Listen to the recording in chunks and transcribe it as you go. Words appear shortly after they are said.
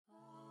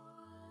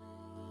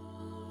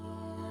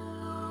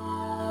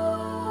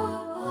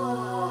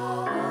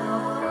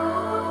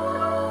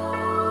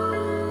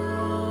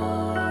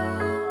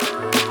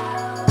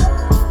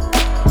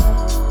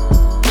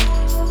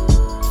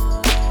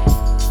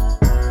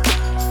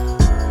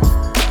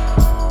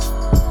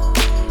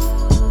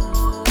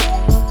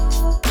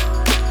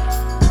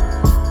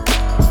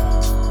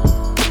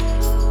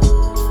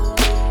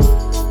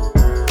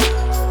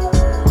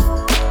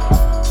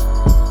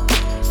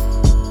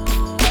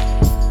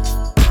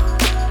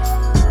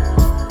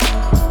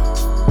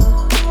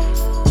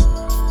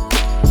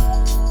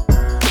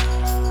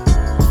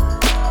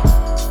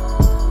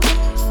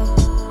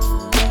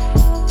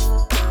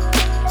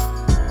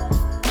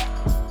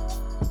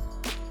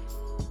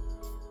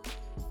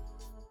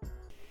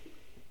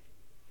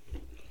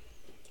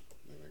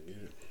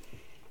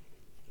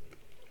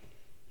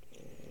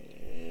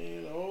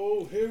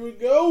here we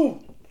go.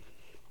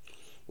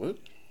 What?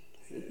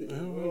 What the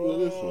hell was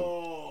this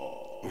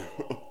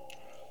one?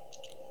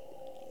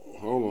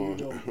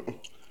 Hold on.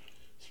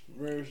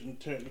 Experiencing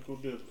technical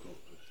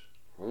difficulties.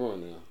 Hold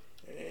on now.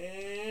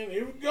 And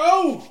here we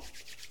go.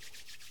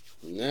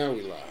 Now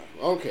we live.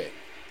 Okay.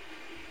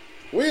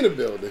 We in the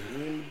building.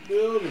 We in the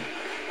building.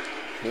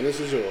 And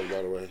this is yours,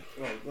 by the way.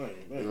 Oh, thank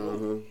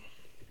you.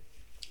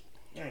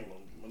 Dang,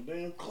 my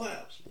damn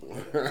claps.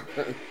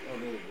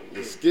 The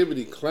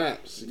skibbity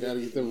claps. You gotta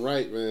get them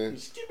right, man.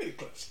 Skibbity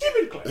claps.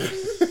 Skibbity claps.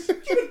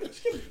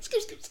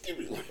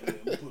 Skibbity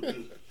claps.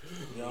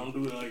 Y'all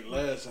don't do it like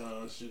last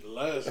time. Shit, the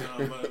last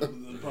time I was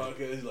in the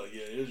podcast, he's like,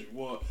 yeah, here's your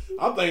one.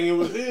 I'm thinking it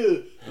was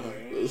his.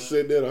 Like,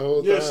 sitting there the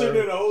whole time. Yeah, sitting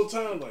there the whole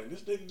time. Like,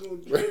 this nigga gonna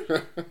drink.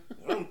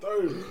 I'm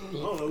 30. I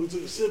don't know. We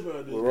took a sip out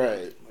of this.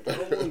 Right. Like, I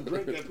don't want to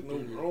drink after no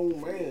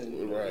grown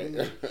man.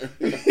 Right.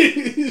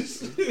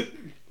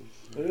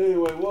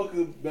 Anyway,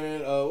 welcome,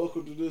 man.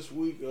 Welcome to this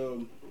week.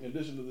 In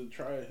addition to the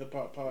Triad Hip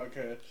Hop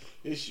Podcast,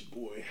 it's your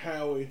boy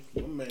Howie,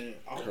 my man.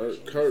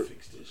 Kurt.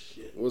 Fix this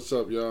shit. What's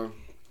up, y'all?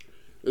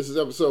 This is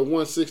episode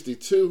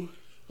 162.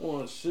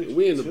 162.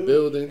 We in the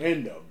building.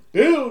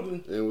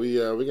 And we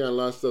got a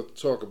lot of stuff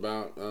to talk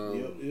about.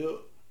 Yep.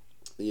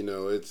 You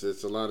know, it's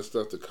a lot of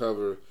stuff to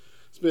cover.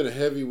 It's been a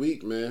heavy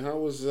week, man. How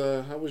was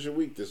your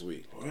week this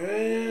week?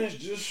 Man, it's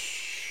just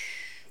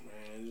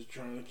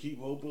trying to keep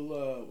hope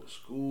alive with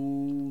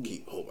school.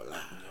 Keep hope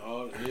alive.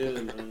 Oh, yeah,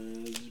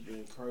 man. It's just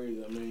been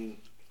crazy. I mean,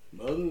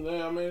 other than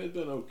that, I mean, it's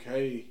been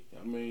okay.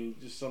 I mean,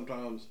 just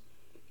sometimes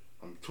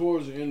I'm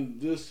towards the end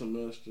of this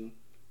semester,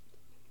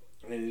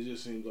 and it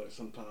just seems like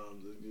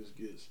sometimes it just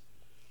gets,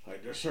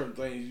 like, there's certain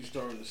things you're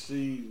starting to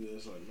see, and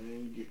it's like,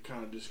 man, you get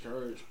kind of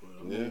discouraged, but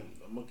I'm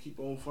going to keep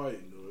on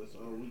fighting, though. That's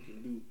all we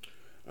can do.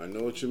 I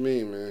know what you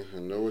mean, man. I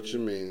know what you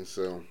mean.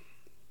 So,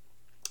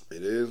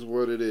 it is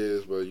what it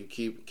is, but you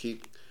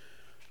keep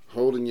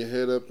holding your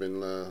head up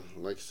and,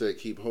 like you said,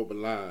 keep hope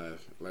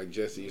alive, like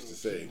Jesse used to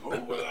say. Keep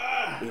hope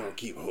alive. We're going to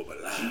keep hope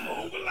alive. Keep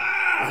hope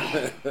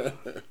alive.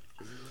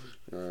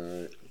 All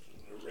right.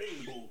 The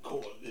Rainbow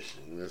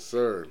Coalition. Yes,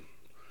 sir.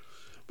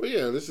 But,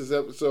 yeah, this is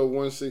episode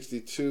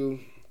 162.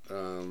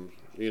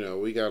 You know,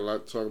 we got a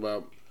lot to talk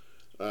about.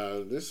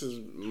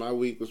 My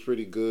week was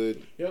pretty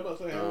good. Yeah, I'm about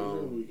to say, how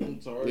was your week? I'm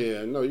sorry.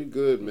 Yeah, no, you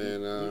good,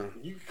 man.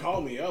 You can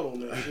call me out on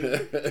that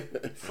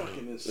shit.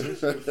 Fucking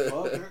insistent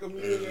fuck. How come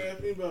you didn't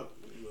ask me about...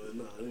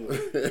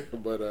 Anyway.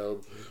 But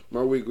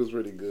my week was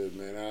pretty good,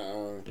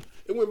 man.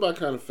 It went by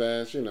kind of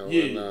fast, you know.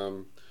 Yeah.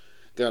 And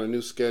got a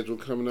new schedule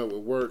coming up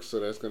with work, so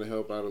that's going to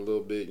help out a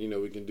little bit. You know,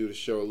 we can do the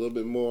show a little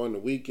bit more on the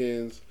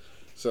weekends.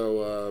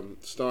 So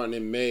starting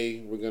in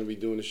May, we're going to be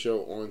doing the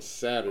show on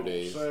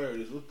Saturdays. On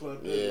Saturdays, look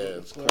like that. Yeah,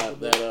 let's clap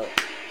that up.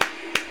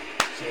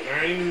 So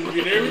I ain't even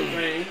get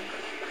everything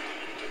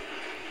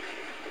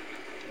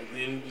at the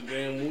end of the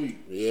damn week.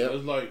 Yeah. So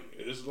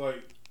it's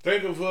like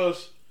think of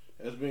us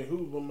as being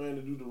who's my man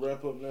to do the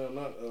wrap up now,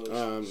 not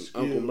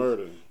Uncle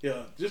Murder.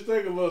 Yeah, just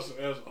think of us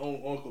as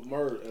Uncle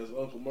Murder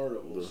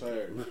on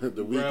Saturday.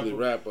 The weekly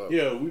wrap up.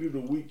 Yeah, we do the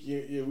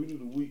weekend. Yeah, we do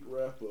the week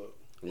wrap up.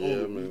 Yeah,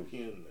 on the man.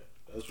 Weekend.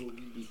 That's what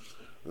we do.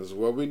 That's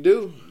what we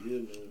do. Yeah,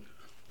 man.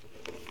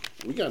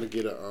 We gotta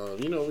get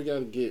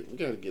we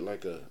gotta get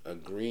like a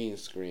green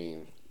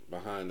screen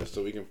behind us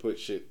so we can put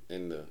shit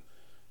in the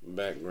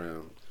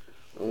background.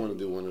 I want to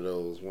do one of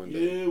those one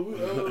day. Yeah, we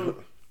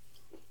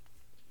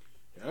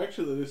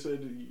actually, they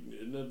said that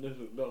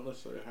it don't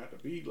necessarily have to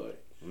be like.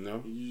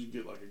 No. You just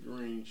get like a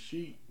green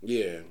sheet.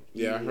 Yeah.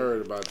 I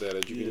heard about that.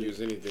 That you can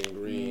use anything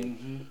green,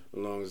 mm-hmm. as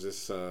long as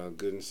it's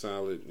good and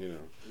solid. You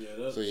know.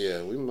 Yeah. So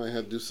yeah, we might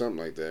have to do something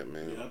like that,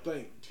 man. Yeah, I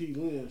think T.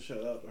 Lynn,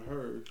 shout out to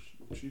her.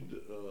 She,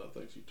 I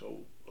think she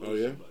told. Oh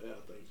yeah. Yeah,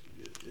 I think she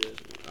did.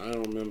 Yeah. I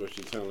don't remember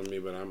she telling me,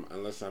 but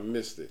unless I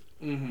missed it.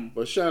 Mm-hmm.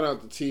 But shout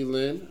out to T.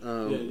 Lynn.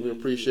 We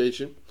appreciate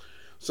you.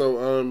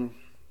 So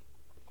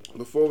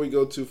before we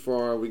go too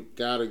far, we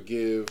gotta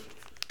give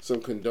some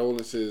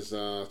condolences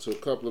to a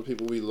couple of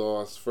people we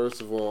lost.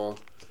 First of all,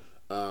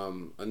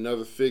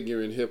 another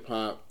figure in hip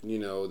hop, you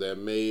know, that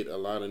made a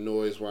lot of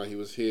noise while he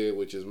was here,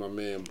 which is my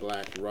man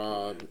Black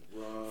Rob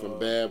from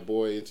Bad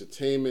Boy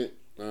Entertainment.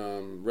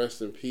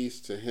 Rest in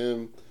peace to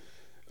him.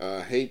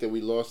 Hate that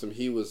we lost him.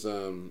 He was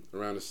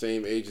around the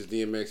same age as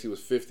DMX. He was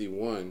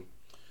 51,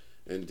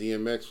 and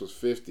DMX was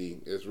 50.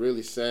 It's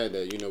really sad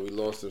that, you know, we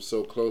lost them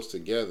so close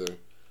together.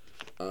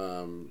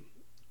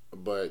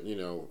 But, you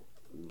know,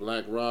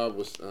 Black Rob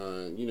was,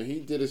 you know,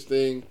 he did his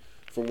thing.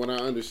 From what I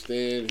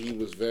understand, he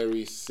was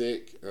very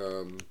sick.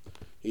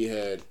 He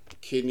had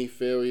kidney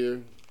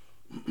failure,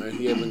 and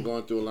he had been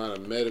going through a lot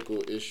of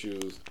medical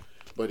issues,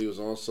 but he was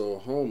also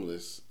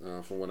homeless,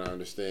 from what I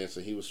understand. So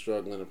he was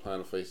struggling to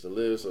find a place to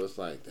live. So it's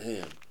like,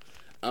 damn,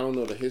 I don't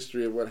know the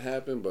history of what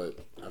happened, but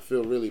I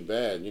feel really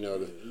bad, you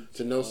know,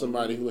 to know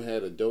somebody who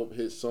had a dope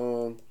hit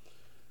song,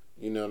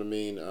 you know what I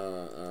mean,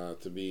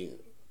 to be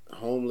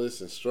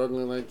homeless and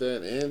struggling like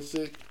that and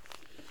sick.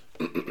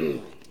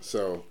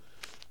 So,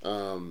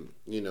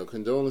 you know,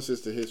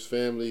 condolences to his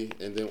family.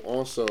 And then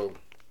also,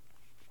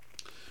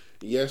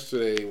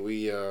 yesterday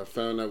we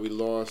found out we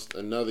lost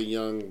another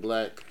young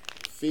black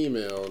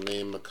female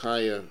named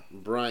Micaiah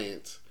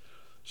Bryant.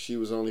 She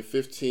was only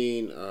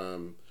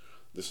 15.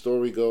 The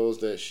story goes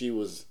that she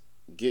was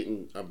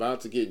about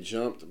to get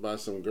jumped by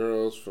some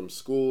girls from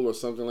school or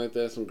something like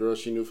that. Some girls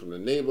she knew from the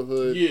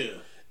neighborhood. Yeah.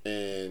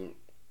 And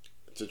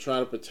to try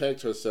to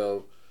protect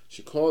herself,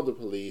 she called the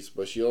police,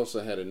 but she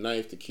also had a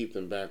knife to keep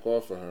them back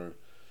off of her.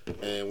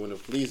 And when the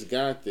police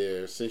got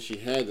there, since she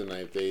had the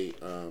knife, they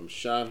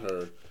shot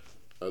her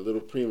a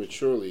little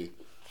prematurely.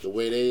 The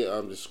way they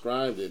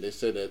described it, they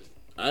said that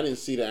I didn't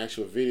see the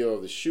actual video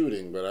of the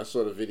shooting, but I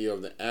saw the video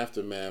of the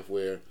aftermath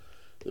where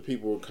the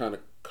people were kind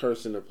of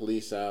cursing the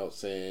police out,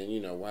 saying, you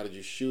know, why did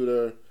you shoot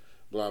her,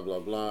 blah, blah,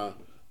 blah.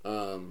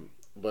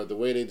 But the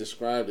way they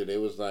described it,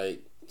 it was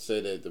like,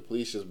 said that the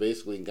police just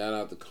basically got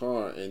out the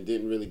car and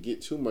didn't really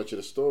get too much of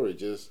the story,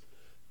 just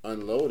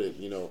unloaded,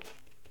 you know,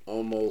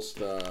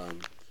 almost,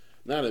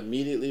 not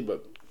immediatly,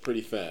 but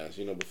pretty fast,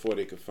 you know, before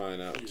they could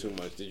find out too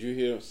much. Did you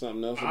hear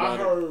something else about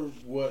it? I heard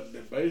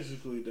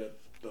basically that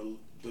the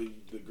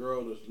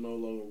girl that's no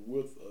longer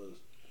with us,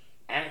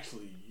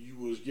 actually, you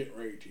was getting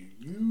ready to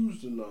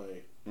use the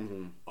knife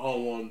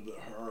on one of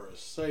her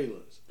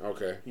assailants.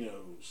 Okay. You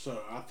know,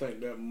 so I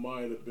think that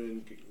might have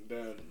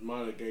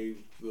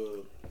gave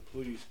the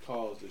police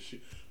cause to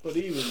shoot. But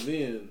even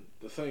then,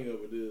 the thing of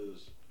it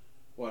is,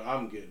 what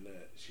I'm getting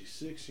at, she's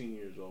 16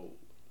 years old.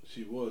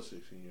 She was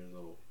 16 years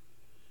old.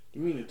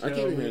 You mean to tell me? I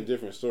keep hearing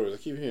different stories. I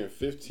keep hearing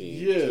 15.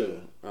 Yeah.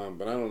 Too.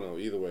 But I don't know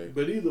either way.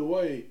 But either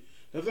way,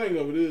 the thing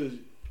of it is,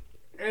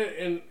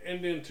 and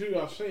then too,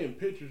 I've seen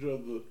pictures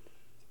of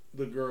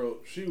the girl.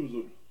 She was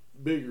a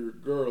bigger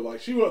girl.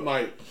 Like, she wasn't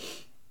like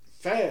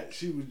fat.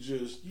 She was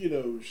just, you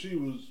know, she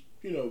was,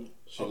 you know,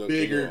 a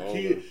bigger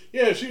kid.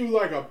 Yeah, she was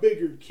like a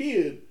bigger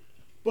kid.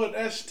 But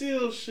that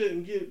still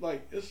shouldn't get,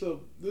 like, this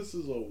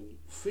is a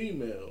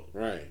female.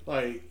 Right.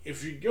 Like,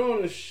 if you're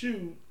going to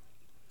shoot,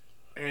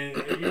 and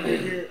I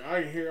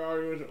can hear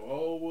arguments,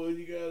 oh, well,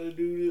 you got to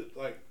do this,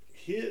 like,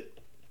 hit,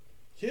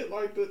 take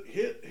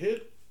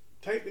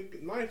the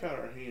knife out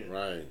of her hand.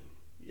 Right.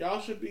 Y'all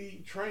should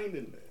be trained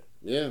in that.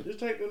 Yeah. Just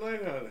take the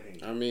knife out of her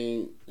hand. I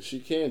mean, she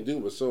can't do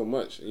but so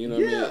much. You know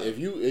what I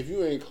mean? If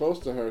you ain't close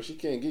to her, she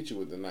can't get you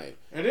with the knife.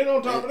 And then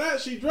on top of that,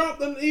 she dropped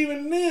the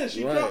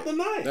dropped the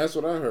knife. That's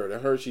what I heard. I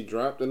heard she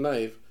dropped the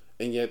knife,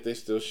 and yet they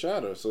still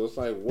shot her. So it's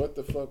like, what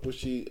the fuck was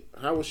she?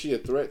 How was she a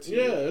threat to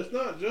you? Yeah, it's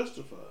not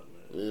justified,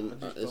 man.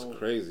 It's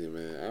crazy,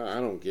 man.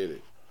 I don't get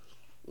it.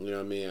 You know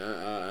what I mean?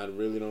 I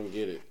really don't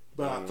get it.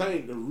 But I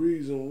think the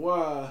reason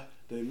why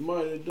they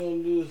might have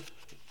done this,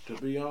 to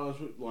be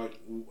honest with, like,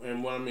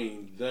 and what I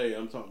mean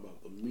I'm talking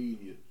about the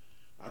media.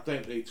 I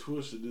think they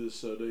twisted this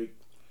so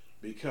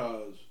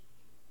because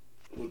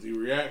with the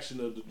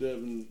reaction of the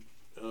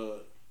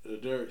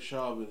Derek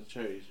Chauvin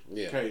case,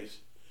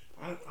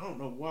 I don't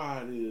know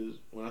why it is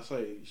when I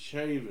say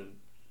Chauvin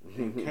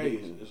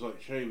case, it's like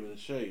Chauvin and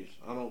Chase.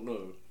 I don't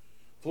know.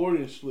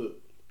 Freudian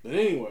slip. But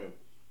anyway,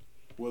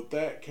 with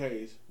that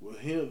case, with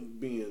him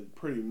being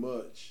pretty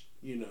much,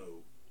 you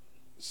know,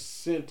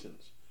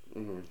 sentenced,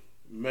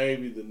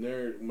 maybe the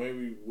narrative,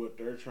 maybe what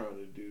they're trying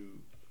to do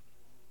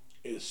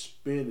is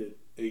spin it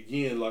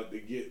again, like to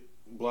get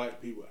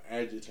black people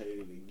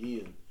agitated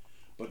again,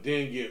 but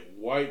then get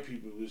white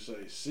people to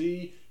say,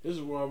 see, this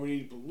is why we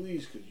need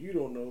police, because you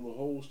don't know the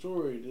whole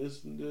story,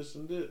 this and this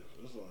and this.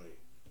 It's like,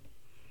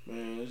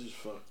 man, it's just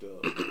fucked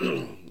up.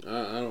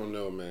 I don't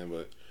know, man,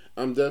 but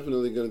I'm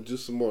definitely going to do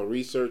some more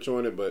research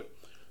on it. But,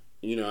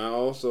 you know, I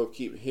also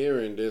keep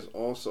hearing there's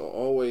also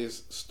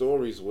always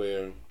stories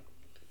where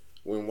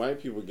when white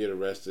people get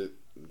arrested,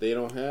 they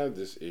don't have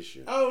this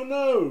issue. Oh,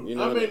 no. You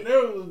know, I mean,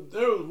 there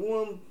was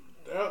one,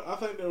 I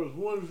think there was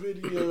one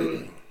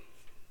video,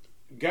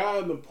 guy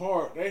in the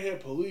park, they had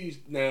police.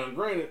 Now,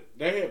 granted,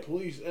 they had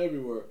police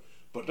everywhere,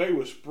 but they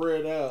were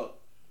spread out.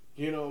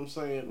 You know what I'm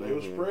saying? They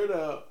were spread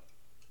out.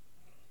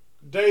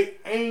 They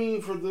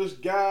aimed for this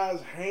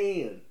guy's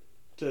hand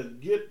to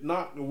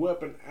knock the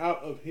weapon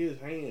out of his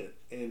hand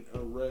and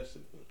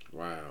arrested him.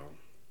 Wow.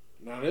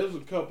 Now, this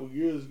was a couple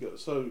years ago.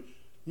 So,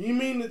 you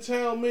mean to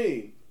tell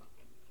me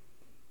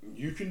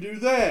you can do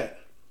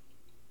that,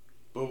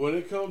 but when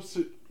it comes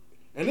to,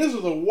 and this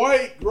was a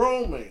white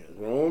grown man.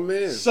 Grown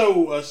man.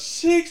 So a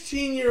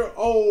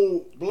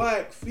 16-year-old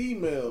black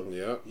female,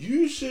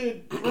 you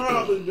should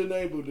probably been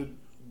able to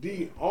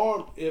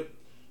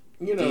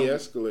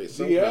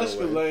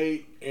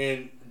de-escalate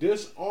and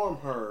disarm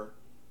her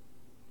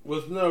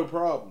with no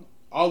problem.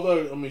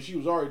 Although, I mean, she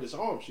was already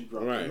disarmed. She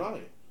dropped the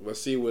knife. But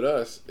see, with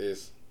us,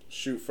 is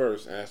shoot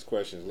first, ask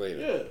questions later.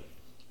 Yeah.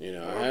 You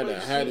know, I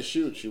had to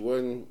shoot. She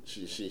was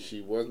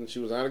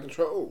out of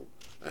control.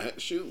 I had to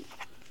shoot.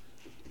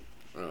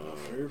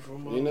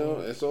 You know,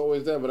 it's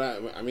always that. But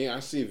I mean, I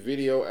see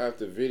video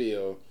after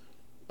video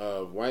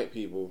of white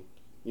people,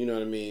 you know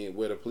what I mean,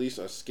 where the police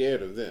are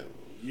scared of them.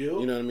 Yep.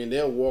 You know what I mean?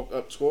 They'll walk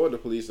up toward the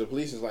police. The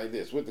police is like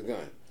this with the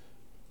gun.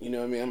 You know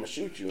what I mean? I'm gonna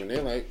shoot you, and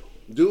they're like,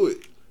 "Do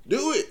it."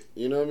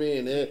 You know what I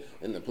mean?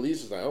 And the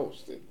police is like, "Oh,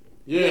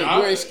 yeah,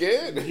 you ain't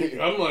scared."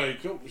 I'm like,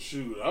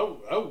 shoot,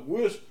 I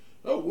wish.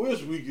 I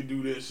wish we could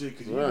do that shit.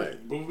 Cause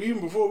right. But even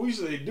before we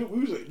say do,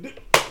 we say do.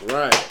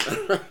 Right.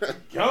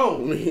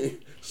 Gone.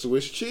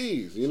 Swiss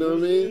cheese. You know what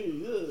I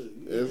mean?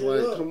 Yeah. It's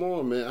like, come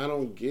on, man. I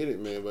don't get it,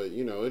 man. But,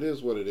 it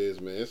is what it is,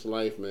 man. It's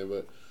life, man.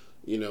 But,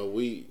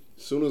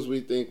 as soon as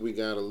we think we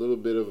got a little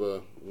bit of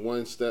a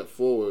one step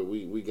forward,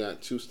 we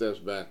got 2 steps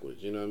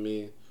backwards. You know what I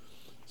mean?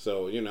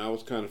 So, I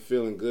was kind of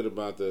feeling good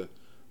about the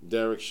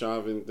Derek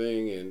Chauvin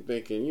thing and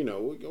thinking,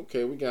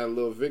 okay, we got a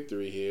little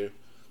victory here.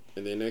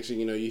 And then next thing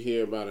you know, you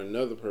hear about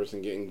another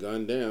person getting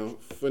gunned down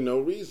for no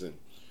reason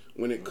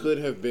when it could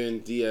have been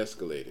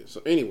de-escalated. So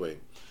anyway,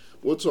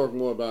 we'll talk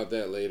more about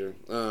that later.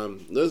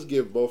 Let's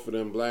give both of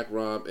them, Black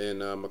Rob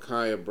and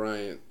Ma'Khia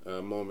Bryant,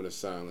 a moment of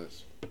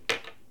silence.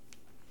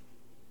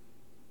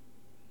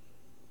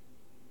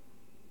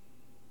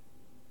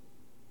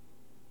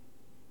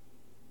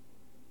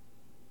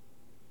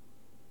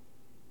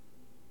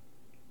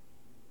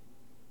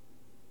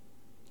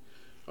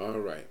 All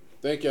right.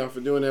 Thank y'all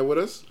for doing that with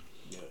us.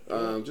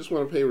 Just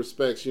want to pay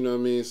respects, you know what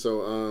I mean?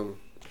 So,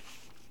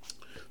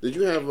 did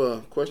you have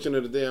a question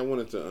of the day? I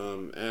wanted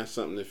to ask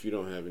something if you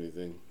don't have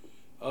anything.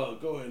 Go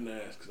ahead and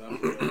ask, because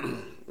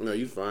I'm No,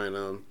 you're fine.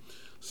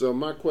 So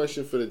my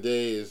question for the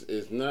day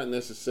is not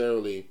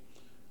necessarily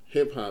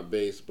hip-hop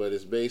based, but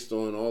it's based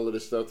on all of the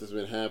stuff that's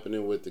been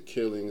happening with the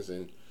killings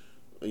and,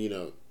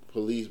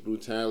 police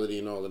brutality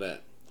and all of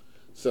that.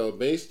 So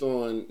based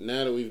on,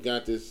 now that we've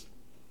got this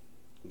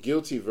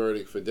guilty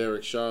verdict for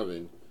Derek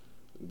Chauvin,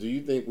 do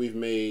you think we've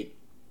made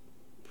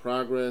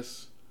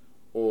progress,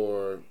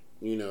 or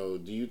do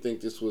you think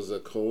this was a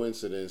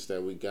coincidence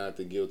that we got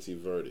the guilty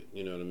verdict?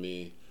 You know what I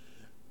mean?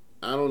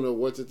 I don't know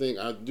what to think.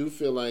 I do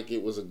feel like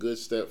it was a good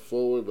step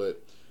forward,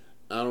 but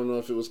I don't know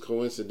if it was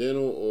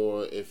coincidental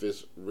or if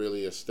it's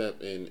really a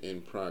step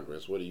in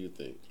progress. What do you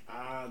think?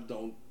 I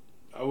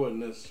wouldn't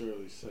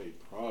necessarily say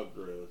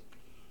progress,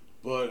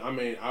 but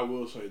I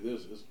will say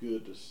this: it's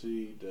good to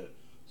see that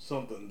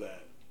something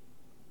that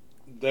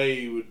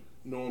they would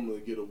normally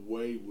get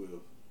away with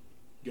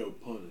go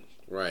punished.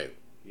 Right.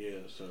 Yeah,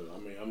 so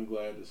I'm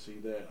glad to see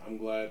that. I'm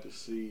glad to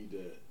see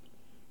that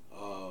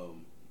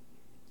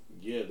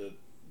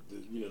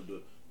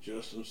the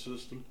justice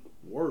system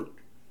worked.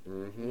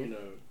 Mm-hmm.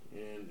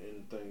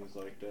 And things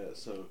like that.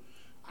 So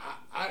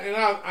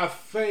I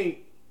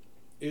think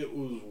it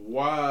was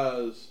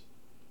wise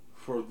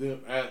for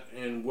them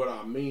and what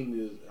I mean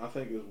is I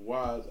think it's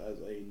wise as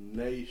a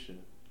nation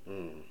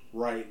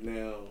right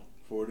now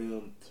for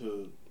them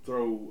to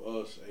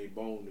throw us a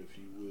bone, if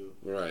you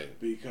will. Right.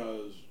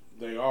 Because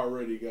they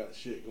already got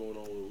shit going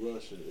on with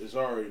Russia. It's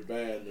already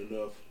bad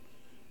enough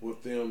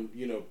with them,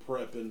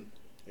 prepping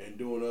and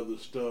doing other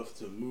stuff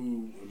to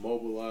move and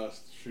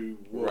mobilize to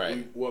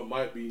what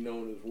might be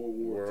known as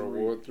World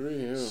War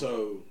III. Yeah.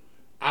 So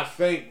I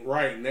think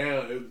right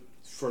now,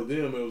 for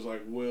them, it was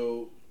like,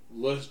 well,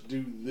 let's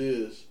do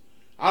this.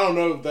 I don't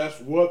know if that's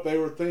what they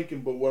were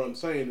thinking, but what I'm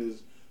saying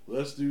is,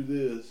 let's do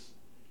this.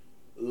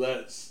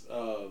 Let's,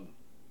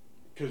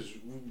 because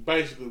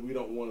basically we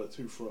don't want a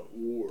 2-front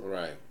war.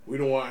 Right. We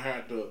don't want to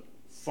have to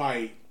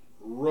fight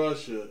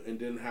Russia and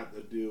then have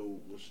to deal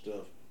with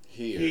stuff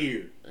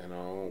here. And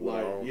all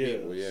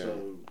people, yeah.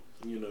 So,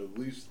 at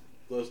least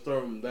let's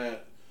throw them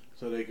that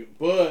so they could.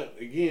 But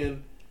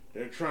again,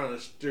 they're trying to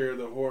stir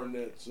the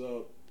hornets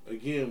up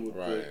again with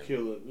the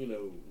killing,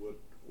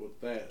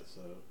 with that.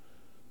 So,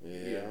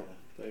 yeah,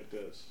 I think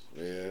that's.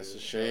 Yeah, it's a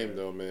shame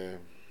though, man.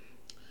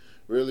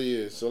 Really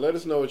is. So let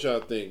us know what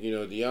y'all think. Do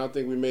y'all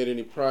think we made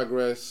any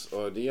progress,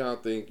 or do y'all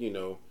think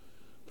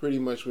pretty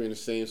much we're in the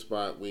same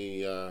spot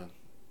we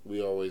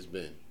always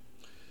been?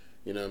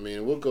 You know what I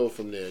mean? We'll go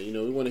from there.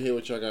 We want to hear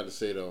what y'all got to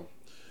say, though.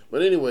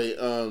 But anyway,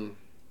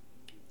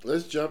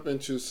 let's jump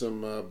into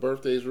some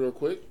birthdays real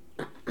quick.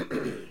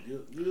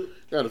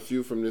 Got a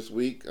few from this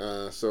week.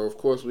 So, of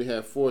course, we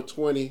have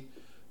 420,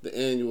 the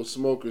annual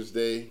Smokers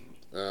Day.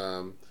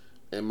 And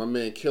my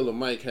man Killer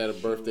Mike had a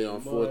birthday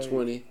on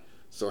 420.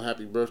 So,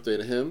 happy birthday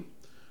to him.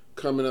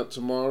 Coming up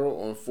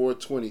tomorrow on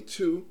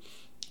 422,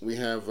 we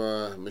have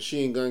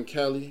Machine Gun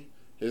Kelly.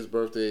 His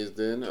birthday is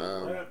then.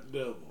 Rap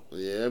devil.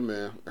 Yeah,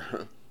 man.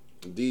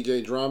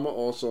 DJ Drama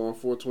also on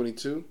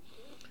 422.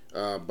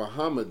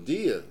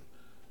 Bahamadia,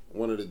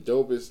 one of the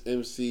dopest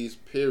MCs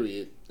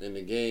period in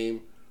the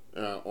game,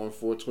 on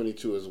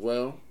 422 as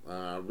well.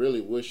 I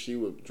really wish she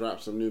would drop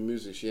some new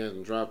music. She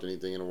hasn't dropped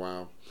anything in a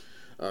while.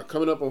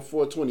 Coming up on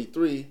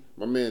 423,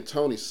 my man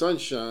Tony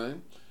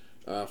Sunshine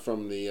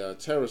from the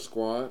Terror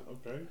Squad.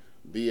 Okay.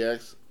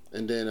 BX.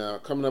 And then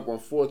coming up on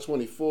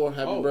 424,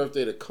 happy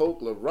birthday to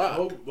Coke LaRock.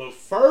 Coke, the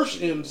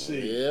first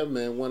MC. Yeah,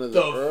 man. One of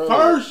the early,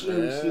 first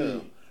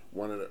MC.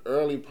 One of the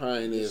early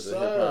pioneers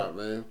of hip hop,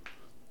 man.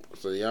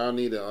 So y'all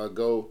need to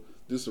go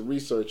do some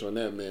research on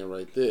that man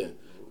right there.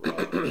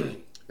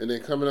 And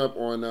then coming up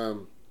on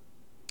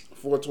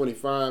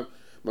 425,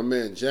 my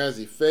man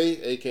Jazzy Faye,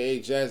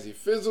 aka Jazzy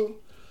Fizzle.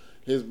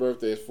 His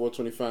birthday is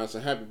 425. So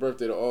happy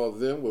birthday to all of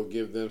them. We'll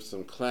give them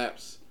some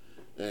claps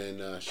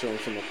and show them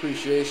some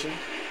appreciation.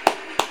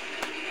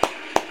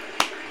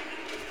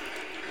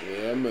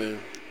 Yeah, man.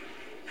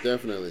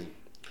 Definitely.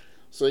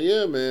 So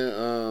yeah,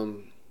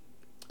 man.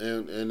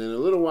 And in a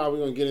little while we're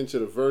gonna get into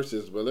the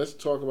verses, but let's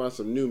talk about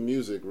some new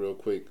music real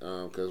quick,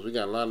 because we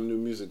got a lot of new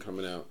music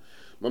coming out.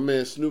 My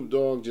man Snoop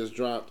Dogg just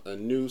dropped a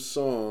new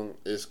song.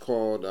 It's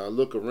called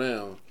 "Look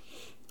Around."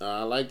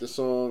 I like the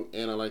song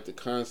and I like the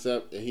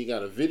concept, and he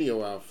got a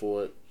video out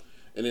for it.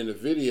 And in the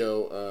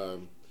video,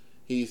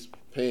 he's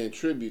paying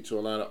tribute to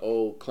a lot of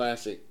old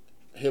classic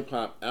hip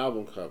hop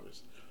album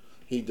covers.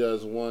 He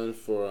does one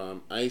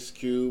for Ice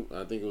Cube.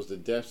 I think it was the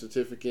Death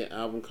Certificate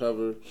album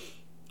cover,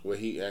 where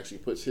he actually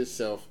puts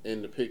himself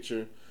in the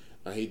picture.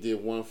 He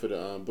did one for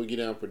the Boogie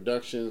Down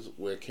Productions,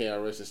 where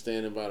KRS is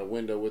standing by the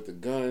window with the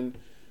gun.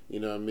 You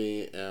know what I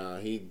mean?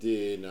 He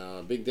did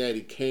Big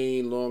Daddy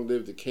Kane, Long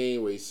Live the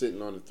Kane, where he's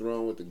sitting on the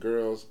throne with the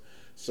girls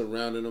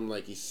surrounding him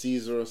like he's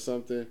Caesar or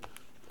something.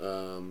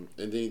 And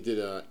then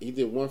he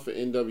did one for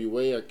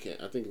NWA.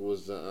 I think it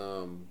was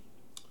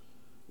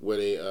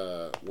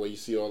where you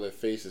see all their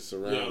faces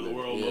surrounded. Yeah, the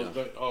world looks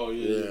like, oh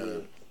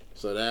yeah.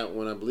 So that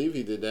one, I believe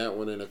he did that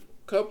one and a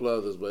couple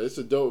others, but it's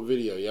a dope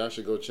video. Y'all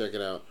should go check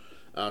it out.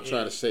 I'll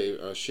try to share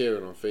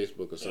it on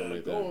Facebook or something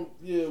like that.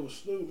 With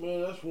Snoop,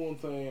 man, that's one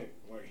thing.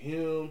 Like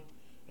him,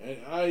 and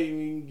I ain't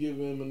even give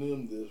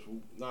Eminem this,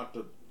 not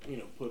to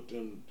put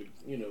them,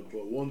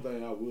 but one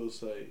thing I will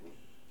say,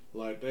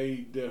 like they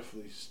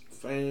definitely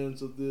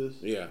fans of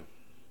this. Yeah.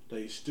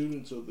 They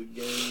students of the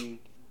game,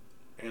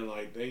 and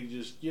like they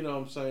just, what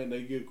I'm saying,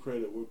 they give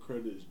credit where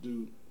credit is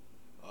due.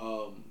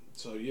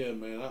 So yeah,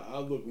 man,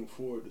 I'm looking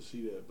forward to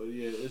see that. But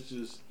yeah, it's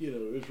just,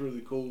 it's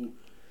really cool.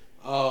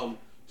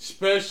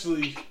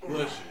 Especially,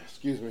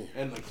 excuse me,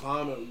 and the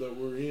climate that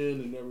we're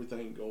in and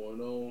everything going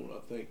on. I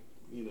think,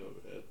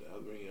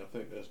 I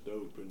think that's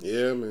dope. And,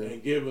 yeah, man.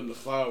 And giving the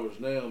flowers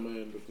now,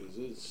 man, because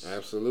it's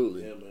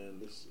absolutely. Yeah, man,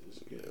 this is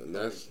good.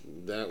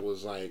 That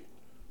was like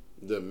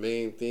the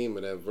main theme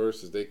of that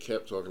verse. Is they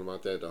kept talking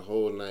about that the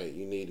whole night.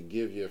 You need to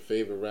give your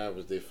favorite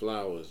rappers their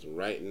flowers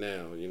right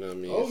now. You know what I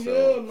mean? Oh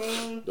yeah,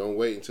 man. Don't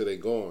wait until they're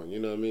gone. You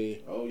know what I mean?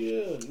 Oh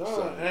yeah,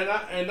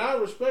 and I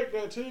respect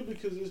that too,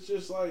 because it's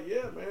just like,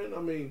 yeah, man.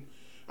 I mean,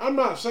 I'm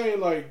not saying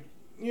like,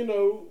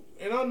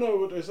 and I know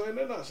what they're saying.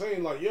 They're not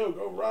saying like, yo,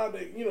 go ride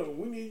that.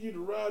 We need you to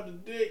ride the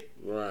dick.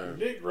 Right.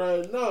 Dick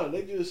ride. No,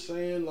 they just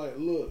saying like,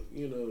 look, I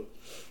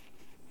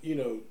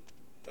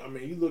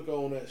mean, you look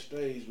on that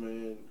stage,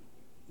 man.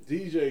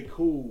 DJ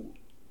Cool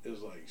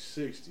is like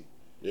 60.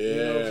 Yeah. You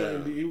know what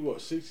I'm saying? He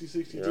was 60,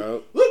 62.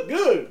 Yep. Look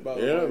good, by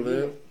the way. Yeah,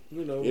 man.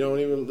 You don't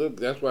even look.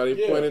 That's why they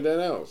pointed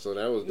that out. So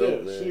that was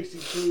dope, man.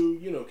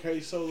 62. K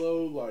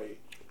Solo, like,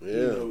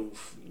 yeah.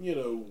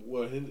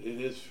 In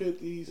his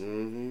 50s.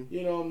 Mm-hmm.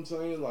 You know what I'm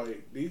saying?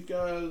 Like these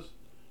guys,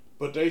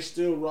 but they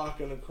still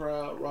rocking the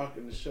crowd,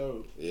 rocking the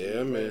show.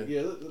 Yeah, man.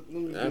 Yeah, let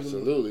me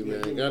absolutely,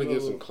 man. Got to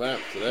give some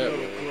claps to that,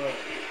 man.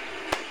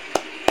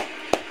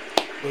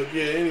 But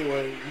yeah,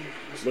 anyway.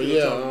 But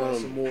yeah,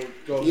 some more.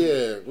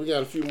 We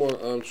got a few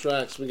more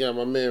tracks. We got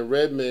my man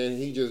Redman.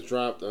 He just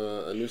dropped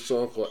a new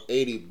song called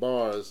 80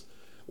 Bars,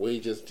 where he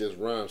just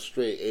rhymed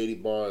straight 80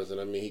 bars,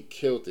 and I mean he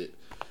killed it.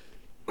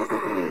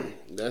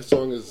 That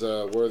song is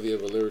worthy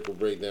of a lyrical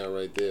breakdown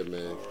right there,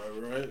 man.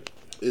 All right.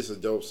 It's a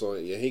dope song.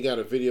 Yeah, he got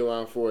a video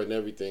out for it and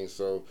everything.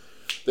 So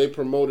they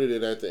promoted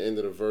it at the end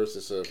of the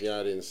verses. So if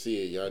y'all didn't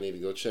see it, y'all need to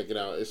go check it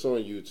out. It's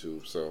on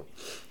YouTube. So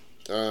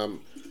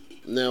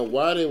now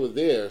while they were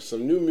there,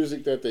 some new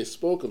music that they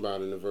spoke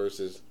about in the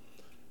verses.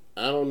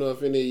 I don't know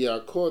if any of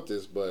y'all caught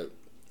this, but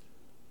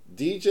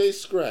DJ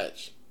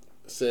Scratch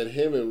said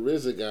him and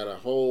RZA got a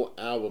whole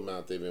album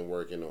out they've been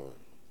working on.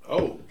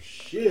 Oh,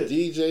 shit.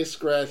 DJ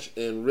Scratch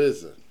and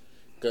RZA.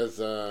 Because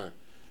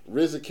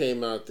RZA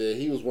came out there.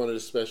 He was one of the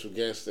special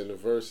guests in the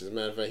verses.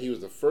 Matter of fact, he was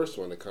the first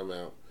one to come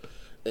out.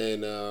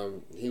 And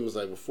he was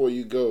like, before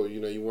you go,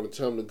 you want to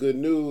tell them the good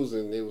news?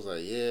 And they was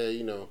like, yeah,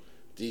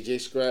 DJ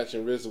Scratch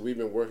and RZA, we've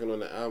been working on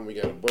the album. We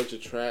got a bunch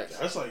of tracks.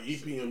 That's like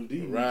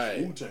EPMD. Right.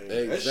 Wu-Tang.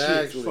 Exactly.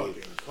 That shit's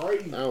fucking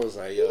crazy. I was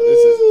like, yo,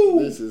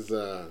 this is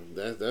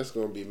that's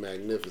going to be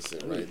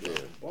magnificent right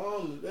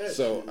there.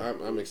 So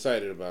I'm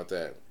excited about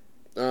that.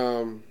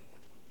 And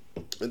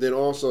then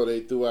also they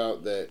threw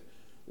out that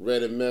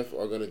Red and Meth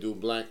are going to do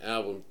Black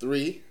Album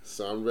 3,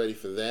 so I'm ready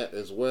for that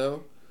as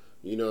well.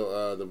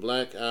 The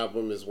Black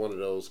Album is one of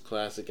those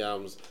classic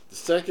albums. The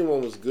second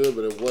one was good,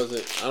 but I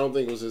don't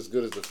think it was as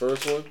good as the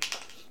first one,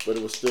 but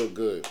it was still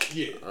good.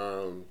 Yeah.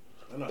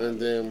 And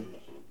then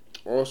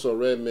also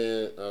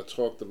Redman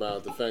talked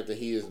about the fact that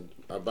he is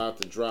about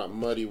to drop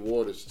Muddy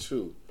Waters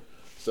 2.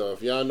 So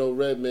if y'all know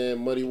Redman,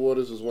 Muddy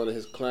Waters was one of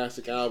his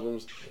classic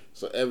albums.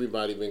 So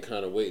everybody been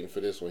kind of waiting for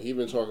this one. He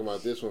been talking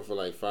about this one for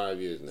like 5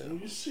 years now.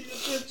 When you see a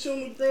bitch on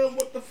the ground,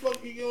 what the fuck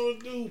you gonna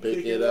do?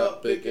 Pick it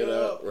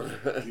up.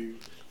 Right.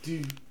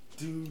 Do.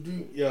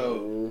 Yo.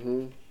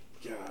 Mm-hmm.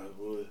 God,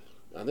 boy.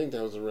 I think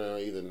that was around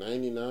either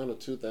 99 or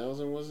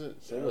 2000, was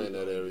it? Somewhere in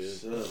that area.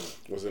 Son.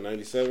 Was it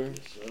 97?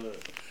 Yes,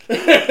 Yeah,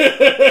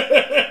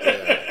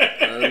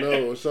 I don't know.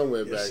 It was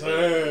somewhere back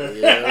there.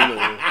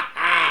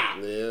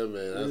 Yeah,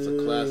 man. That's a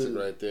classic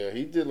right there.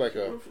 He did like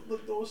a...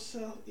 Look, north,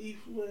 south, east,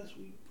 west.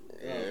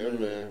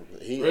 Man.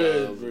 He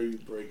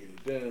breaking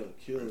it down,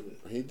 killing it.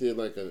 He did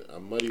like a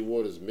Muddy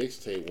Waters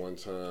mixtape one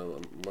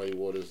time. Muddy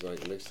Waters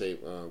like mixtape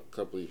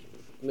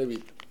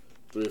maybe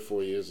 3 or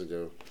 4 years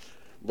ago.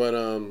 But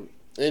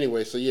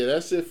anyway, so yeah,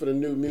 that's it for the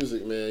new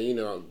music, man. You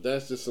know,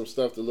 that's just some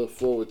stuff to look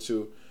forward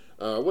to.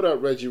 What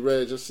up, Reggie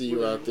Reg? I see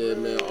you out there,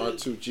 man.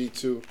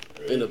 R2G2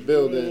 in the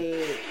building.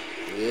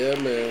 Yeah,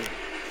 man.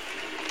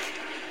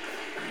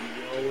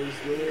 Always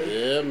there.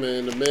 Yeah,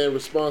 man. The man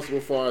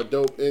responsible for our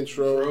dope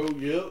intro.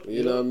 Yep.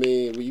 You know what I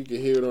mean? Well, you can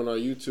hear it on our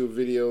YouTube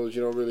videos.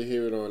 You don't really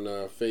hear it on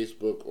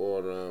Facebook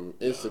or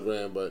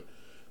Instagram. But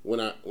when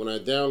I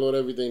download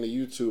everything to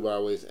YouTube, I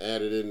always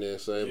add it in there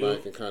so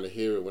everybody can kind of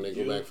hear it when they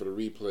go back for the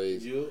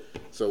replays. Yep.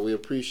 So we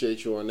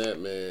appreciate you on that,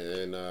 man.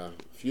 And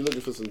if you're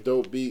looking for some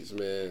dope beats,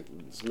 man,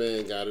 this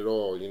man got it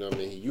all. You know what I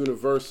mean? He's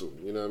universal.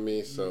 You know what I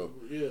mean? So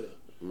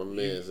my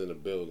man's in the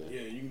building.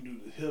 Yeah, you can do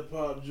the hip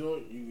hop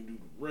joint. You can do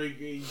the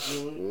reggae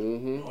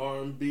joint,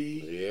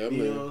 R&B,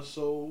 neon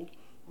soul,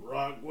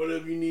 rock,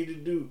 whatever you need to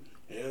do.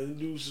 And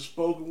do some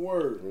spoken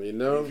word. You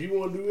know? If you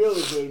want to do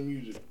elevator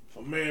music,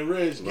 my man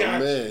Reg got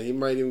you. Man, he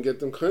might even get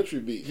them country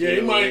beats. Yeah,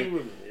 he might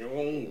even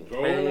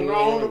go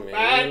on the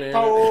back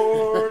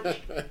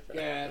porch.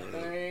 Goddamn,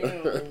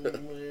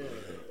 man.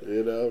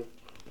 You know?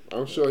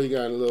 I'm sure he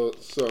got a little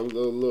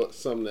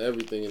something to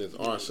everything in his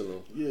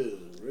arsenal. Yeah,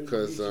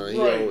 because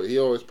he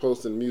always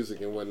posting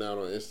music and whatnot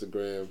on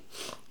Instagram.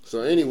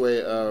 So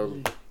anyway,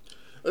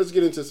 let's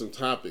get into some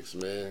topics,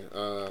 man.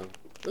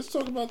 Let's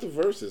talk about the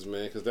verses,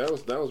 man, because that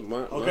was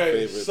my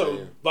favorite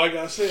thing. Like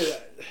I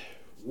said,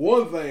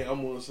 one thing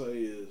I'm gonna say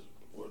is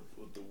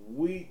with the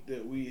week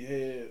that we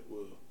had,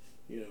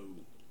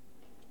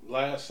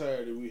 last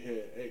Saturday we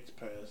had X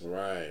passing.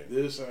 Right.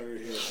 This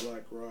Saturday we had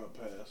Black Rob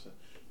passing.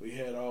 We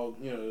had all,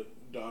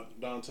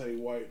 Dante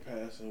White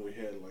passing. We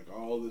had like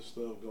all this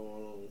stuff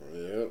going on.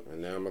 Yep.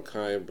 And now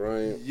Ma'Khia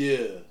Bryant.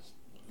 Yes.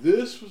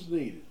 This was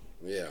needed.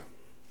 Yeah.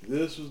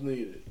 This was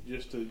needed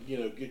just to,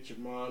 get your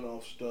mind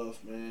off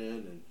stuff,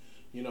 man. And,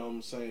 you know what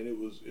I'm saying? It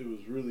was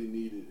really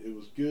needed. It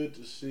was good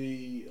to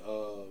see.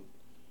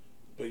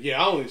 But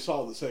yeah, I only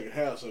saw the second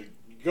half. So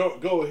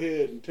go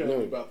ahead and tell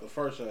me about the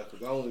first half.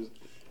 Because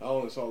I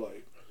only saw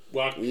like,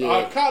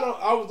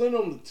 I was in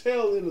on the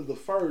tail end of the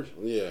first.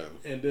 Yeah.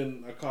 And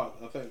then I caught,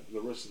 I think,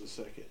 the rest of the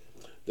second.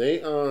 They,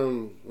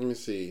 let me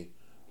see.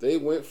 They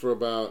went for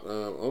about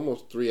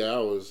almost 3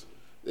 hours.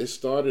 It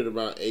started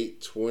about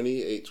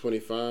 8:20,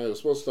 8:25. It was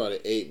supposed to start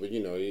at 8, but,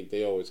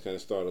 they always kind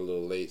of start a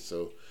little late.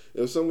 So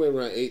it was somewhere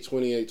around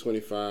 8:20,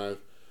 8:25.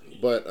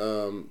 But,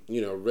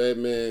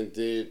 Redman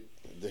did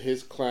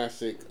his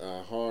classic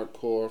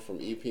hardcore from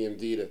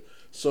EPMD, the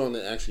song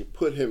that actually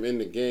put him in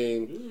the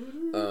game.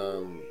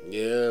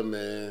 Yeah,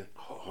 man.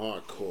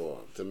 Hardcore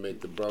to make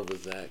the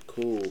brothers act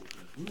cool.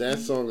 That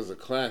song is a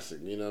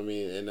classic, you know what I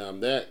mean? And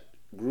that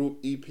group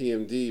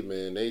EPMD,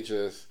 man, they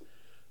just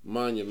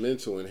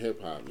monumental in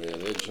hip hop, man.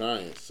 They're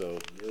giants. So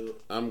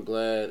I'm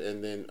glad.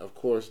 And then of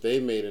course they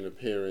made an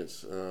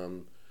appearance.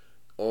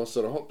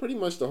 Also, pretty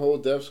much the whole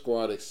Def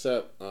Squad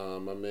except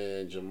my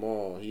man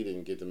Jamal. He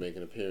didn't get to make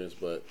an appearance,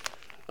 but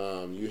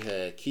you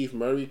had Keith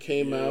Murray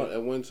came out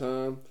at one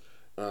time.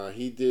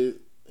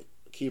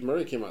 Keith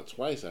Murray came out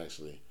twice,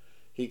 actually.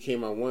 He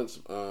came out once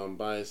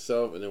by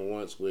himself, and then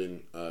once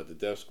when the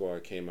Def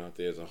Squad came out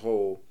there as a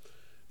whole.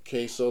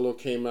 K Solo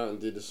came out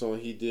and did the song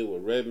he did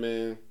with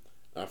Redman.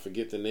 I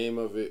forget the name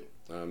of it,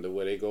 the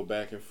way they go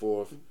back and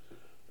forth.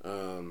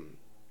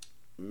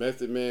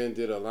 Method Man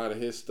did a lot of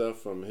his stuff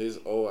from his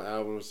old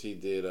albums. He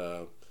did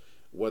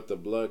What the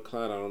Blood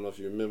Clot. I don't know if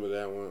you remember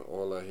that one.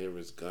 All I hear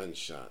is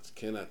gunshots.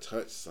 Can I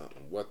touch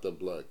something? What the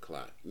blood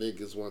clot?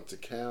 Niggas want to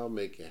cow,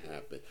 make it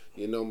happen.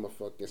 You know my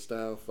fucking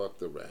style, fuck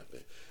the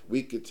rapping.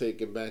 We could take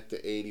it back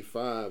to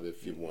 85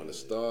 if you want to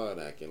start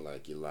acting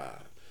like you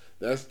live.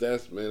 That's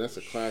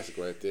a classic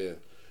right there.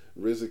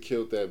 RZA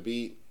killed that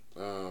beat.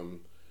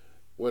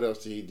 What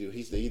else did he do?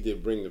 He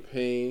did Bring the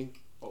Pain.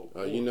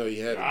 He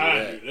had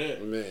to do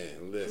that.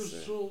 Man,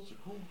 listen.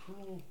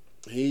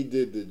 He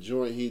did the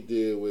joint he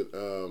did with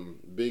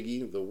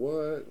Biggie, the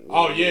what?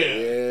 Oh,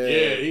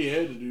 yeah, he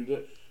had to do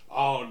that.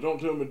 Oh, don't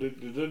tell me,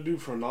 did they do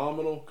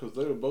Phenomenal? Because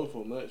they were both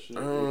on that shit.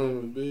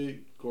 Big.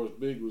 Of course,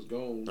 Big was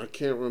gone. I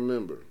can't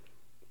remember.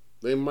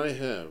 They might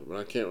have, but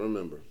I can't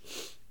remember.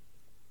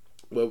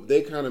 But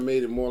they kind of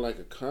made it more like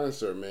a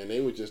concert, man.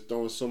 They were just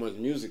throwing so much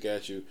music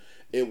at you.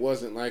 It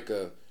wasn't like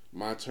a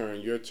my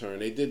turn, your turn.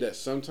 They did that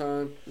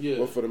sometime,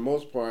 but for the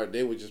most part,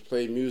 they would just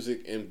play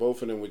music, and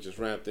both of them would just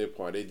rap their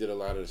part. They did a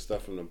lot of the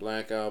stuff from the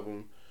Black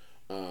Album.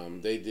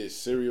 They did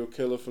Serial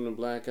Killer from the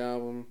Black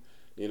Album.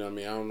 You know what I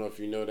mean? I don't know if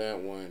you know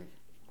that one.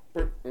 I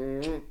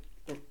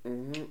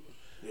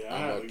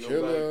had to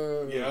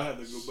go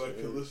back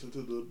and listen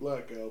to the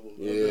Black Album.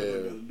 I got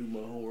to do my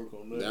homework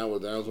on that.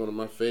 That was one of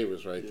my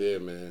favorites right there,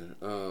 man.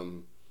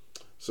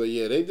 So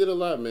yeah, they did a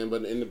lot, man.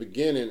 But in the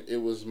beginning,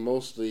 it was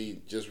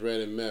mostly just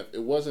Red and Meth.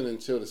 It wasn't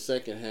until the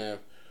second half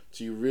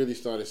till you really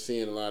started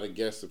seeing a lot of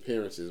guest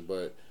appearances.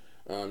 But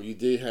you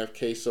did have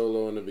K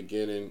Solo in the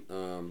beginning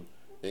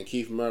and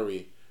Keith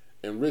Murray,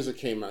 and RZA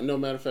came out. No,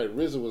 matter of fact,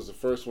 RZA was the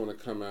first one to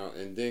come out,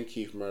 and then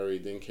Keith Murray,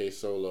 then K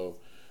Solo,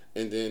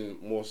 and then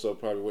more so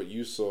probably what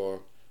you saw.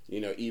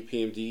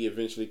 EPMD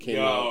eventually came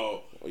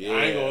out. Yeah.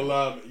 I ain't gonna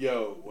lie,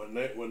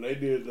 when they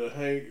did the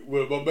hang,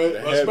 well, my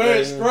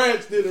man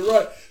Scratch did it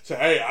right. Say,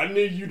 hey, I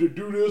need you to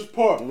do this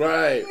part,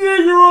 right,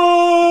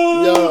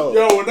 nigga.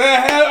 Yo, when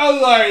that happened, I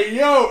was like,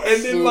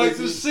 and then like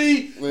to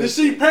see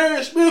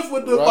Parrish Smith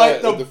with the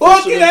the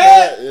bucket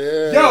hat.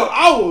 Yeah.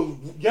 I was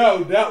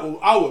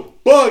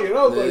bugging.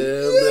 I was like,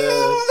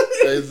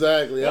 man.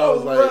 Exactly. I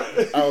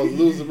was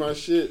losing my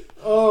shit.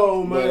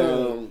 Oh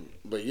man.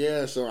 But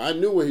yeah, so I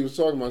knew what he was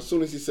talking about. As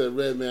soon as he said,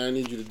 Redman, I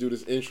need you to do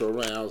this intro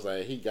right, I was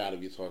like, he got to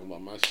be talking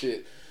about my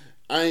shit.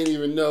 I ain't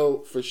even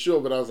know for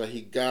sure, but I was like,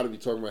 he got to be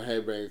talking about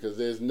Headbanger because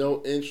there's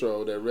no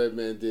intro that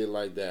Redman did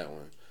like that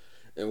one.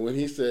 And when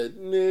he said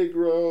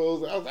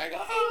Negroes, I was like,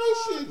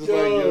 oh shit. The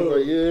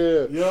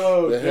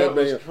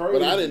Headbanger.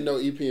 But I didn't know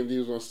EPMD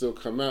was going to still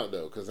come out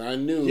though, because I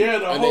knew. Yeah,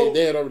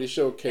 they had already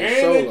showed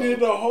K Solo. And they did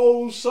the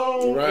whole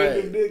song. Right.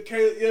 And they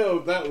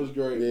did that was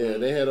great. Yeah, man.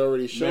 They had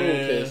already shown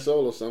K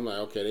Solo, so I'm like,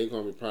 okay, they're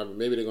going to be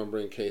maybe they're going to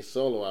bring K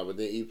Solo out. But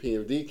then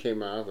EPMD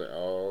came out. I was like,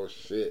 oh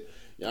shit.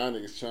 Y'all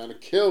niggas trying to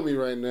kill me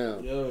right now.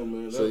 Yo,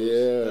 man.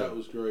 That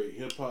was great.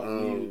 Hip hop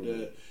needed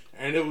that.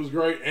 And it was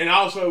great. And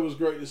also it was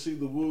great to see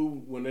the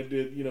Wu when they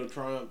did,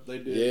 Triumph. They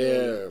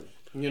did.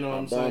 You know what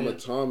I'm saying?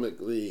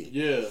 Atomically.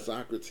 Yeah.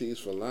 Socrates'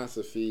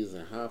 philosophies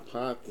and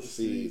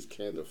hypotheses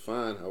can't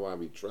define how I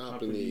be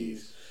dropping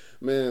these.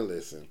 Man,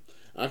 listen.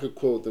 I could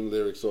quote them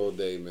lyrics all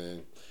day,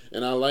 man.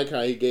 And I like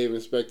how he gave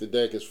Inspector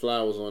Deck his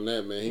flowers on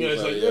that, man. He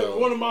was like,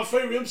 one of my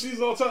favorite MCs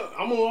of all time.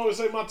 I'm going to always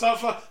say my top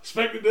 5.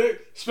 Inspector Deck,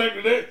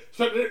 Inspector Deck,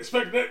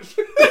 Inspector Deck,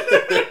 Inspector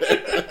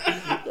Deck.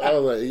 I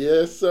was like,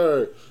 yes,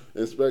 sir.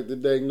 Inspector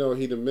Deck, no,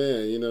 he the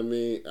man. You know what I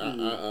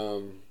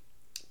mean?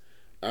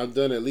 I've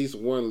done at least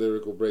one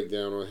lyrical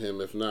breakdown on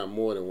him, if not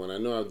more than one. I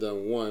know I've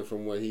done one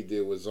from what he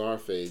did with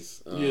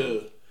Czarface.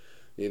 And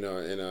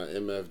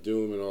MF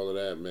Doom and all of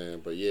that, man.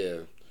 But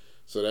yeah,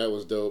 so that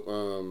was dope.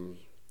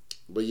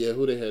 But yeah,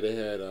 who they had? They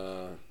had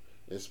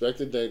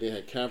Inspector Deck. They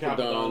had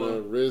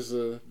Capadonna,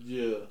 RZA.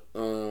 Yeah.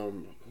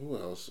 Who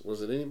else?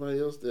 Was it anybody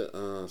else?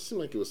 That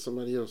seemed like it was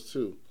somebody else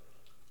too.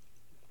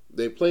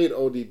 They played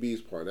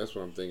ODB's part. That's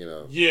what I'm thinking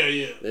of.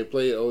 Yeah. They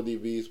played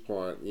ODB's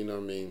part. You know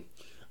what I mean?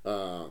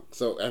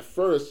 So at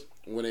first,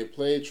 when they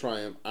played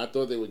Triumph, I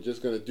thought they were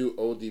just gonna do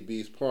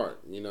ODB's part.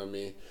 You know what I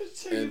mean?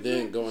 And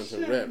then go into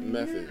rap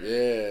method.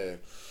 Yeah.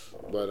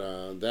 But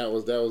that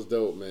was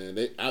dope, man.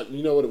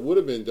 You know what? It would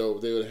have been dope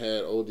if they would have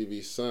had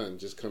ODB's son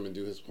just come and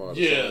do his part.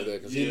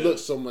 Because he looked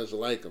so much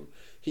like him.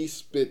 He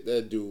spit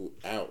that dude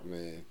out,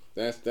 man.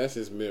 That's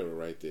his mirror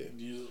right there.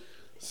 Yeah.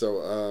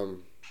 So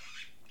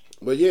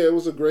but yeah, it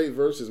was a great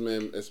versus,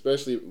 man.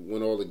 Especially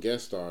when all the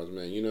guest stars,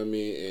 man. You know what I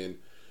mean? And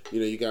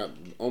you got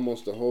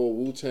almost the whole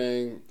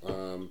Wu-Tang,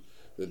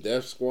 the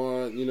Def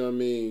Squad. You know what I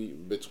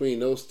mean? Between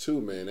those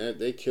two, man,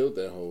 they killed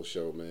that whole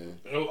show, man.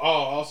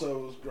 Also,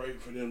 it was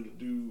great for them to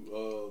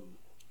do,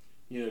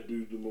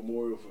 do the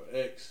memorial for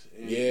X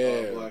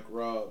and Black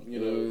Rob.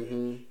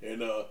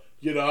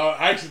 And I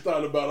actually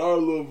thought about our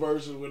little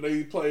version when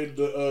they played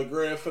the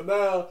grand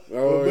finale.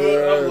 Oh,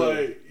 yeah. I was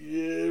like,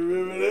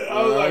 remember that?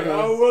 I was like,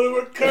 I wonder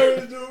what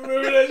Curtis do.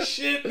 Remember that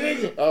shit,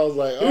 nigga? I was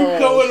like, you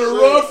come in a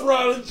Rough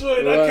Rider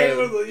joint. Right. I came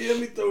up like, let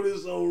me throw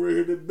this on right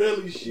here, the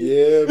belly shit.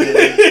 Yeah,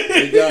 man.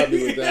 You got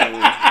me with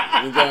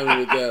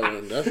that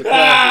one. That's a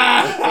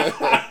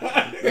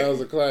classic. That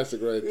was a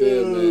classic right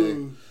there,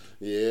 man.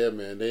 Yeah,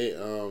 man.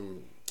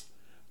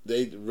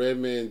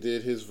 Redman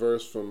did his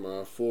verse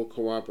from Full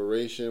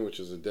Cooperation, which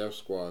is a Def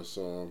Squad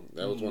song.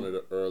 That was one of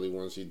the early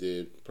ones he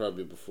did,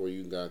 probably before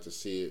you got to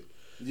see it.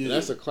 Yeah. And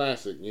that's a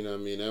classic, you know what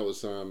I mean? That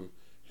was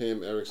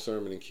him, Eric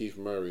Sermon, and Keith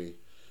Murray.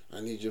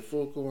 I need your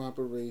full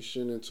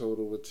cooperation and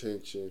total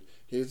attention.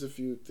 Here's a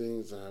few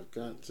things I've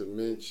got to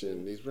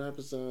mention. These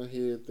rappers out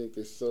here think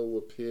they're so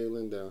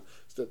appealing. Now,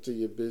 step to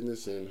your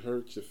business and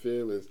hurt your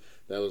feelings.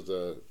 That was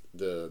the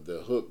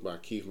hook by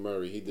Keith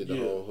Murray. He did the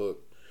whole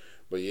hook.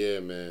 But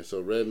yeah, man.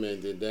 So Redman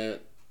did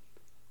that.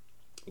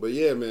 But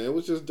yeah, man, it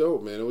was just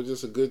dope, man. It was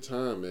just a good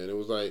time, man. It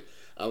was like,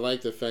 I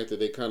like the fact that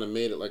they kind of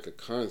made it like a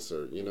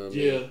concert. You know what I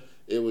mean?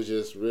 It was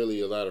just really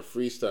a lot of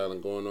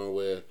freestyling going on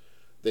where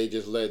they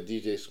just let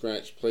DJ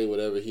Scratch play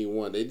whatever he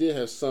wanted. They did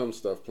have some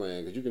stuff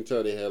playing because you can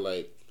tell they had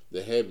like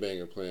the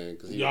Headbanger playing.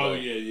 Cause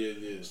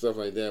stuff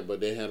like that. But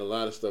they had a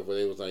lot of stuff where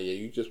they was like,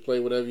 you just play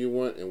whatever you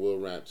want and we'll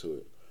rap to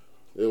it.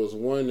 There was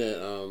one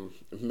that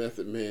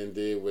Method Man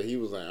did where he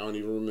was like, I don't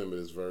even remember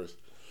this verse.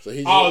 So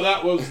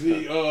that was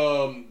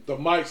the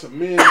Mike's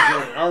Amends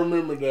joint. I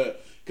remember that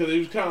because he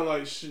was kind of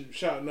like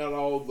shouting out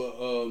all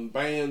the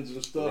bands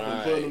and stuff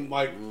and putting them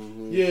like,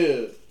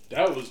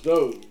 that was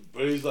dope.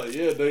 But he's like,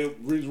 the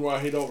reason why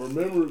he don't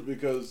remember it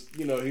because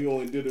he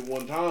only did it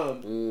one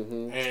time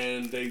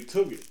and they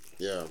took it.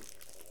 Yeah,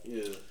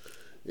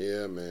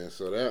 man.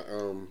 So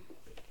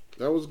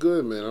that was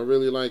good, man. I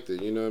really liked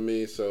it. You know what I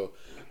mean? So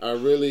I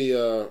really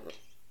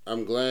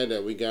I'm glad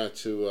that we got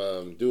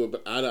to do it.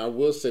 But I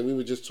will say we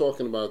were just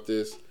talking about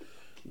this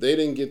they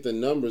didn't get the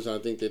numbers I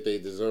think that they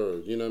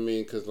deserved. You know what I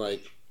mean? Because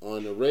like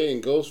on the Ray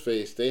and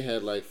Ghostface, they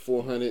had like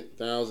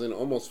 400,000,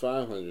 almost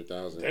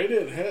 500,000. They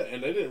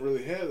didn't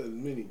really have as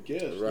many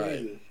guests. Right.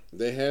 Either.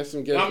 They had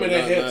some guests, I mean, but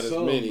they had not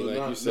some, as many, but like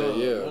not, you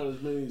said. not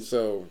as many.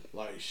 So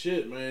like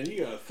shit, man, you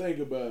gotta think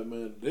about it,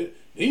 man.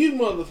 These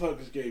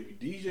motherfuckers gave you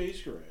DJ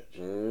Scratch,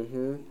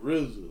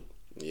 RZA.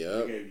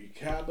 Yep. They gave you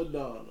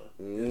Capadonna,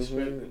 Mm-hmm.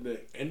 Inspector Deck,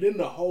 and then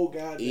the whole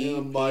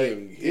goddamn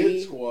EPMD.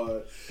 hit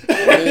squad.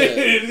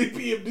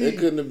 EPMD. It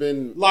couldn't have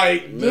been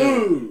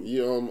dude.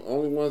 You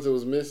only ones that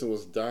was missing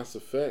was DOS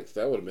Effects.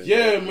 That would have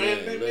been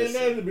man,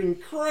 that'd have been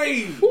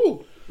crazy.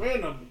 Whew.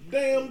 Man, the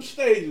damn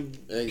stage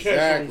would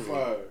catch on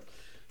fire.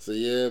 So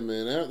yeah,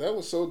 man, that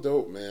was so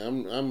dope,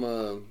 man. I'm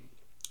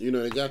you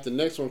know, they got the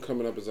next one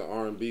coming up as an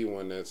R&B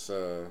one that's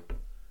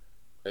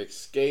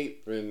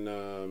Escape and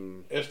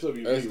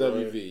SWV.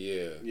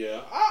 SWV, right?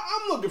 Yeah.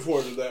 I'm looking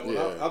forward to that one.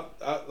 Yeah.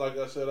 I like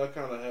I said, I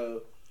kind of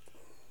have.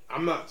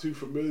 I'm not too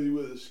familiar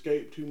with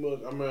Escape too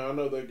much. I mean, I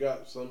know they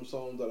got some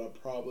songs that I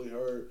probably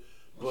heard,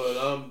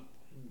 but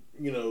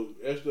you know,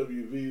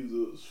 SWV is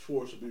a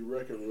force to be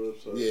reckoned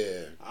with. So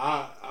yeah,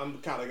 I'm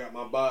kind of got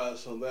my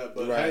bias on that.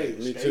 But right, hey,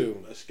 me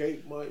too.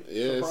 Escape might.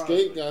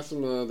 Escape got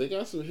some. They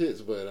got some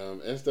hits, but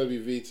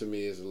SWV to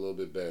me is a little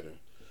bit better.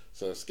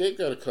 So Escape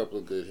got a couple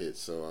of good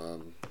hits.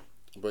 So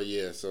but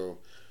yeah, so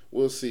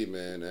we'll see,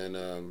 man.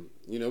 And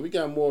you know, we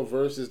got more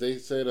verses. They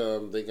said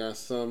they got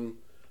some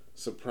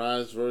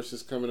surprise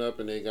verses coming up,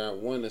 and they got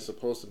one that's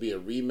supposed to be a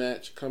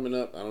rematch coming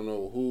up. I don't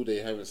know who, they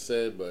haven't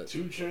said, but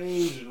 2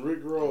 Chainz and Rick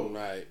Ross.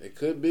 Right, it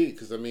could be,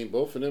 because I mean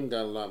both of them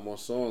got a lot more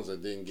songs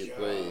that didn't get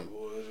played.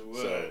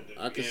 So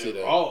I can see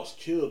that. Ross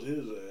killed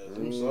his ass.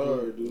 I'm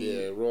sorry, dude.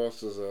 Yeah,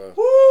 Ross was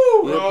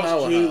Ross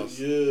powerhouse.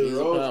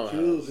 Ross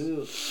killed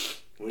him.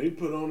 When he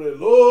put on that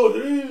Lord,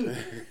 he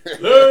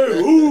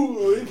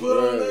put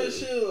on that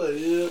shit like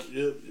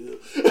yep.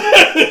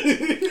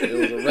 It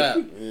was a rap,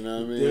 you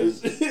know what I mean?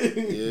 Yes.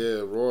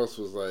 Yeah, Ross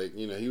was like,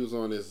 you know, he was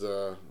on his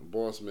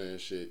boss man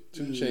shit.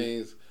 2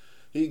 Chainz,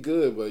 he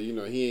good, but you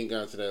know, he ain't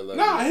got to that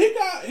level. Nah,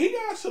 he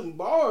got some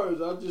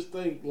bars. I just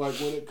think like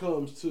when it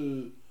comes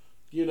to,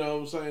 you know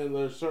what I'm saying,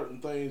 there's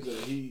certain things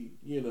that he,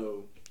 you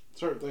know,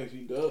 certain things he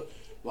does.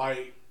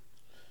 Like,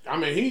 I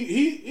mean,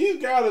 he's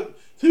got it.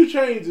 2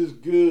 Chainz is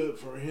good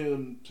for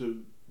him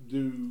to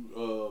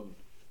do,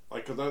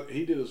 like, cause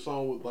he did a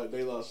song with like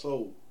De La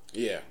Soul.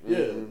 Yeah,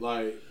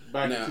 like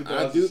back in 2016.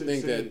 I do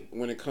think that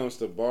when it comes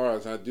to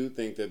bars, I do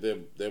think that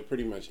they're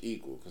pretty much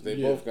equal because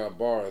they both got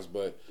bars,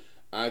 but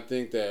I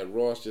think that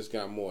Ross just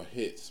got more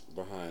hits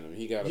behind him.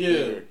 He got a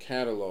bigger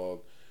catalog.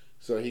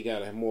 So he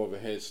got more of a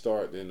head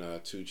start than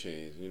 2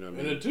 Chainz, you know what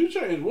I mean? And the 2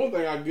 Chainz, one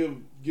thing I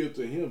give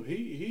to him,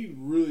 he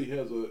really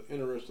has an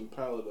interesting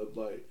palette of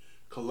like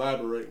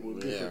collaborating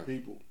with different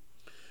people.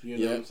 You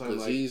know what I'm saying?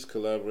 Because like, he's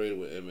collaborated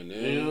with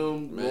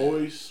Eminem,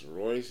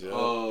 Royce.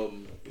 Yeah.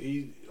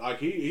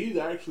 He's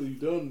actually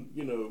done,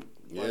 you know,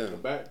 like the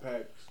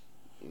backpacks.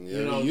 Yeah,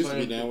 you know he used to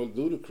be down with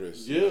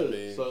Ludacris. Yeah, you know what I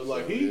mean? So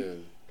like he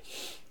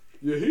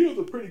has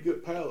a pretty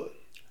good palette.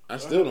 I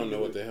still don't know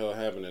what the hell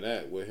happened to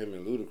that with him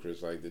and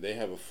Ludacris. Like, did they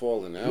have a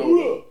falling out?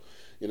 You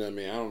know what I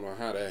mean? I don't know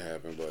how that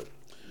happened,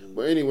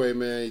 but anyway,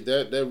 man,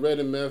 that Red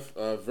and Meth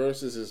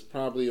versus is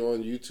probably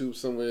on YouTube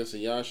somewhere, so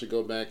y'all should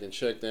go back and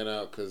check that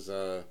out because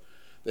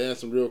they had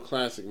some real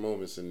classic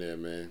moments in there,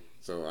 man.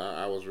 So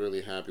I was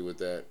really happy with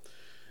that.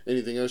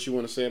 Anything else you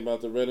want to say about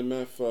the Red and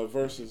Meth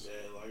versus?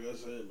 Yeah, like I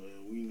said,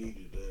 man, we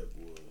needed that,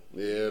 boy.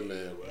 Yeah,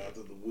 man.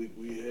 After the week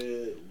we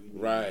had,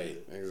 right,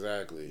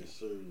 exactly. Yes,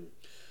 sir.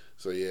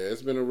 So yeah,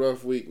 it's been a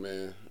rough week,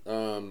 man.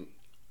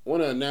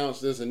 Want to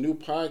announce there's a new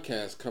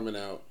podcast coming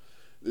out.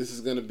 This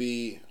is going to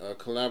be a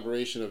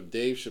collaboration of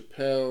Dave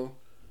Chappelle,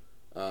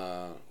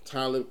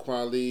 Talib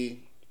Kweli,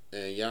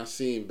 and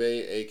Yasin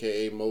Bey,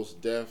 aka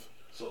Most Def.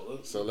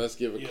 So let's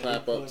give a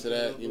clap up to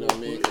that. You know what I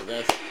mean?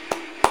 'Cause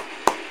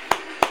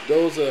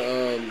those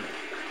are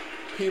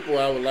people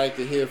I would like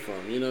to hear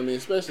from. You know what I mean?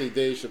 Especially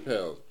Dave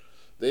Chappelle.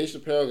 Dave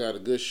Chappelle got a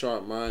good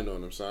sharp mind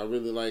on him, so I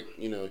really like,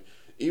 you know.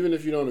 Even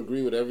if you don't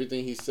agree with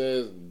everything he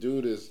says,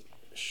 dude is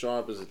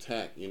sharp as a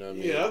tack, you know what I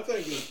mean? Yeah, I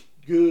think it's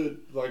good,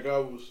 like I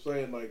was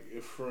saying, like,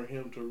 if for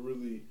him to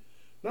really,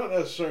 not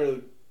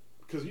necessarily,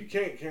 because you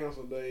can't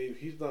cancel Dave.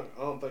 I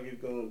don't think he's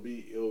going to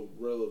be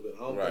irrelevant. I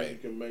don't think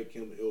you can make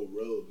him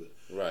irrelevant.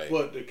 Right.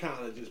 But to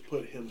kind of just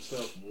put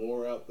himself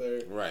more out there.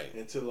 Right.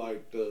 Into,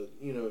 like, the,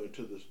 you know,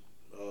 into the,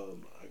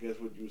 I guess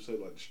what you would say,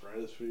 like, the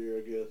stratosphere,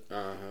 I guess.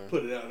 Uh-huh.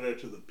 Put it out there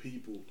to the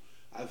people.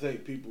 I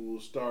think people will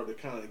start to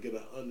kind of get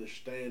an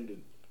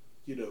understanding,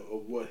 you know,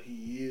 of what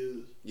he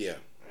is. Yeah.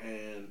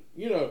 And,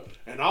 you know,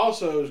 and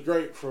also it's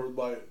great for,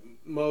 like,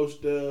 Mos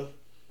Def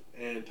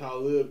and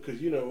Talib, because,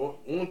 you know,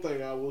 one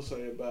thing I will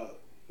say about,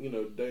 you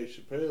know, Dave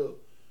Chappelle,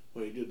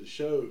 when he did the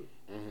show,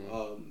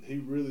 he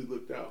really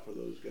looked out for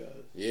those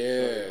guys.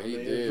 Yeah, so, he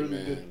did, really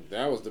man. Good.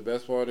 That was the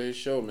best part of his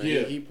show, man.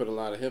 Yeah. He put a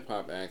lot of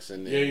hip-hop acts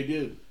in there. Yeah, he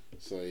did.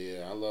 So,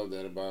 yeah, I love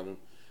that about him.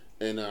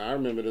 And I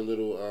remember the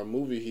little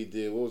movie he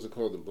did. What was it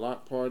called? The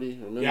Block Party.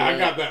 Remember? Yeah, that? I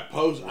got that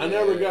post. Yeah. I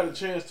never got a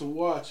chance to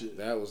watch it.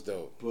 That was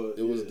dope. But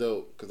it was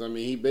dope because I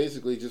mean he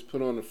basically just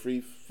put on a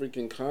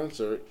freaking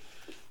concert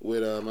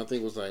with I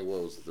think it was like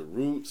what was it, the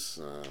Roots.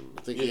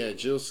 I think he had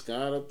Jill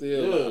Scott up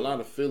there. A lot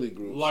of Philly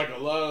groups. Like a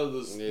lot of the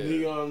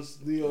Neo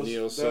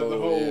Soul, the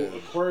whole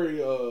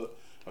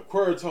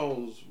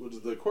Aquaritones, which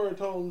is the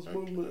Aquaritones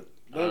movement.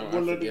 I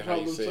forget how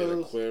you say it,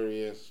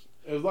 Aquarius.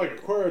 It was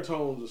like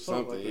Aquaritones or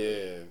something like that.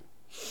 Yeah.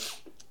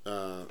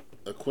 Not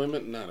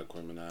Equimini.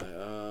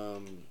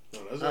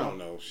 I don't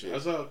know. Shit.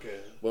 That's okay.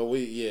 But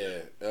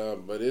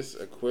but it's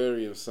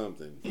Aquarium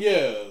something.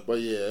 Yeah.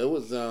 But yeah, it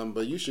was.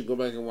 But you should go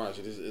back and watch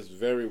it. It's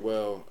very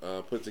well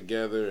put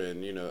together,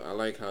 and I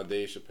like how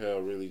Dave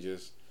Chappelle really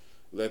just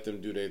let them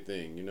do their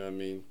thing. You know what I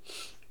mean?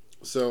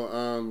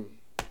 So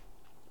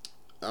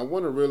I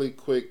want to really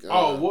quick.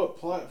 What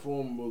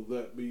platform will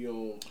that be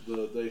on?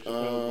 The Dave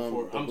Chappelle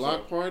before? The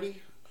Block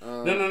Party.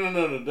 No.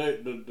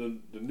 The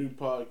new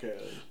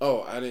podcast.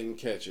 Oh, I didn't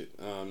catch it.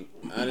 I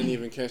didn't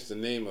even catch the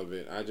name of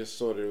it. I just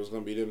saw that it was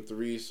going to be them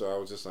three, so I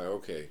was just like,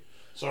 okay.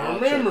 So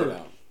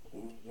remember,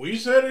 we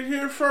said it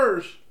here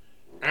first,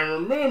 and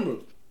remember,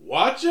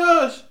 watch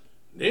us,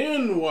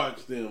 then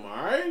watch them.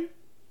 All right?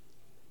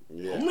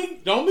 Yeah.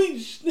 Don't be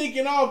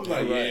sneaking off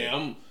like,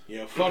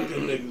 fuck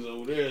them niggas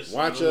over there. So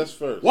watch us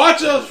first.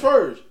 Watch us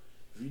first.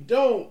 If you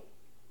don't,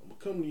 I'm gonna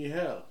come to your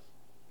house.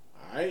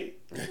 Alright?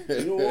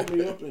 You don't want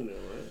me up in there,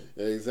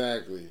 right?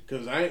 Exactly.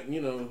 Because I ain't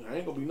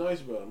gonna be nice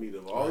about them either.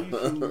 If all you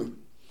food,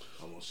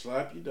 I'm gonna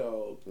slap your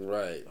dog.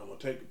 Right. I'm gonna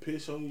take a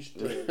piss on your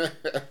stairs.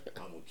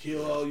 I'm gonna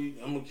kill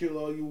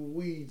all you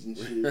weeds and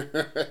shit.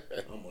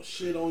 I'm gonna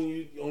shit on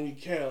your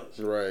couch.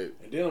 Right.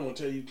 And then I'm gonna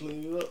tell you to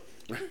clean it up.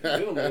 And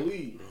then I'm gonna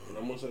leave. And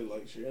I'm gonna say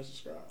like, share, and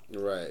subscribe.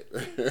 Right.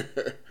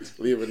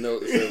 Leave a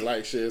note that says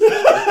like, share,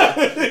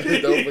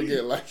 subscribe. Don't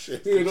forget like, share,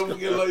 subscribe. Yeah, don't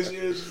forget like,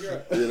 share, and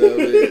subscribe. You know what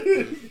I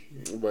mean?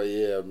 But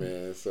yeah,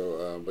 man.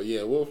 So, but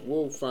yeah,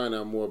 we'll find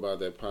out more about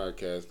that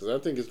podcast because I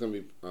think it's gonna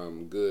be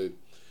good.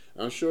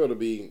 I'm sure it'll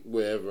be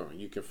wherever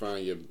you can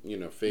find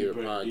your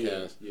favorite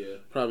podcast. Yeah.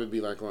 Probably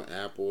be like on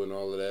Apple and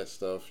all of that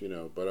stuff,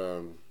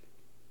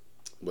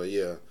 But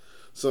yeah.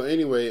 So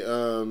anyway,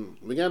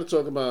 we got to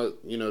talk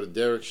about the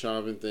Derek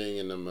Chauvin thing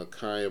and the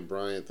Ma'Khia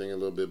Bryant thing a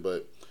little bit,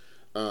 but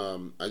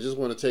I just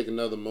want to take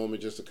another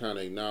moment just to kind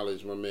of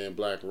acknowledge my man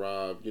Black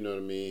Rob. You know what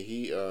I mean?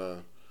 He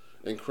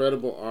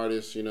incredible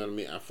artist. You know what I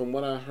mean? From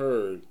what I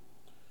heard,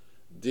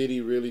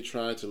 Diddy really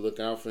tried to look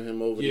out for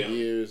him over the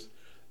years.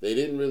 They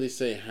didn't really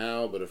say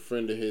how, but a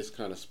friend of his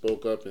kind of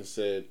spoke up and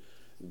said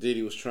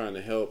Diddy was trying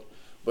to help.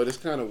 But it's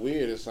kind of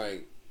weird. It's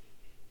like,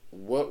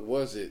 what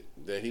was it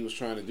that he was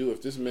trying to do?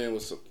 If this man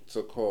was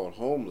so-called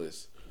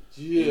homeless,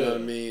 you know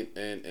what I mean,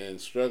 and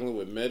struggling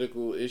with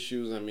medical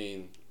issues, I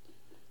mean,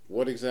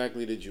 what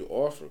exactly did you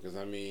offer? Because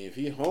I mean, if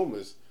he's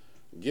homeless,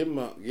 give him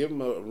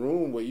a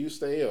room where you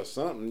stay or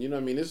something. You know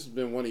what I mean? This has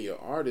been one of your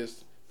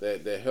artists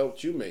that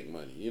helped you make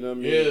money. You know what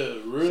I mean? Yeah,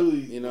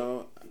 really.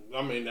 So,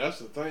 I mean, that's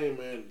the thing,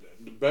 man.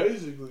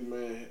 Basically,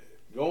 man,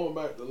 going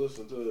back to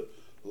listen to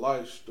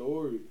Life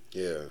Story.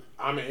 Yeah.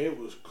 I mean, it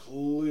was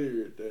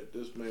clear that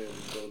this man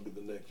was going to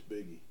be the next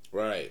Biggie.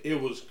 Right.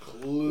 It was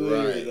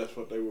clear that's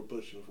what they were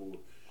pushing for.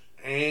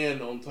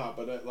 And on top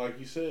of that, like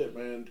you said,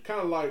 man,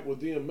 kind of like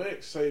with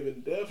DMX saving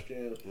Def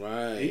Jam.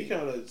 Right. He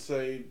kind of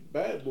saved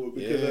Bad Boy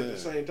because at the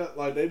same time,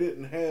 like they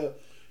didn't have,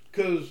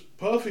 because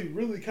Puffy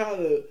really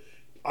kind of,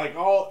 like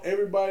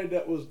everybody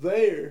that was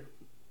there,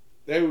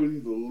 they were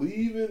either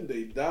leaving,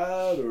 they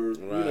died, or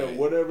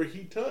whatever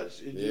he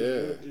touched, it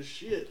just went to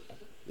shit.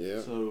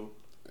 Yeah. So,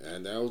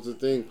 and that was the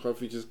thing.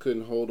 Puffy just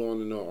couldn't hold on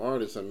to no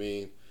artists. I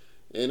mean,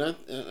 and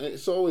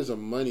it's always a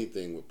money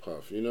thing with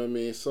Puff. You know what I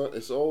mean? So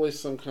it's always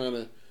some kind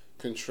of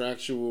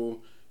contractual,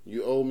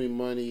 you owe me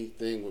money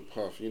thing with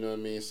Puff. You know what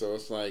I mean? So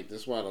it's like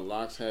that's why the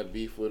Locks had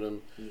beef with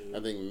him. Mm-hmm. I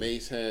think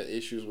Mace had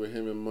issues with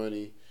him and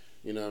Money.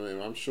 You know what I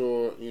mean? I'm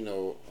sure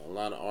a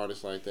lot of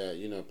artists like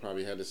that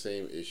probably had the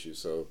same issue.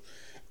 So.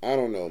 I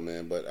don't know,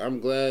 man, but I'm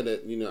glad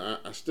that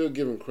I still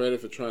give him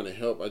credit for trying to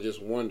help. I just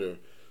wonder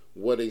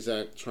what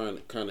exact kind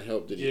of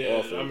help did he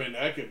offer. I mean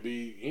that could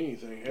be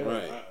anything. Hell,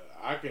 right.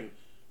 I can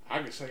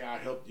say I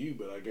helped you,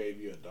 but I gave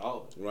you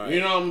 $1. Right. You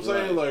know what I'm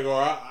saying? Right. Like, or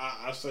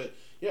I said,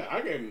 yeah, I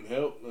gave him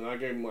help, and I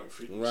gave him like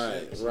 50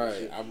 cents.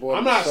 Right.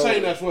 I'm not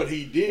saying that's what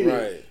he did.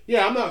 Right.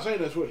 Yeah, I'm not saying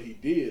that's what he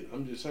did.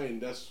 I'm just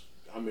saying that's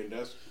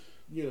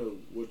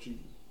what you.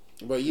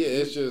 But yeah,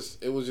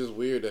 it was just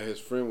weird that his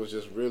friend was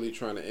just really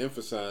trying to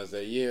emphasize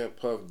that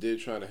Puff did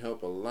try to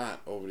help a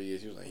lot over the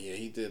years. He was like,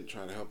 he did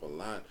try to help a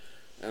lot,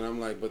 and I'm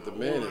like, but the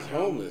man is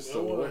homeless. I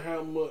wonder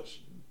how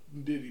much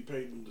did he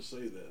pay them to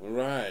say that?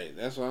 Right,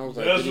 that's why I was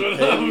like, that's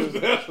what I was.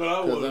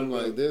 Because I'm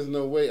like, there's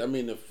no way. I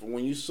mean,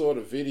 when you saw the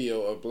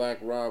video of Black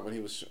Rob when he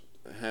was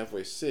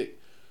halfway sick,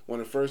 one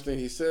of the first things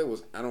he said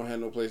was, "I don't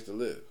have no place to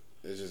live.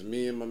 It's just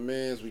me and my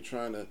mans. We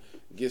trying to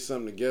get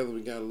something together.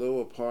 We got a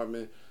little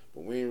apartment."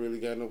 But we ain't really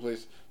got no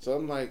place. So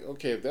I'm like,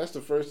 okay, if that's the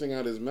first thing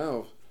out of his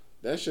mouth,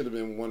 that should have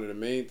been one of the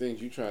main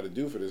things you try to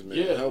do for this man.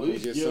 Yeah, help him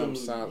get something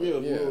solid. Yeah, a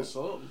little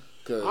something.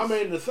 Because I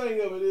mean, the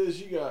thing of it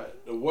is, you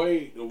got the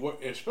way,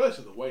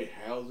 especially the way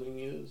housing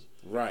is.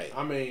 Right.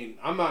 I mean,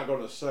 I'm not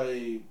gonna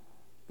say,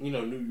 New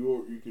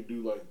York, you could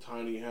do like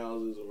tiny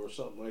houses or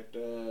something like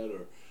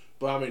that,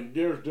 but I mean,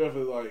 there's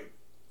definitely like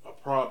a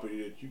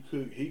property that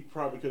he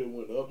probably could have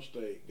went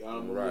upstate, got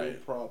him a little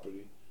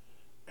property,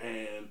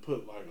 and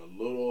put like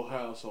a little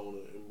house on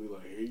it, and be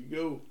like, here you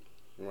go.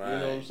 Right. You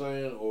know what I'm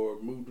saying? Or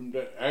moved them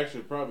down.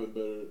 Actually, probably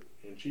better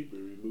and cheaper.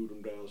 We moved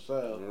them down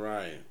south.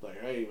 Right. Like,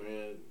 hey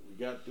man,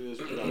 we got this.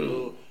 We got a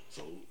little.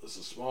 So it's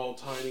a small,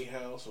 tiny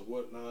house or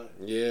whatnot.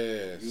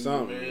 Yeah,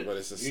 something. But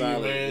it's a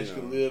solid. Man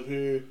can live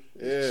here.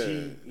 It's yeah.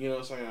 cheap. You know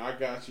what I'm saying? I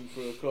got you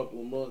for a couple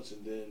of months,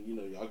 and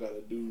then y'all got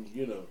to do.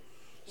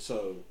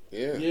 So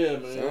yeah,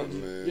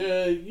 man.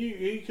 Yeah,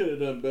 he could have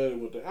done better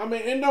with that. I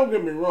mean, and don't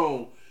get me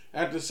wrong.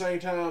 At the same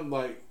time,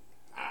 like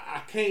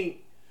I can't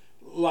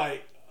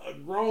like. A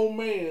grown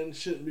man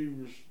shouldn't be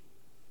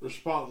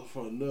responsible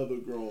for another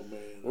grown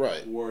man,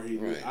 right? Where he,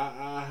 right.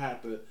 I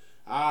have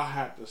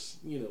to,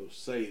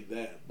 say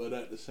that. But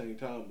at the same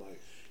time, like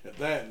if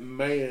that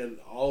man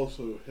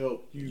also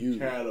helped you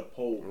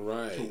catapult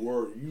to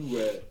where you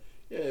at,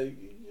 you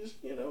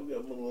just give him a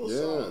little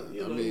song.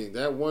 I mean,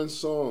 that one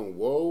song,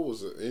 "Whoa,"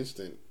 was an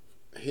instant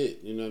hit.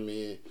 You know what I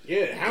mean?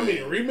 Yeah. How many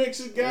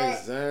remixes got?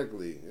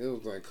 Exactly. It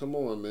was like, come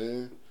on,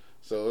 man.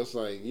 So it's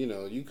like,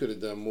 you could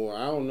have done more.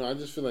 I don't know. I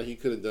just feel like he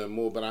could have done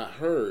more. But I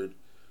heard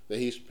that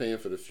he's paying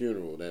for the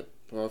funeral. That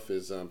Puff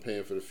is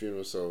paying for the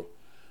funeral. So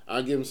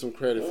I'll give him some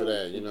credit for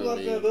that. You know what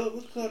I mean?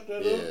 Let's clap that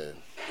up. Yeah,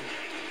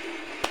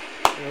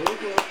 let's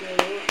clap that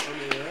up. I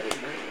mean, hey,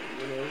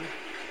 man,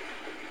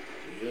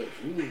 yeah,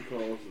 funeral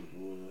costs,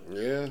 boy.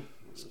 Yeah,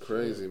 it's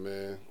crazy,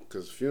 man.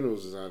 Because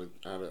funerals is out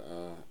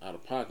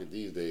of pocket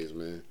these days,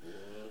 man. Yeah.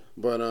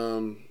 But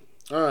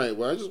all right,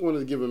 well, I just wanted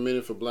to give a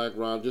minute for Black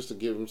Rob, just to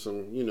give him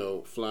some,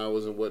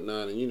 flowers and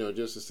whatnot, and,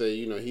 just to say,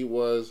 he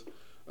was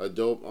a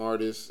dope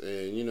artist,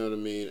 and, you know what I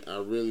mean, I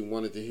really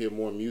wanted to hear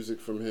more music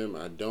from him.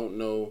 I don't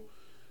know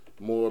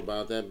more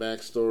about that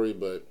backstory,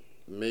 but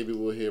maybe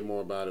we'll hear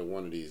more about it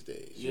one of these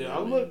days. Yeah, I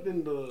looked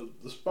into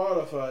the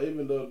Spotify,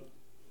 even though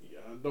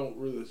I don't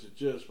really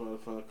suggest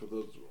Spotify, because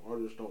those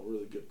artists don't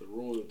really get the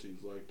royalties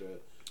like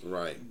that.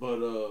 Right.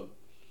 But,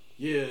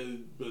 he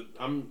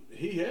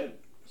had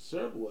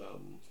several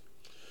albums.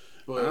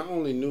 But I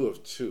only knew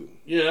of 2.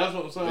 Yeah, that's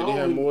what I'm saying. Did he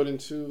have more than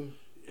 2?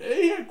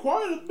 He had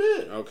quite a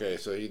bit. Okay,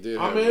 so he did.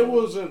 I mean, it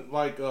wasn't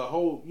like a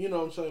whole, you know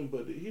what I'm saying,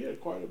 but he had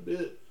quite a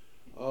bit.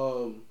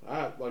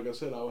 Like I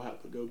said, I would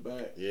have to go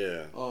back.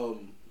 Yeah.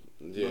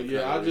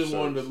 I just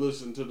wanted to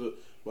listen to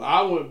But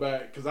I went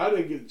back because I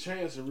didn't get a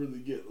chance to really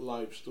get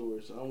life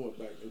stories. So I went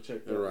back and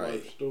checked out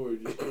life story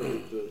just to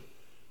get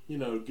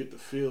the, get the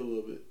feel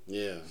of it.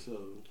 Yeah. So.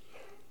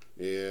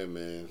 Yeah,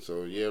 man.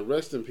 So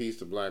rest in peace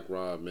to Black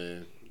Rob,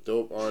 man.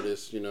 Dope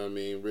artist, you know what I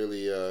mean?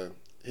 Really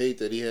hate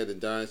that he had to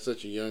die at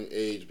such a young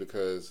age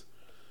because,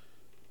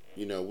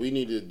 we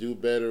need to do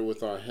better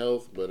with our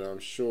health, but I'm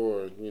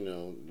sure,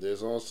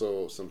 there's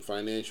also some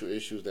financial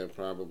issues that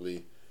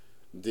probably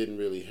didn't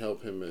really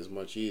help him as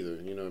much either,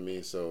 you know what I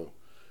mean? So,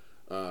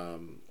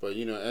 but,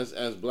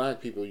 as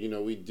black people,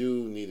 we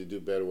do need to do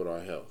better with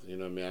our health, you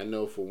know what I mean? I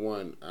know for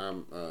one,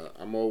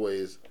 I'm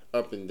always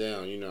up and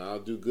down, I'll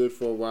do good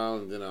for a while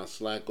and then I'll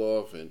slack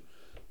off and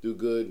do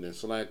good and then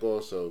slack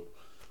off, so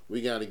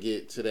we got to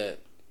get to that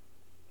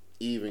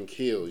even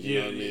keel, you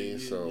know what I mean?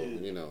 So,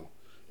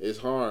 it's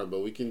hard,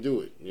 but we can do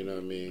it, you know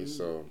what I mean?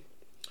 So,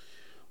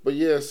 but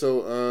you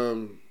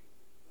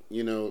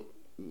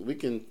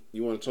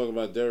want to talk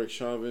about Derek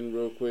Chauvin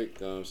real quick?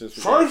 Since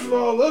First of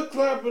all, let's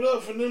clap it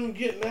up for them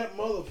getting that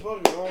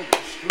motherfucker off the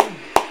street.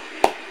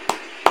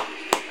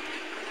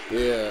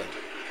 Yeah.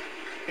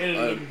 In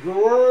the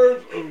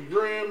words of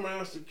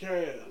Grandmaster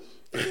Cass,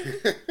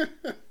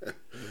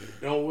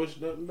 don't wish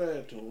nothing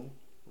bad to him.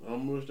 I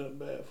don't wish nothing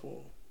bad for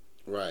him.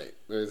 Right,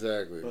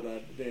 exactly. But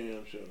I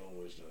damn sure don't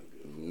wish nothing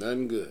good.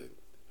 Nothing good.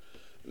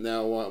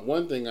 Now,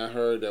 one thing I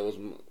heard that was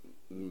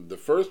the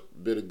first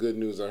bit of good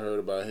news I heard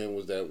about him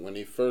was that when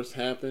he first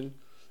happened,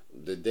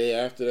 the day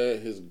after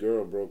that, his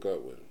girl broke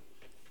up with him.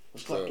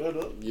 Let's clap that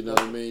up. You know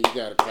what I mean? You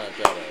gotta clap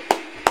that up.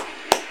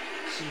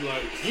 She's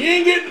like, he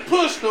ain't getting the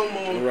push no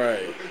more.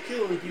 Right. But they're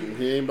killing people.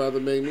 He ain't about to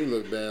make me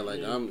look bad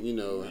like I'm,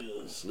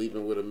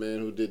 sleeping with a man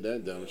who did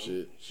that dumb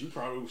shit. She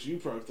probably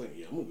think,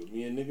 I'm gonna get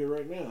me a nigga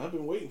right now. I've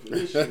been waiting for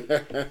this shit. I'm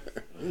gonna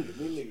get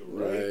me a nigga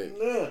right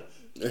now.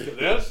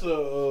 That's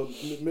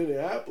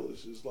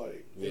Minneapolis is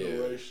like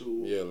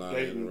interracial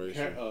dating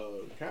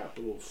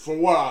capital,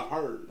 from what I've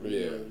heard. You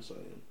know what I'm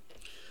saying?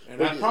 And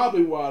that's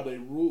probably why they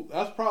rule.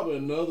 That's probably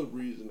another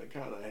reason that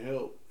kind of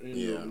helped in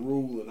the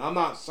ruling. I'm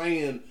not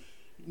saying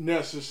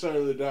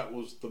necessarily that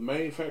was the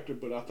main factor,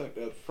 but I think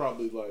that's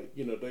probably like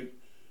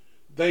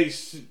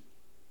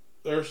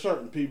there are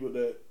certain people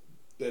that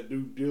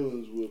do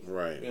dealings with,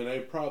 and they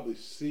probably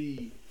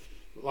see.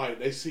 Like,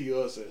 they see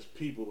us as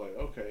people, like,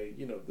 okay,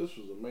 this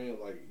was a man,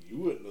 like, you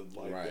wouldn't have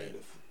liked that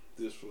if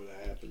this would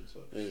have happened. So.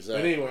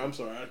 Exactly. But anyway, I'm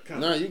sorry.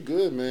 Nah, you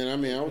good, man. I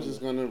mean, I was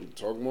just going to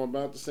talk more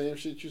about the same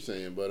shit you're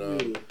saying. But,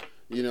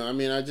 You know, I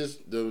mean,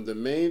 the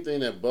main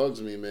thing that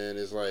bugs me, man,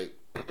 is like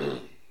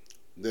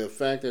the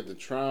fact that the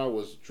trial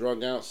was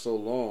drug out so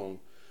long.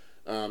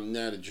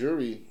 Now the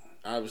jury,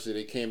 obviously,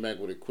 they came back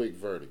with a quick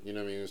verdict. You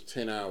know what I mean? It was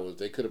 10 hours.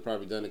 They could have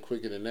probably done it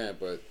quicker than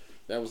that, but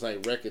that was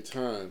like record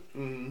time.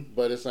 Mm-hmm.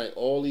 But it's like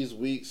all these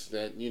weeks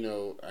that, you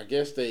know, I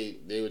guess they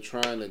were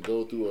trying to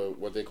go through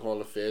what they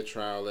call a fair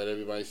trial, let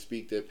everybody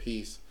speak their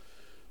piece.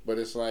 But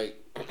it's like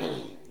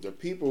the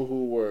people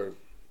who were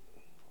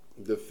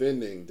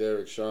defending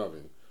Derek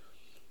Chauvin,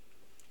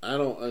 I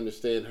don't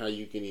understand how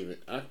you can even...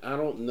 I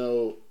don't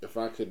know if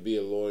I could be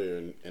a lawyer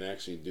and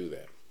actually do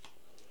that.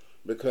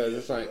 Because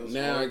it's like,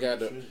 now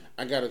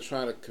I gotta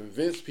try to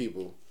convince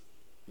people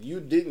you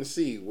didn't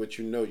see what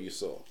you know you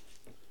saw.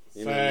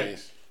 You know what I mean?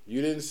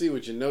 You didn't see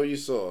what you know you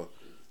saw.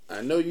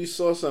 I know you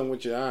saw something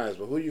with your eyes,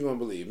 but who you gonna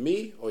believe?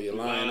 Me or your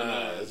lying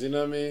eyes? You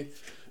know what I mean?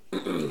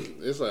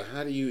 It's like,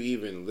 how do you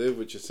even live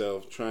with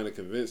yourself trying to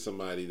convince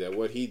somebody that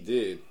what he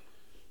did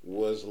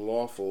was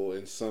lawful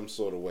in some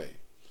sort of way?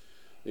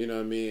 You know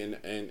what I mean?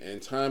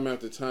 And time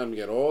after time, you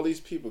got all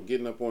these people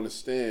getting up on the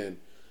stand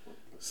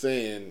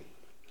saying,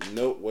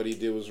 nope, what he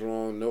did was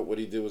wrong. Nope, what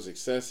he did was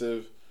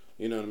excessive.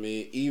 You know what I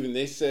mean? Even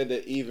they said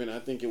that I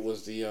think it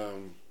was the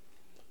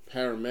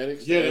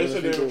paramedics. Yeah, they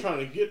said they were trying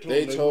to get to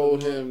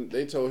him.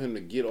 They told him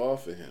to get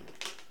off of him.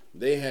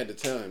 They had to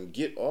tell him,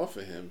 get off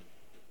of him.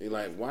 They're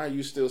like, why are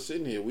you still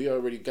sitting here? We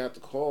already got the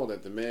call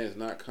that the man is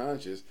not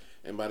conscious,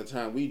 and by the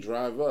time we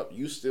drive up,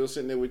 you still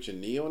sitting there with your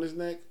knee on his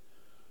neck?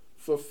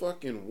 For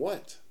fucking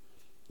what?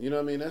 You know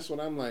what I mean? That's what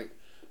I'm like.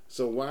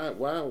 So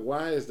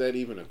why is that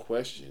even a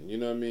question? You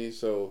know what I mean?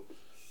 So,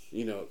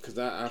 you know, because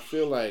I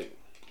feel like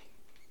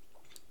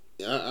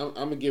I'm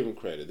going to give them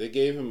credit. They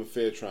gave him a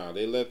fair trial.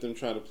 They let them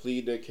try to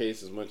plead their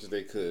case as much as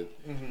they could.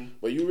 Mm-hmm.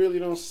 But you really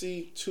don't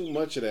see too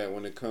much of that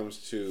when it comes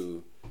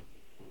to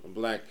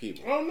black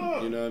people. Oh,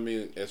 no. You know what I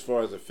mean? As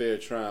far as a fair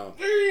trial,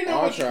 you know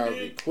our trials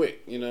be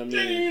quick. You know what I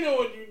mean? You know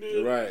what you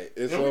did. Right.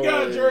 It's and we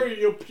got a jury,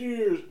 your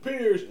peers,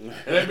 and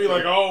they be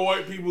like all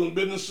white people in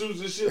business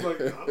suits and shit. Like,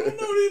 I don't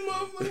know these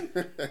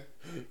motherfuckers.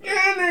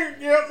 Yeah, they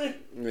get me.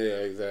 Yeah,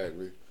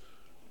 exactly.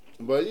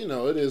 But, you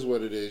know, it is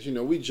what it is. You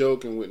know, we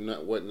joking with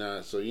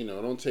whatnot, so, you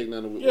know, don't take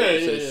none of what we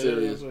say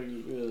serious.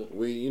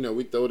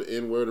 We throw the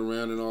N-word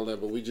around and all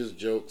that, but we just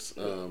jokes.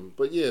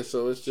 But, yeah,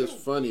 so it's just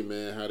funny,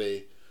 man, how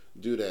they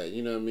do that.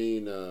 You know what I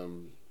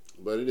mean?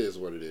 But it is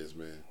what it is,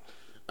 man.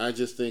 I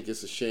just think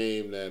it's a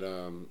shame that,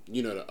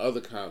 the other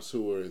cops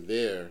who were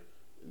there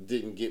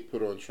didn't get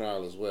put on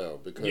trial as well.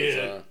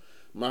 Because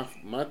my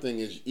thing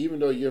is, even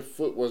though your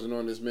foot wasn't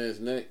on this man's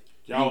neck,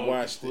 y'all you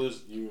watched it.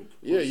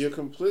 Yeah, you're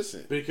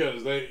complicit.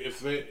 Because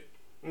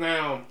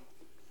now,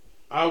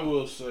 I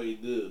will say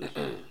this.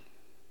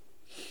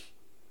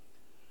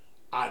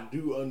 I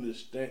do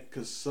understand,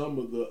 because some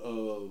of the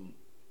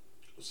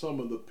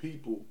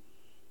people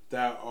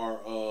that are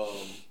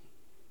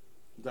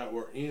that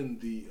were in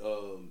the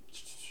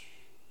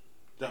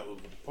that was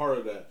part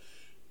of that,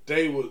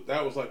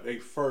 that was like their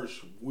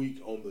first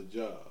week on the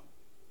job.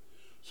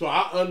 So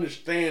I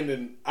understand,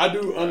 and I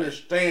do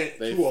understand.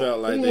 They felt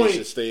like they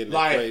should stay in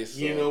their place.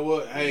 You know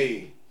what?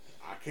 Hey,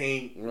 I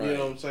can't. Right. You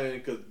know what I'm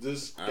saying? Because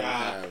this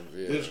guy,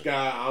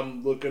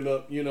 I'm looking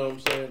up. You know what I'm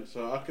saying?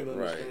 So I can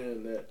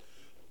understand that.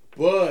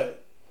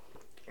 But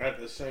at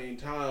the same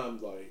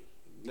time, like,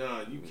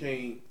 nah, you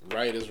can't.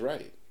 Right is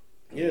right.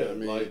 Yeah, you know what I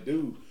mean? Like,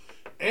 dude.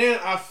 And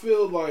I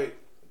feel like,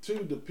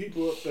 too, the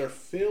people up there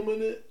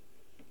filming it,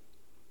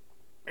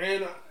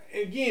 and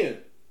again,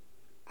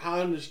 I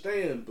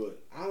understand,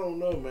 but I don't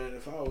know, man.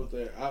 If I was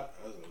there, I was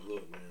like,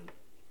 look, man,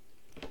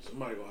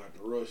 somebody gonna have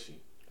to rush you.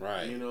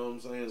 Right. You know what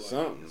I'm saying?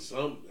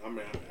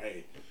 Like,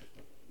 hey,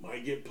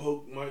 might get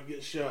poked, might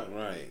get shot.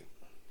 Right.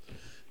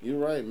 You're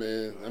right,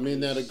 man. I mean,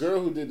 now the girl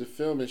who did the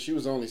filming, she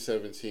was only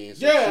 17.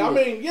 So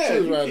she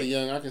was rather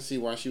young. I can see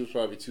why she was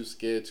probably too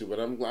scared to, but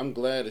I'm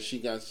glad that she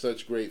got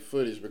such great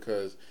footage,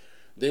 because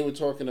they were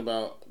talking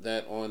about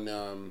that on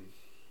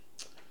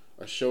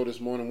a show this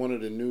morning, one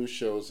of the news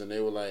shows, and they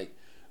were like,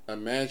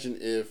 imagine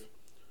if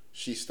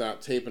she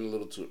stopped taping a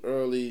little too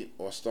early,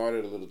 or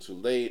started a little too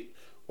late,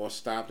 or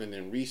stopped and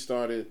then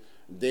restarted.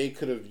 They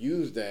could have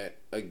used that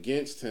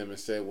against him and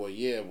said, well,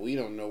 yeah, we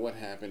don't know what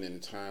happened in the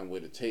time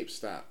where the tape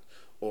stopped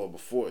or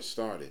before it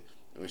started.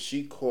 When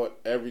she caught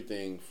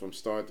everything from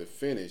start to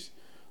finish,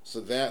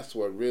 so that's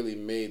what really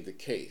made the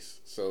case.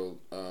 So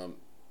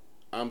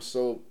I'm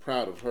so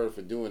proud of her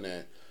for doing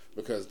that,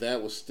 because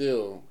that was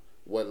still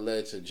what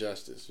led to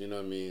justice. You know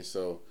what I mean?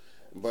 So,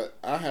 but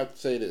I have to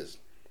say this,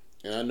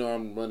 and I know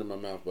I'm running my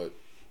mouth, but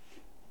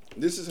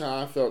this is how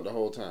I felt the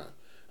whole time.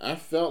 I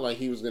felt like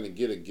he was going to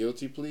get a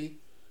guilty plea.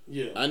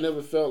 Yeah. I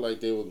never felt like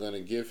they were going to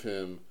give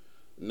him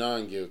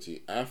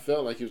non-guilty. I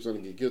felt like he was going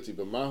to get guilty,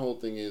 but my whole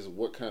thing is,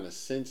 what kind of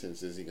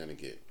sentence is he going to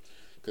get?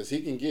 Because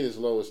he can get as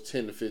low as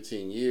 10 to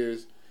 15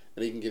 years,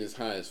 and he can get as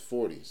high as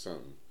 40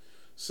 something.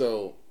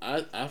 So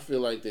I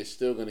feel like they're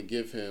still going to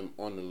give him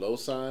on the low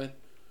side.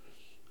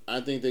 I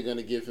think they're going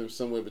to give him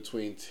somewhere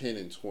between 10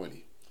 and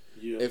 20.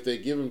 Yeah. If they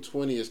give him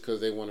 20, it's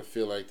because they want to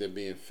feel like they're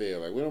being fair.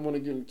 Like, we don't want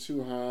to give him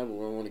too high, but we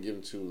don't want to give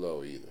him too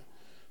low either.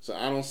 So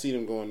I don't see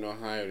them going no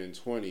higher than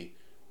 20.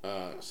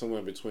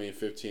 Somewhere between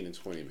 15 and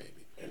 20 maybe.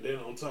 And then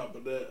on top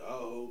of that, I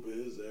hope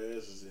his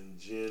ass is in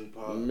Gen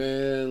Pop.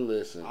 Man,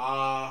 listen.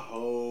 I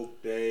hope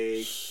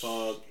they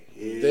fuck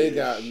his They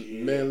got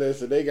shit. Man,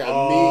 listen. They got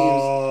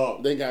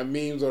memes. They got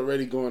memes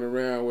already going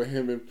around with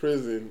him in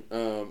prison.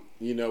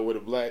 With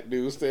a black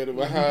dude standing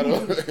behind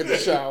him in the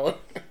shower.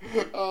 I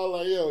was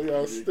like, yo,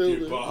 y'all stupid.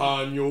 Get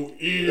behind your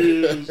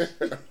ears.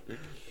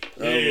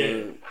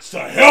 It's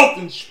a health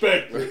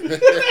inspector.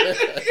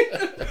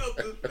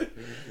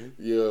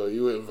 Yo,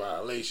 you in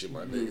violation,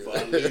 my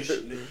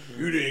nigga.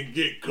 You didn't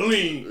get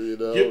clean.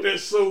 Get that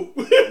soap.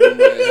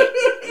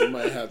 You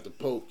might have to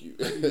poke you.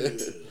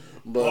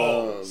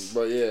 But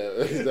yeah,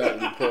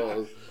 exactly.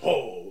 Pause.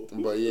 Oh.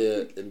 But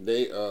yeah, and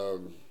they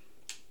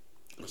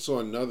saw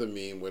another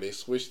meme where they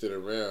switched it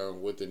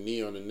around with the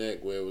knee on the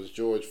neck, where it was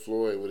George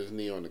Floyd with his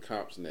knee on the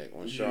cop's neck,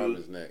 on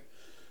Charlotte's neck.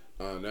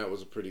 That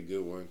was a pretty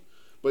good one.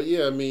 But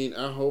yeah, I mean,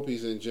 I hope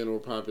he's in general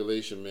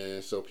population,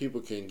 man, so people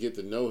can get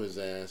to know his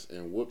ass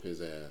and whoop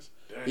his ass.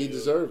 Damn, he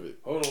deserve it.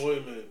 Hold on, wait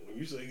a minute. When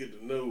you say get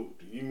to know,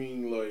 do you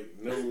mean like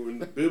know in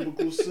the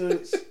biblical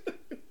sense?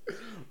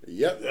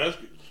 Yep. That's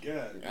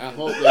God. I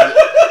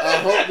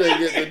hope they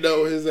get to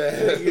know his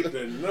ass. They get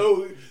to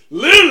know,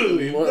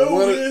 literally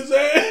know his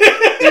ass.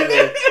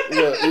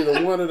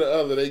 Either one or the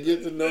other. They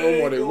get to know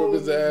him, or they whip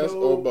his ass,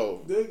 or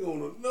both. They're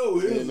gonna know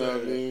his ass. You know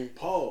what I mean?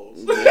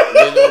 Pause. They're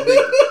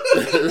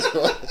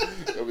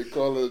gonna be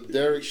calling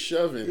Derek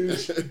Shovin.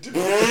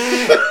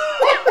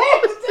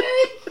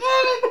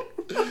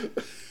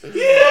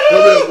 Yeah.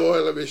 Come here, boy.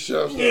 Let me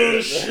shove.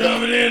 Yeah,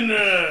 shove it in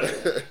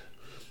there.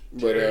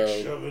 But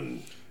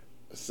shoving.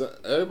 So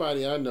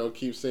everybody I know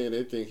keeps saying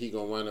they think he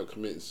gonna wind up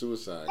committing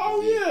suicide.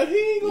 Oh yeah, he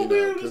ain't gonna be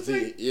able to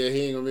take. He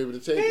ain't gonna be able to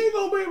take it. He ain't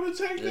gonna be able to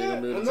take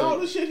that. And all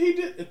the shit he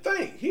did.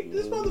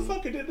 This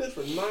motherfucker did this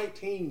for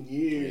 19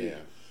 years. Yeah.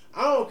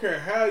 I don't care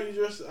how you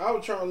dress. I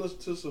was trying to listen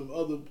to some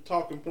other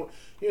talking points,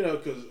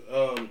 because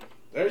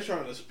they're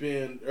trying to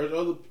spin. There's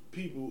other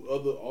people,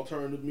 other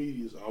alternative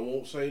medias. I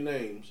won't say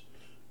names,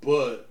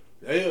 but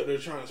they're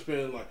trying to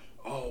spin like,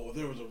 oh,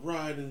 there was a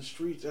riot in the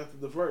streets after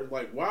the verdict.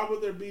 Like, why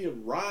would there be a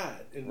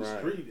riot in the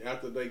street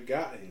after they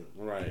got him?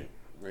 Right.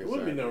 Exactly. It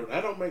wouldn't be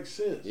that don't make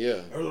sense.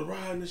 Yeah. There was a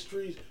riot in the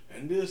streets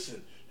and this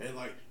and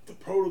like the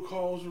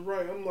protocols were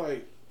right. I'm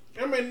like,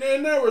 I mean,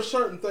 and there were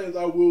certain things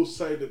I will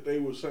say that they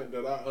were saying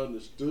that I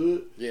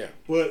understood. Yeah.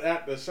 But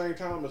at the same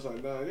time, it's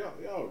like, nah,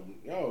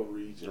 y'all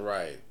reaching.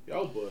 Right.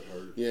 Y'all butt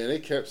hurt. Yeah, they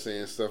kept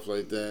saying stuff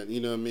like that. You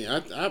know what I mean?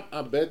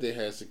 I bet they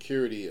had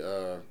security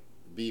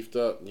beefed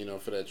up,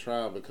 for that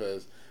trial,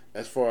 because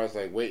as far as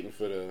like waiting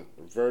for the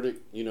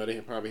verdict,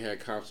 they probably had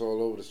cops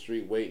all over the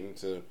street waiting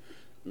to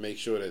make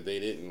sure that they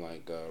didn't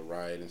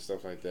riot and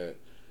stuff like that.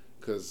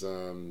 Because,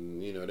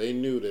 they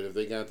knew that if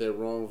they got that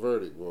wrong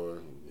verdict, boy,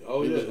 people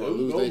was going to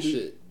lose their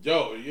shit.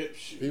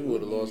 Shit. People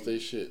would have lost their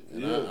shit.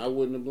 And I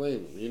wouldn't have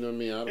blamed them. You know what I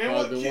mean? I'd have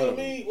probably been one of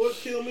them. What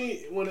killed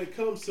me when it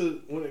comes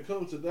to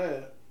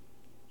that,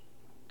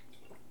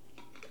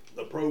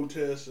 the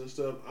protests and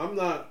stuff, I'm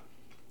not,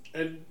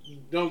 and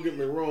don't get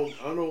me wrong,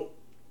 I don't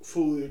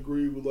fully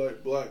agree with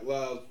like Black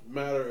Lives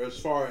Matter as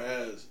far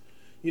as,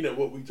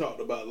 what we talked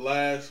about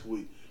last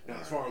week. Now,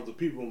 as far as the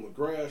people on the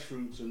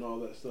grassroots and all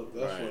that stuff,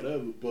 that's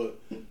whatever. But,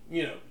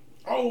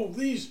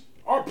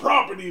 our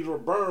properties were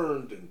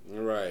burned.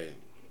 And, right.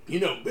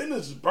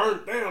 Business is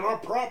burnt down. Our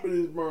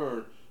property is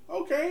burned.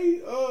 Okay,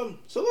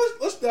 so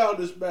let's dial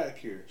this back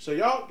here. So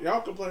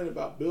y'all complain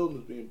about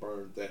buildings being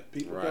burned, that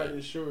people got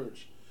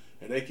insurance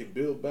and they can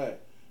build back.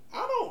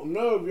 I don't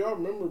know if y'all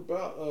remember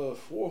about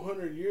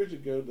 400 years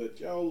ago that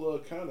y'all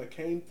kind of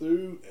came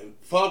through and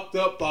fucked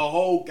up the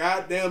whole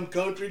goddamn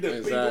country. The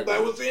people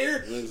that was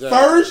here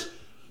first,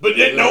 but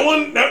then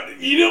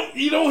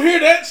you don't hear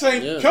that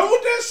same. Come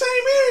with that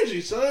same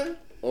energy, son.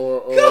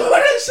 Or come with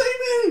that same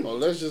energy. Or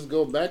let's just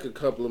go back a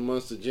couple of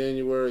months to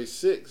January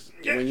 6th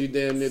when you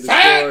damn near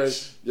destroyed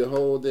the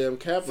whole damn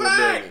Capitol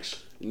building.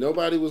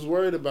 Nobody was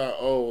worried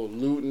about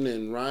looting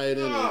and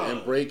rioting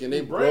and breaking.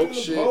 They broke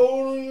shit.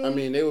 I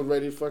mean, they were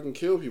ready to fucking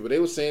kill people. They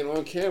were saying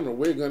on camera,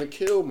 "We're gonna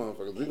kill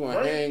motherfuckers. We're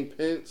gonna hang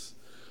Pence.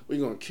 We're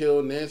gonna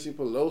kill Nancy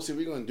Pelosi.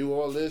 We're gonna do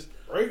all this."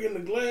 Breaking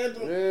the glass.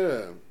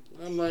 Yeah,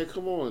 I'm like,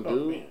 come on,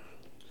 dude.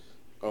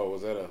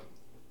 Was that a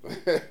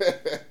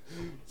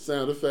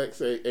sound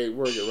effects ain't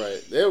working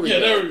right? There we go.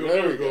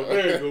 There we go.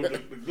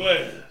 The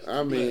glass.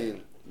 I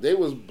mean. They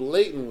was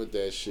blatant with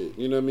that shit,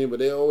 you know what I mean? But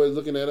they always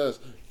looking at us.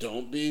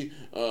 Don't be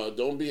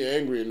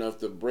angry enough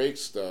to break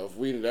stuff.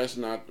 That's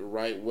not the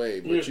right way.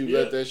 But you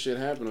let that shit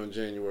happen on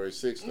January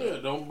 6th.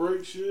 Yeah, don't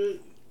break shit.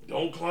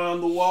 Don't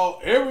climb the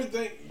wall.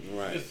 Everything.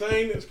 Right. The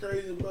thing that's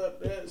crazy about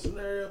that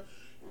scenario,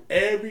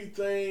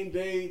 everything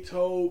they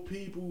told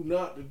people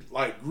not to,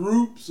 like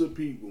groups of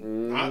people,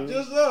 not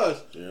just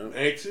us,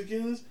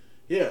 Mexicans.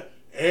 Yeah,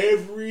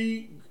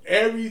 everything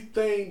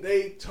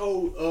they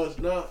told us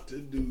not to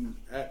do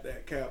at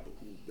that Capitol,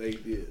 they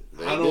did.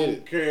 I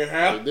don't care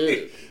how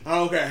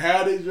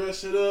they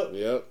dress it up.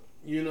 Yep.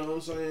 You know what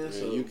I'm saying? Man,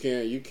 so you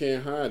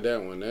can't hide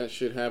that one. That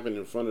shit happened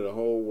in front of the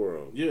whole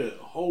world. Yeah, the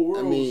whole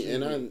world. I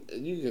mean,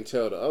 you can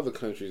tell the other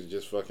countries are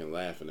just fucking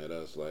laughing at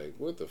us. Like,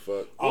 what the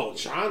fuck? Oh,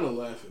 China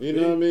laughing. You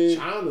know what I mean?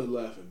 China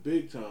laughing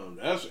big time.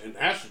 That's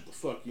what the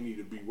fuck you need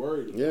to be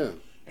worried about. Yeah.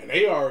 And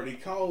they already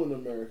calling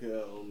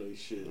America out on their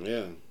shit.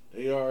 Yeah.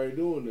 They already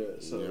doing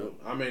that. So Yep.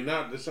 I mean,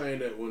 not to say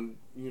that when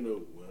I ain't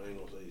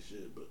gonna say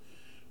shit, but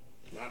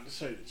not to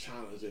say that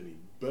China's any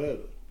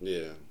better.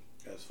 Yeah.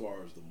 As far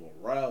as the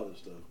morale and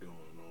stuff going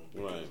on,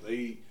 because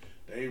they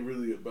ain't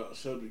really about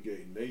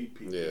subjugating their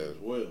people as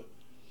well.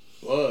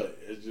 But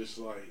it's just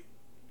like,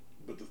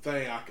 but the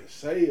thing I can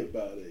say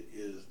about it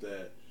is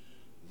that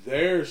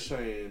they're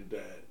saying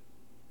that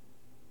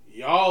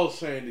y'all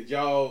saying that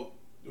y'all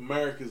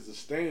America's the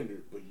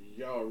standard, but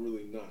y'all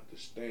really not the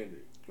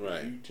standard.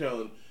 Right. You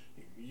telling,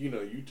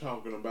 you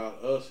talking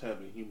about us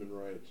having human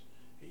rights,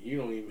 and you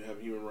don't even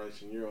have human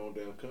rights in your own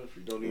damn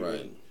country. Don't even.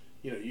 Right.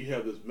 You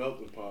have this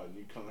melting pot and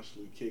you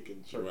constantly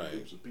kicking certain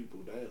groups of people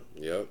down.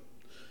 Yep.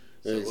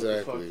 So exactly. what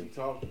the fuck you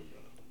talking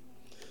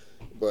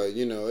about? But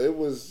it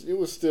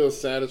was still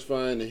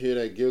satisfying to hear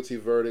that guilty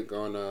verdict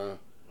on.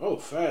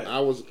 Fact.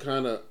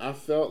 I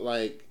felt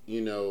like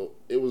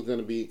it was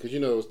gonna be, because it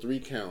was 3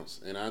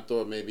 counts, and I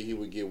thought maybe he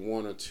would get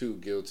 1 or 2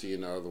 guilty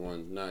and the other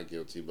one not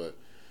guilty, but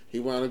he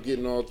wound up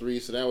getting all 3,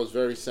 so that was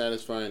very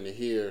satisfying to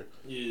hear.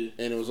 Yeah.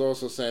 And it was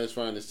also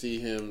satisfying to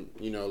see him,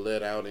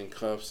 let out in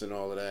cuffs and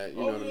all of that. You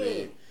know what I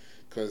mean?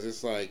 Because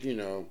it's like,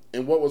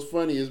 and what was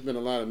funny, there's been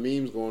a lot of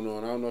memes going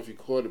on. I don't know if you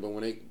caught it, but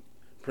when they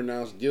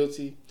pronounced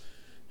guilty,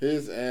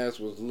 his ass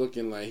was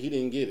looking like he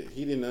didn't get it.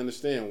 He didn't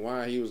understand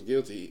why he was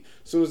guilty.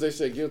 As soon as they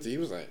said guilty, he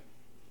was like,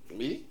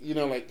 me?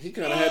 Like he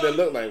kind of had that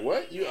look like,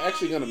 what? You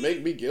actually going to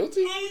make me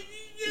guilty?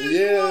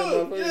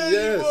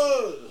 Yes.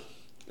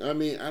 I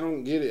mean, I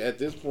don't get it. At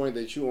this point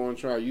that you on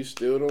trial, you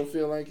still don't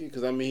feel like it?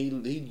 Because, I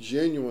mean, he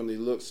genuinely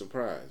looked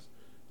surprised.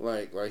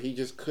 Like he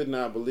just could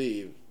not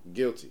believe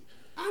guilty.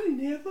 I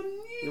never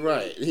knew.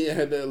 Right. He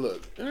had that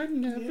look. I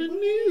never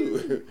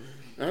knew.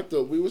 I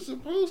thought we were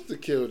supposed to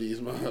kill these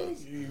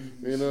mobs. You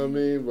know what I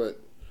mean? But,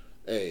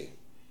 hey,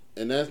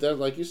 and that's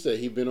like you said,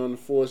 he's been on the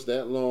force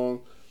that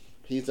long.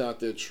 He's out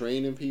there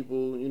training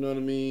people, you know what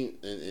I mean,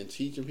 and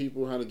teaching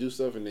people how to do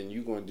stuff, and then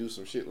you going to do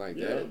some shit like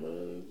that.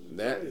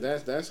 Man.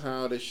 That's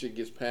how this shit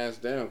gets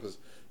passed down, because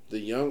the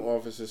young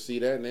officers see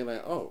that and they're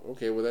like, oh,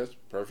 okay, well that's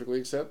perfectly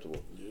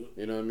acceptable. Yeah.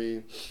 You know what I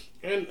mean?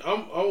 And I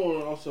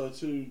want to also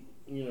too,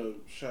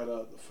 shout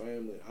out the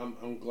family.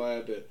 I'm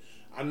glad that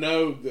I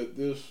know that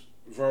this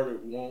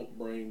verdict won't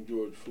bring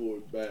George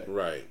Floyd back,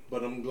 right?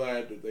 But I'm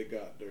glad that they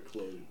got their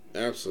closure.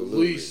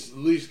 Absolutely. At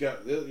least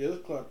got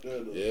let's clock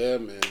that up. Yeah,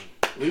 man.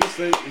 At least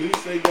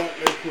they got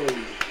their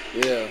closure.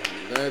 Yeah,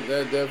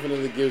 that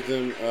definitely gives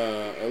them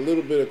a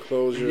little bit of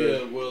closure. Yeah,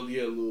 a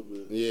little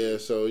bit. Yeah,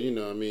 so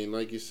I mean,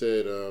 like you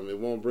said, it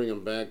won't bring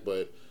them back,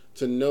 but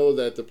to know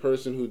that the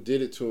person who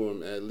did it to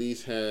him at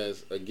least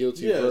has a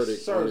guilty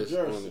verdict on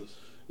it.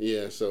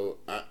 Yeah, so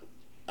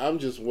I'm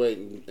just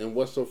waiting. And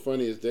what's so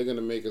funny is they're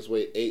gonna make us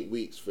wait 8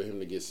 weeks for him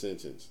to get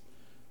sentenced.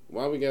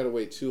 Why we gotta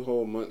wait 2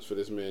 whole months for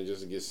this man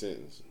just to get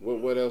sentenced?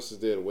 What else is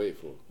there to wait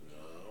for?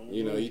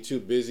 You too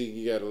busy.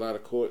 You got a lot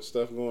of court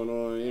stuff going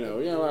on.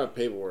 We got a lot of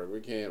paperwork. We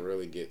can't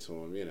really get to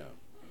him.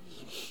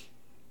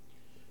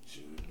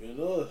 Should have been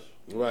us.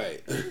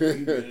 Right.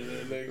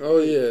 Oh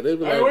yeah, they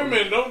be like, hey, wait a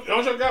minute!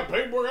 Don't y'all got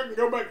paperwork? I can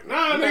go back.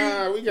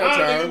 Nah, we got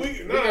time.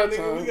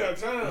 We got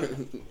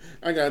time.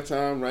 I got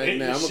time right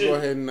now. I'm gonna go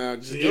ahead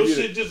and just give your you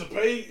shit just a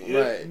page,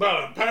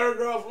 about a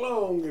paragraph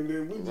long, and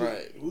then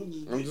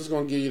I'm just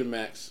gonna give you the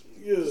max.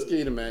 Yeah, just give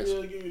you the max.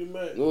 Yeah, give you the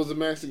max. What was the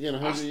max again?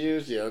 100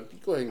 years? Yeah,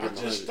 go ahead and get 100.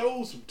 I just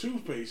stole some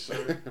toothpaste,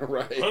 sir.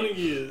 Right. 100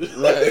 years.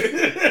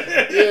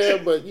 Right. Yeah,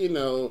 but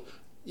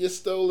you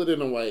stole it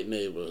in a white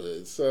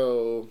neighborhood,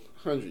 so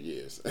 100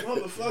 years.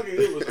 Motherfucker,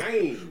 it was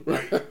AIM.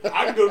 Like,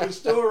 I can go to the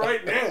store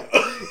right now.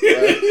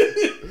 Right.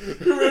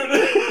 Remember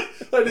that?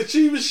 Like the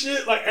cheapest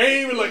shit, like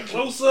AIM and like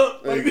close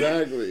up. Like,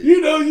 exactly.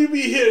 You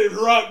be hitting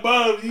rock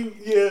bottom. You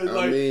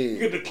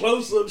get the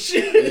close up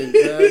shit.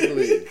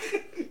 Exactly.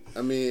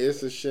 I mean,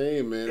 it's a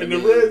shame, man. And the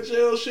red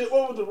gel shit.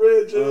 What was the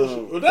red gel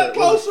shit? Was that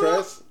close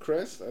up?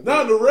 Crest?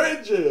 No, the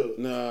red gel.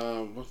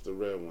 No, what's the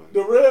red one?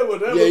 The red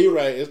one. You're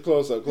right. It's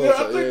close up.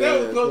 I think that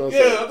was close.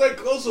 Yeah, I think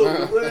close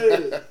up was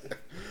red.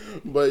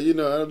 But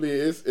I mean,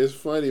 it's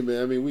funny,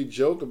 man. I mean, we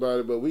joke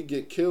about it, but we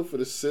get killed for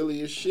the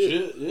silliest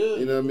shit. Yeah.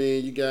 You know what I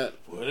mean? You got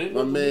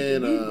my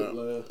man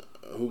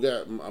who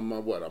got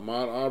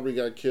Ahmaud Arbery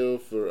got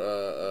killed for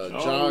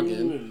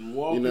jogging. You know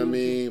what I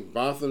mean?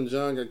 Botham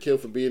Jean got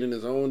killed for being in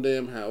his own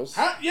damn house.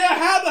 How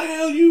the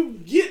hell you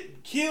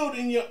get killed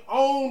in your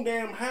own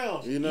damn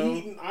house?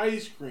 Eating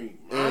ice cream,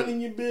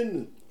 minding your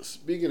business.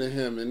 Speaking of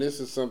him, and this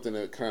is something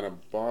that kind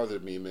of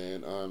bothered me,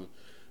 man.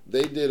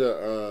 They did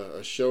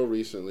a show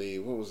recently.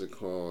 What was it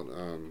called?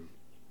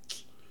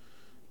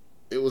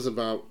 It was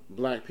about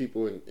black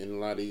people in a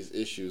lot of these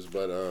issues,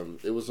 but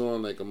it was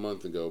on like a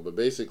month ago. But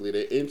basically,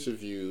 they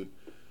interviewed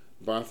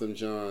Botham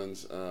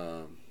Jean's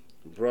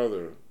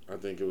brother. I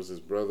think it was his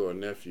brother or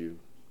nephew.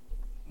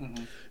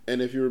 Mm-hmm.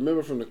 And if you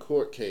remember from the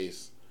court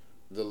case,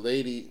 the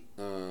lady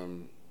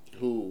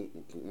who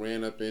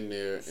ran up in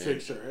there and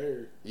fixed her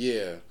hair.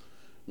 Yeah.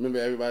 Remember,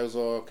 everybody was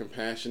all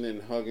compassionate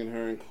and hugging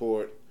her in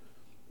court.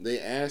 They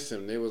asked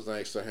him, they was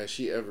like, so has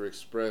she ever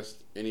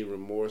expressed any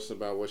remorse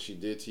about what she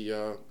did to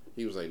y'all?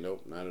 He was like,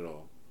 nope, not at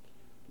all.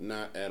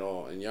 Not at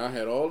all. And y'all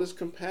had all this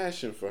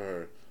compassion for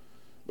her,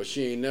 but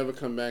she ain't never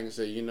come back and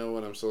say, you know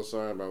what, I'm so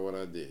sorry about what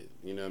I did.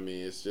 You know what I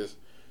mean? It's just,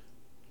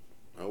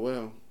 oh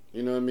well.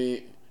 You know what I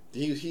mean?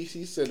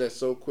 He said that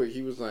so quick.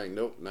 He was like,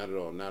 nope, not at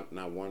all. Not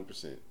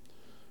 1%.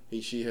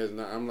 She has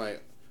not. I'm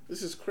like,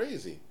 this is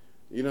crazy.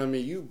 You know what I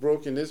mean? You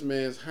broke in this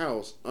man's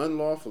house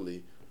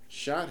unlawfully,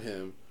 shot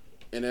him,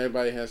 and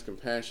everybody has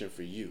compassion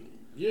for you.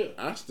 Yeah.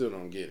 I still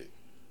don't get it.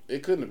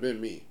 It couldn't have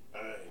been me.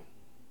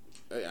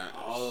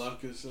 All I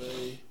can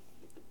say,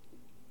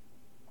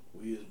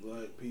 we as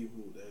black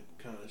people, that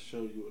kind of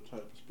show you what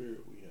type of spirit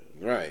we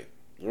have.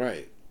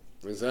 Right.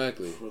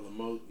 Exactly. For the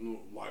most,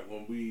 like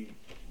when we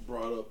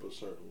brought up a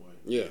certain way.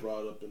 Yeah.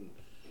 Brought up and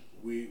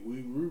we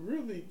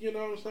really, you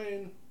know what I'm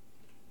saying?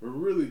 We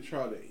really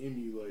try to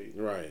emulate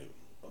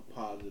a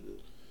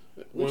positive.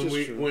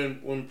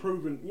 When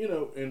proven, you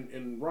know,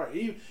 and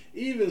right,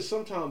 even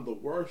sometimes the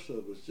worst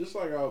of us, just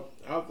like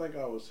I think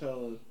I was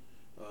telling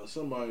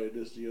somebody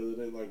this the other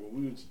day, like when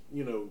we was,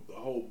 you know, the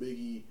whole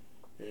Biggie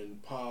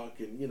and Pac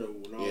and, you know,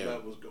 when all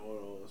that was going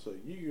on. So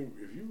you can,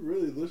 if you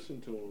really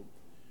listen to them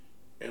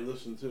and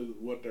listen to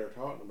what they're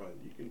talking about,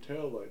 you can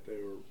tell like they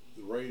were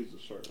raised a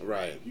certain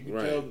way. You can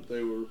tell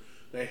that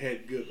they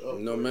had good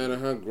upbringing. No matter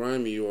how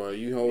grimy you are,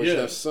 you always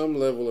have some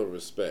level of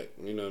respect.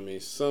 You know what I mean?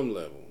 Some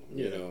level.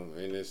 You know,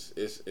 and it's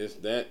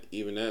that,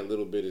 even that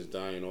little bit is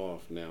dying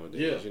off nowadays.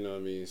 Yeah. You know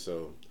what I mean?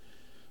 So,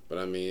 but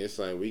I mean, it's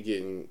like we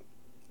getting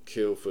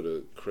killed for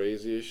the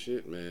craziest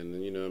shit, man.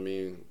 And you know what I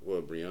mean?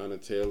 What,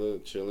 Breonna Taylor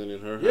chilling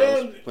in her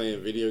house,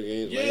 playing video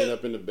games, laying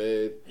up in the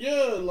bed.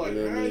 Yeah, like,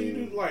 you know how you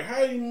do, like,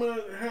 how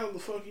the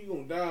fuck you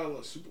gonna die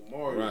like Super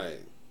Mario? Right.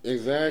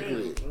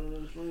 Exactly.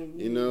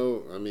 You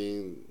know, I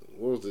mean,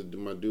 what was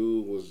my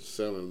dude was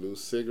selling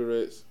loose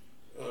cigarettes.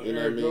 You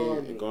know what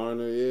I mean?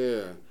 Garner,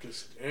 yeah.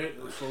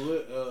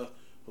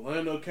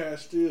 Philando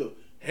Castile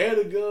had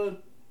a gun,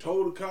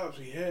 told the cops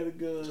he had a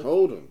gun.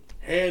 Told him.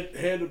 Had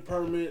the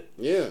permit.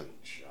 Yeah.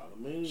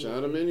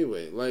 Shot him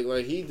anyway.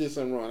 Like he did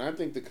something wrong. I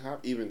think the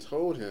cop even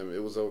told him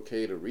it was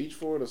okay to reach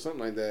for it or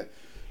something like that.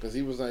 Because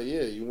he was like,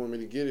 yeah, you want me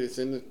to get it? It's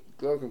in the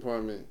glove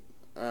compartment.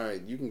 All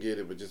right, you can get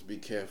it, but just be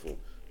careful.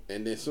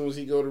 And then as soon as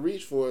he go to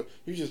reach for it,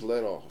 you just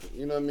let off.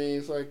 You know what I mean?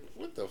 It's like,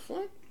 what the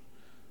fuck?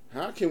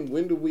 How do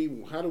we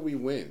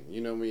win? You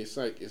know what I mean?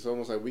 It's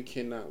almost like we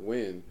cannot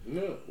win.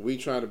 No. We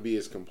try to be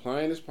as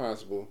compliant as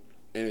possible,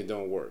 and it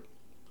don't work.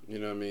 You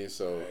know what I mean?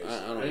 So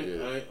I don't get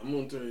it. I'm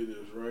gonna tell you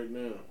this right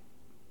now.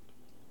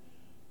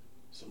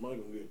 Somebody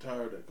gonna get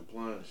tired of that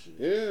compliance shit.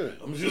 Yeah.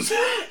 I'm just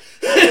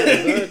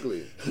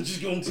exactly. I'm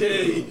just gonna tell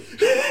you.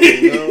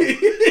 You know,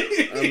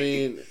 I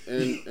mean,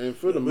 and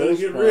for the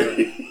most part,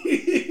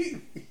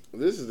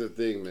 this is the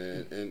thing,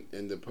 man.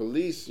 And the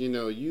police, you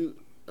know,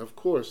 of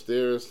course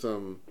there are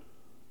some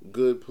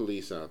good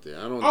police out there.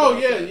 I don't.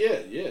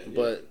 Yeah.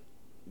 But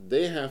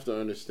they have to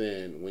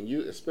understand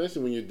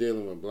especially when you're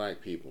dealing with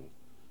black people,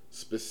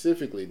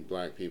 specifically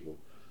black people,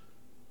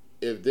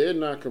 if they're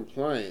not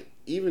compliant,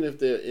 even if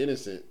they're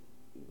innocent,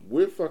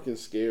 we're fucking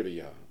scared of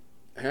y'all.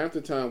 Half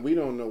the time we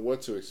don't know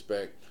what to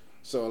expect.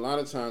 So a lot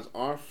of times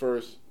our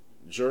first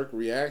jerk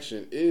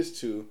reaction is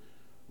to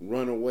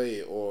run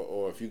away,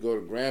 or if you go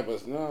to grab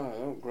us, no,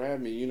 don't grab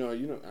me. You know,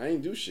 I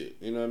ain't do shit.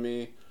 You know what I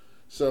mean?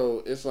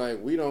 So it's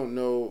like we don't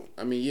know.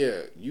 I mean,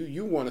 yeah,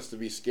 you want us to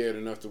be scared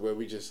enough to where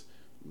we just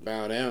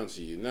bow down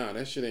to you. Nah,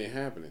 that shit ain't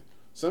happening.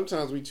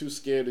 Sometimes we too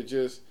scared to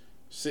just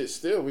sit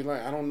still. We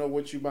like, I don't know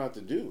what you about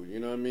to do. You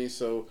know what I mean?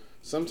 So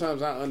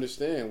sometimes I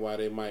understand why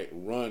they might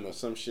run or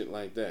some shit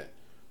like that.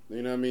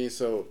 You know what I mean?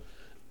 So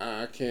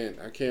I can't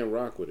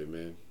rock with it,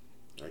 man.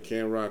 I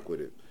can't rock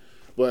with it.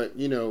 But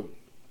you know,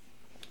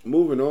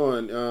 moving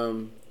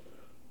on.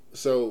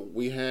 So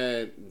we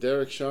had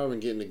Derek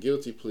Chauvin getting a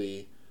guilty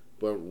plea.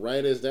 But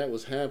right as that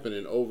was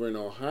happening over in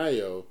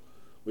Ohio,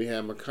 we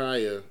had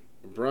Ma'Khia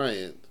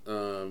Bryant,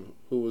 who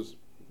was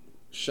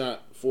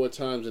shot 4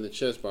 times in the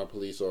chest by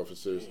police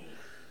officers,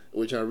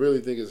 which I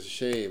really think is a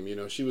shame. You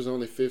know, she was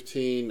only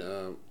 15.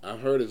 I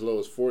heard as low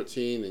as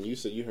 14, and you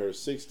said you heard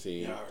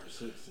 16. Yeah, I heard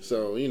 16.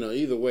 So, you know,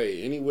 either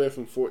way, anywhere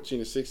from 14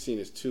 to 16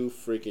 is too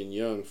freaking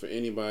young for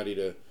anybody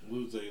to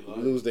lose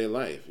their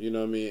life. You know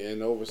what I mean?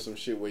 And over some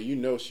shit where you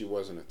know she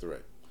wasn't a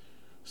threat.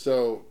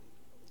 So,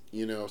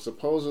 you know,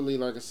 supposedly,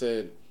 like I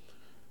said,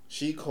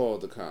 she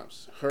called the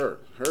cops,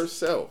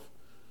 herself,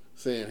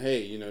 saying,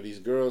 hey, you know, these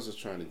girls are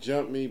trying to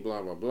jump me,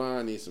 blah, blah, blah,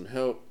 I need some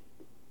help.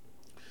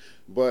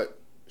 But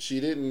she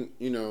didn't,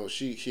 you know,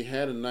 she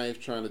had a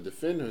knife trying to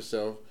defend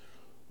herself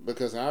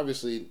because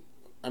obviously,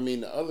 I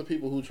mean, the other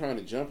people who trying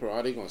to jump her,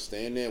 are they going to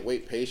stand there and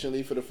wait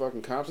patiently for the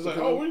fucking cops to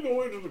come? Oh, we're going to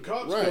wait till the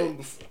cops come,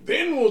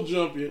 then we'll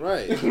jump you.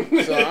 Right.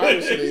 So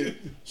obviously,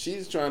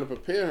 she's trying to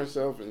prepare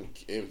herself and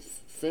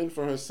fend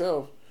for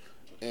herself.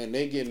 And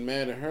they getting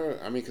mad at her.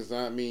 I mean, because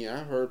I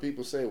heard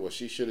people say, well,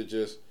 she should have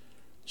just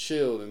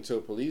chilled until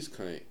police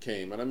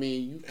came. And I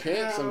mean, you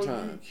can't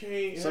sometimes.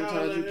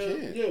 Sometimes you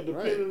can't. Yeah,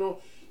 depending on.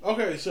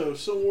 Okay, so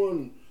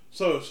someone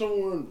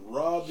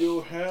robbed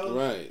your house,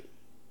 right?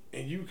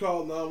 And you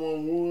called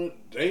 911.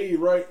 They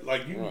right,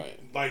 like you, right.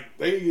 Like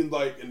they in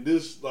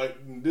this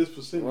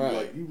vicinity, right.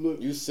 like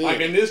you see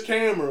like it. in this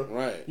camera,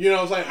 right? You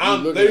know what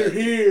I'm saying? They're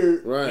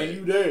here, right? And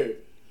you there.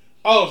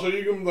 Oh, so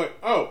you're gonna be like,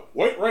 oh,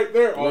 wait right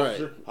there,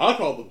 officer. Right. I'll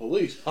call the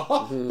police.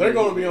 They're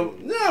gonna be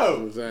on.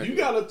 No, exactly. You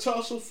gotta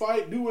tussle,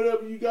 fight, do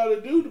whatever you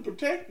gotta do to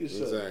protect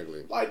yourself.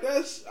 Exactly. Like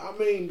that's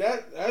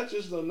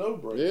just a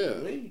no-brainer. Yeah. To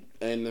me.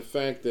 And the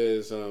fact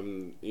is,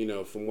 from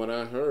what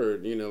I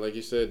heard, like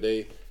you said,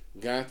 they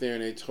got there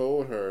and they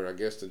told her, I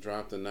guess, to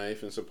drop the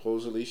knife, and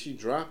supposedly she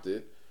dropped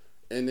it,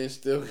 and then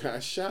still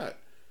got shot.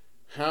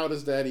 How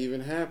does that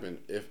even happen?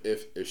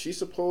 If she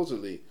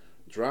supposedly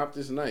dropped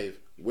this knife,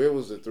 where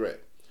was the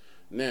threat?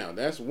 Now,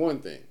 that's one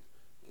thing.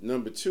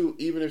 Number two,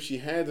 even if she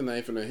had the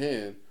knife in her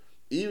hand,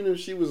 even if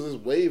she was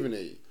just waving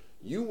at you,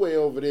 you way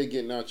over there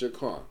getting out your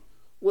car.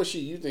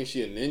 You think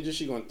she a ninja?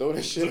 She gonna throw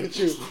that shit at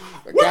you?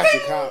 I got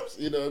you, cops.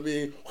 You know what I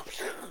mean?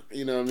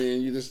 You know what I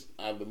mean? You just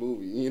out of the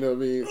movie. You know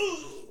what I mean?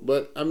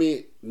 But, I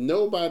mean,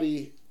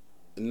 99%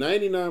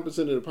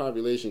 of the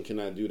population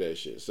cannot do that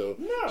shit. So,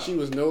 no. She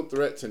was no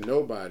threat to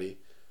nobody.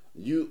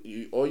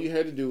 You all you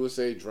had to do was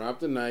say, drop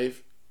the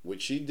knife,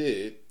 which she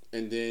did,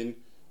 and then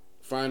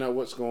find out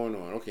what's going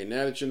on. Okay,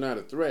 now that you're not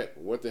a threat,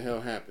 what the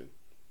hell happened?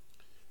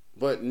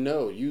 But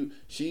no,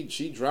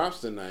 she drops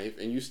the knife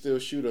and you still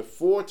shoot her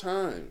 4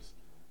 times.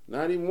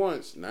 Not even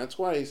once, not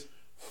twice,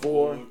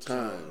 4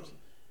 times.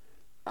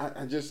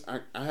 I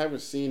haven't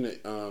seen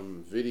a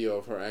video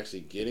of her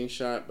actually getting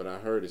shot, but I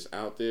heard it's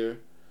out there,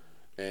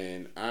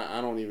 and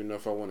I don't even know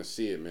if I want to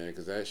see it, man,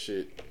 because that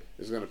shit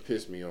is gonna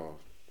piss me off.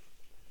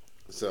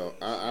 So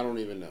I don't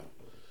even know.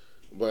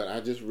 But I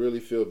just really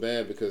feel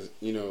bad because,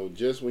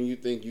 just when you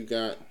think you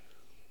got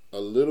a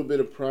little bit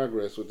of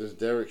progress with this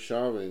Derek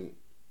Chauvin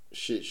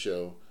shit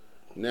show,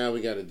 now we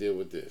got to deal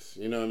with this.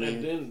 You know what I mean?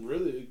 And then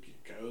really it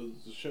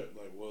goes to show,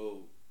 like, well,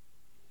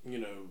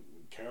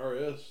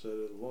 KRS said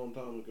it a long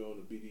time ago in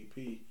the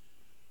BDP,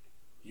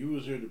 you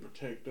was here to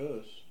protect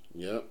us.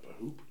 Yep. But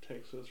who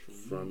protects us from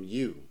you? From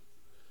you.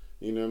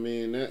 You know what I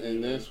mean?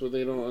 And that's what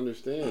they don't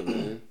understand,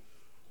 man.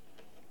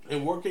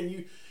 And where can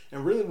you,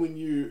 and really when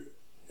you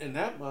in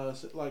that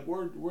mindset, like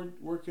where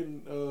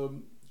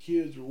can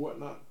kids or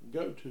whatnot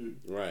go to,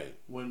 right?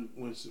 When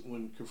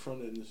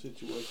confronted in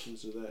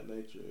situations of that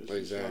nature, it's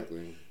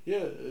exactly.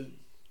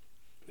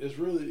 It's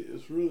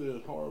really a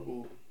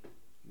horrible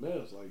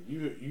mess. Like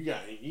you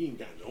ain't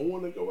got no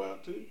one to go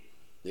out to,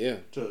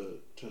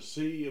 to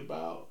see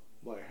about,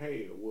 like,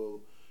 hey, well,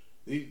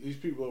 these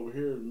people over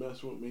here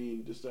mess with me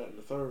and this, that, and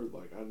the third.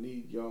 Like, I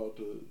need y'all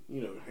to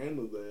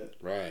handle that,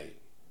 right?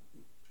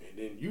 And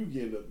then you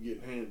end up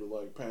getting handled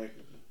like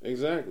packaging.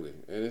 Exactly,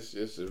 and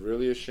it's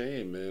really a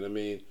shame, man. I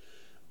mean,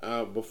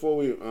 before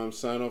we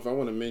sign off, I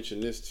want to mention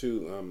this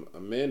too.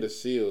 Amanda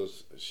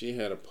Seales, she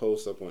had a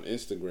post up on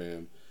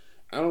Instagram.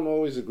 I don't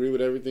always agree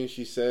with everything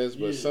she says,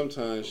 but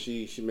sometimes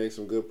she makes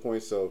some good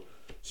points. So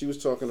she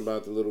was talking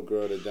about the little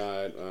girl that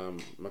died,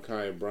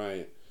 Ma'Khia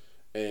Bryant,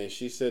 and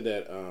she said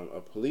that a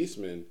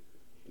policeman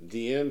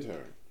DM'd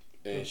her,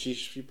 and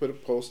she put a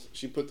post.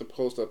 She put the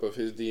post up of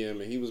his DM,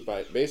 and he was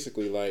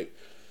basically like,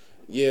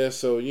 yeah,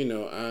 so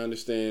I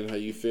understand how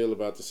you feel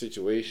about the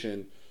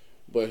situation,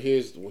 but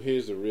here's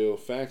the real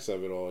facts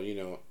of it all.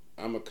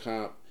 I'm a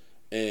cop,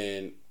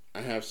 and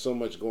I have so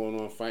much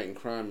going on fighting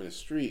crime in the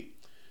street.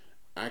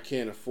 I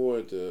can't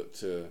afford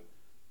to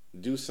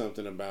do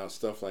something about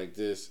stuff like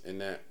this,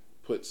 and that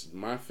puts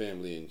my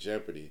family in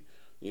jeopardy.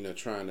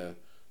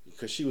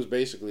 Because she was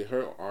basically,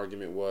 her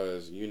argument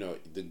was,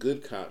 the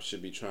good cops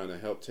should be trying to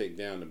help take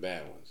down the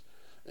bad ones,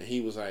 and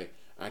he was like,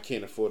 I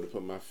can't afford to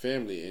put my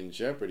family in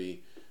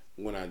jeopardy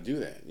when I do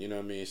that. You know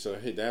what I mean? So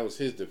that was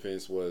his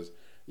defense was,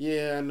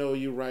 yeah, I know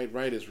you're right.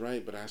 Right is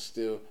right, but I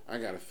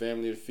got a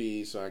family to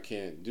feed, so I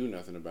can't do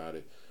nothing about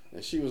it.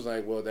 And she was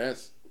like, well,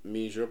 that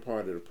means you're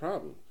part of the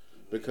problem,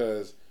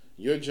 because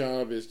your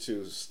job is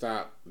to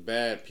stop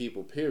bad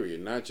people,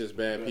 period, not just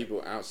bad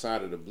people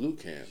outside of the blue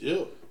camp.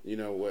 Yeah.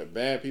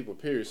 Bad people,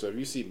 period. So if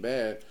you see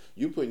bad,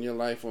 you putting your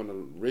life on a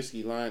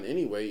risky line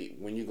anyway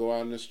when you go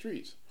out in the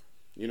streets.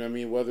 You know what I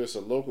mean? Whether it's a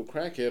local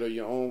crackhead or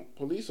your own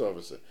police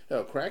officer.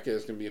 Hell,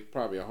 crackheads can be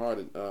probably a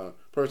hard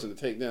person to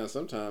take down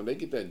sometimes. They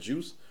get that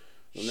juice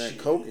on that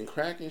coke and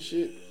crack and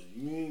shit.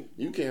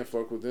 You can't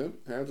fuck with them.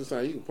 Half the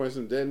time you can punch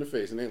them dead in the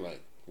face and they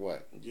like,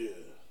 what? Yeah.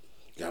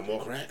 Got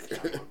more crack?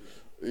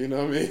 You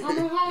know what I mean?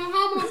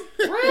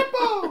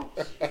 Rambo!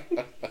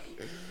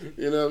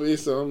 You know what I mean?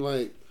 So I'm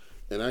like,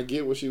 and I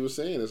get what she was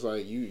saying. It's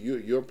like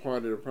you're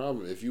part of the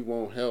problem if you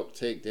won't help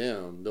take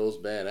down those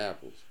bad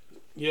apples.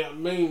 Yeah, I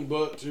mean,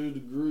 but to a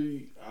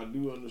degree, I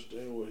do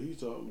understand what he's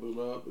talking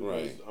about.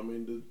 Because, right. I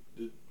mean,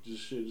 this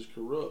shit is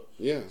corrupt.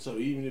 Yeah. So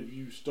even if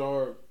you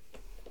start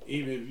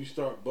even if you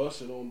start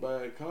busting on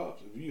bad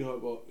cops, if you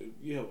have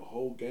a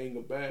whole gang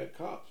of bad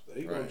cops,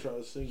 they gonna try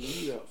to single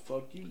you out,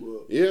 fuck you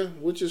up. Yeah,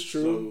 which is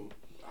true.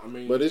 So, I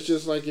mean, but it's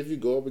just like if you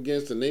go up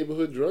against a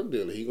neighborhood drug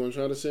dealer, he gonna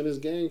try to send his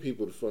gang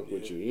people to fuck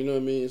with you. You know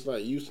what I mean? It's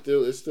like it's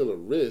still a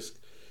risk,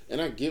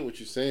 and I get what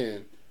you're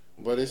saying,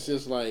 but it's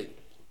just like,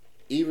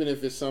 even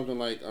if it's something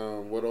like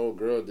what old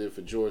girl did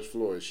for George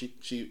Floyd,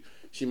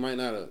 she might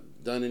not have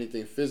done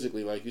anything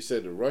physically, like you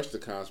said, to rush the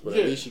cops, but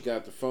at least she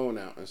got the phone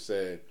out and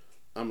said,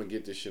 I'm going to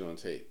get this shit on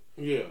tape.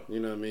 Yeah. You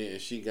know what I mean?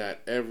 And she got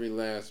every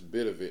last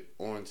bit of it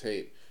on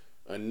tape,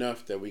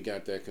 enough that we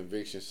got that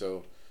conviction.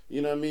 So,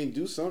 you know what I mean?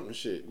 Do something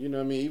shit. You know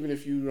what I mean? Even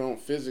if you don't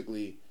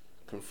physically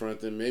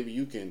confront them, maybe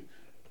you can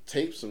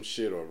tape some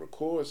shit or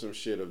record some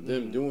shit of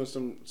them doing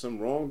some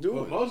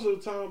wrongdoing. But most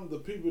of the time, the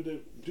people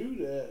that do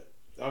that,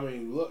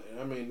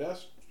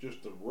 that's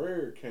just a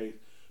rare case.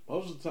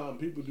 Most of the time,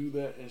 people do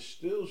that and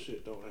still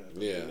shit don't happen.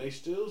 Yeah. And they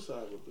still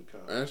side with the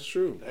cops. That's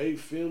true. They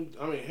filmed,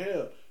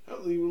 hell, I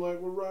was even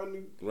like with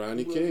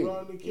Rodney King.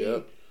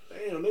 Yep.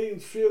 Damn, they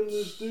filmed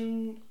this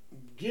dude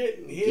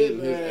getting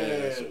his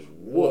ass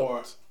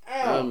whooped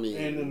out. And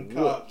them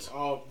cops,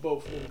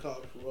 both of them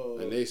cops.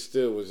 And they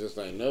still was just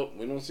like, nope,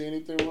 we don't see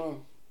anything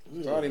wrong.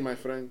 Sorry, my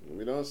friend.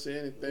 We don't see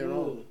anything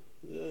wrong.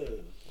 Yeah.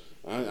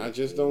 I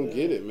just don't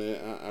get it, man.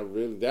 I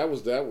really, that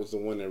was the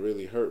one that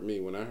really hurt me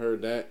when I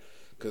heard that.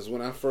 Because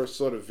when I first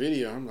saw the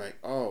video, I'm like,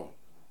 oh,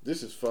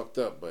 this is fucked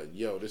up. But,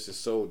 yo, this is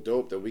so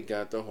dope that we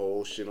got the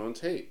whole shit on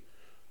tape.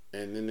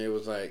 And then they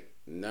was like,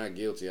 not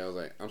guilty. I was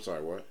like, I'm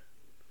sorry, what?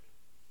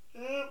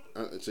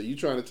 So you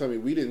trying to tell me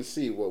we didn't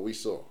see what we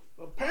saw?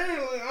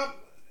 Apparently,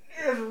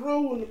 there's a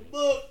rule in the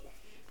book.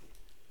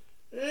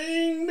 They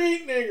ain't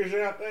meet niggas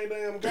out there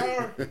damn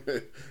car.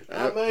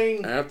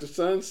 After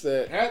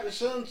sunset. After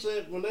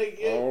sunset, when they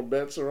get... all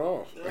bets are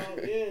off. Oh,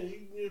 yeah,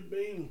 you can just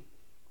beat them.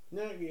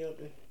 Not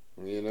guilty.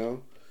 You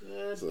know?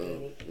 God so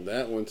damn it.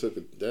 that one took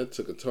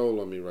a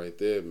toll on me right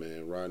there,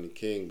 man, Rodney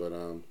King. But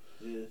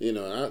you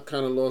know, I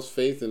kind of lost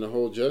faith in the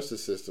whole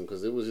justice system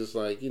because it was just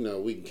like, you know,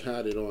 we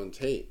got it on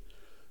tape.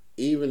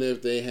 Even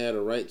if they had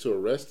a right to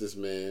arrest this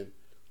man,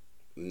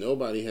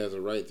 nobody has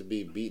a right to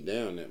be beat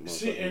down that much.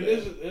 See, and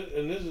this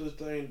is the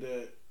thing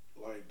that,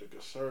 like, the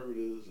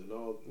conservatives and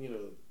all, you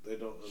know, they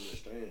don't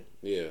understand.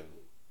 Yeah.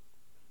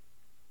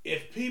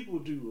 If people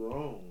do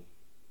wrong,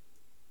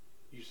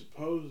 you're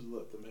supposed to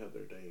let them have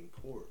their day in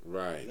court.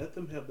 Right. Let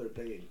them have their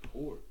day in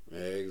court.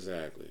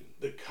 Exactly.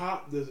 The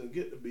cop doesn't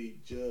get to be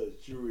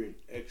judge, jury, and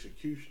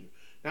executioner.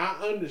 Now,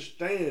 I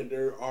understand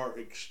there are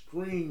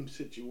extreme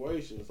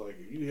situations, like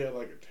if you have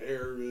like a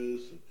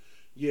terrorist, and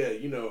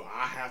you know,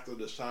 I have to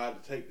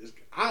decide to take this.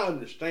 I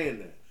understand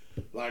that.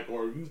 Like,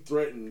 or you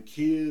threaten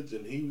kids,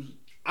 and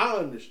I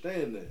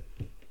understand that.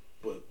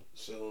 But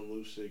selling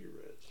loose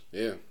cigarettes.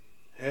 Yeah.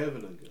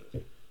 Having a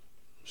gun.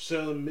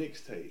 Selling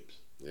mixtapes.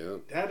 Yeah.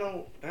 That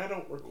don't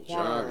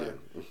require.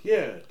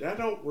 That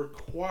don't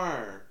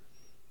require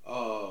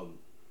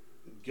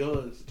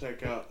guns to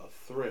take out a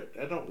threat.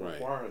 That don't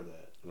require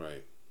that.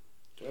 Right.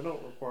 That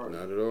don't require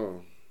not that. At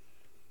all.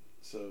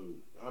 So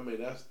I mean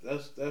that's the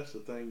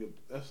thing.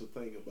 That's the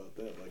thing about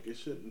that. Like it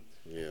shouldn't.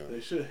 Yeah. They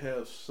should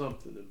have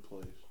something in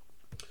place.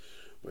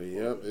 But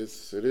yep,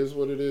 it is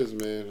what it is,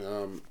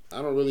 man.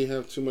 I don't really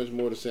have too much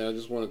more to say. I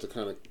just wanted to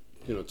kind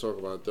of talk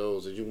about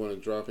those. Did you want to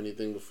drop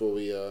anything before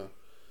we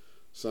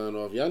sign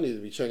off? Y'all need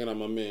to be checking out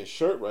my man's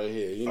shirt right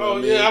here. You know what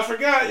I mean? I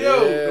forgot,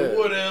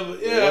 whatever.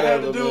 Yeah, I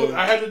had to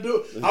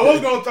do it. I was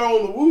gonna throw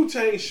on the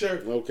Wu-Tang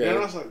shirt. Okay. And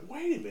I was like,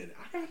 wait a minute,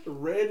 I got the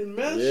Red and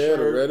Meth shirt. Yeah,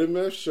 the Red and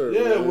Meth shirt.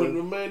 Yeah, man. When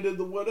the man did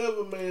the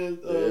Whatever Man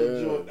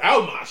joint. That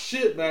was my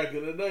shit back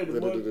in the day.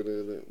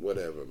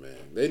 Whatever, man.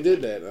 They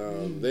did that.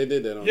 They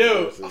did that on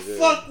purpose. I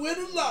fuck with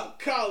a lot of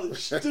college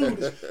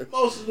students.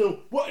 Most of them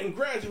wasn't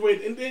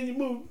graduated, and then you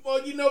move.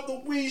 Well, you know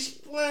the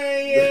Wii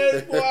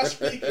playing. Boy, I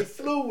speaking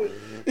fluent.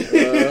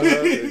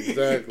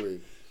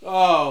 Exactly.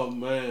 Oh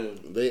man.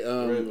 They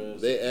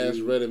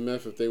asked Red and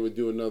Meth if they would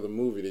do another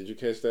movie. Did you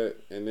catch that?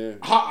 And then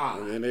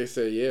and they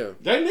said yeah.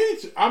 They need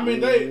to. I mean,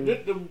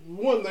 the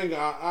one thing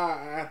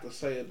I have to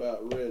say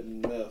about Red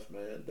and Meth,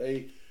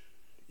 man,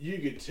 you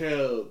could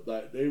tell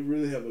like they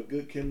really have a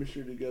good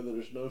chemistry together.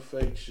 There's no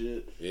fake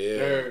shit.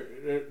 Yeah.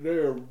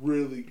 They're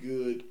really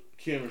good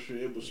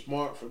chemistry. It was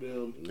smart for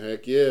them.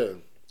 Heck yeah.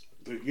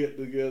 To get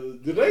together.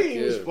 Did they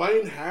even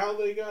explain how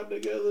they got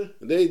together?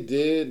 They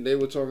did. They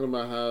were talking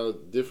about how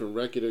different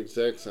record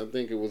execs, I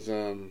think it was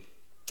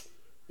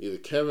either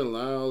Kevin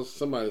Lyles,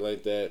 somebody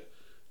like that,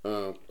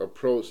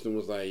 approached and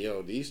was like,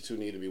 yo, these two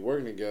need to be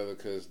working together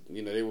because,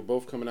 you know, they were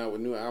both coming out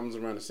with new albums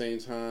around the same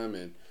time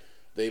and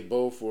they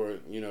both were,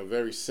 you know,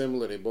 very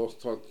similar. They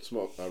both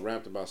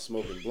rapped about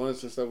smoking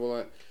blunts and stuff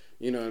like that.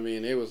 You know what I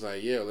mean? They was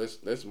like, yeah,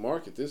 let's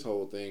market this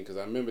whole thing because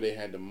I remember they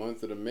had the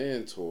Month of the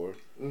Man tour,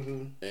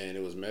 and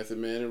it was Method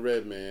Man and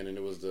Redman, and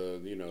it was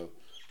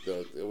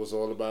it was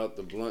all about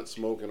the blunt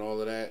smoke and all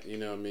of that. You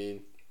know what I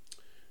mean?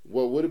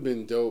 What would have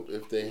been dope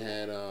if they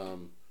had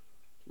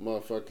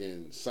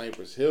motherfucking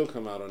Cypress Hill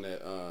come out on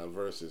that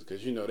verses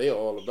because you know they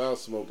all about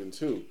smoking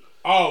too.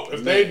 Oh,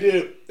 if they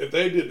did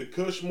the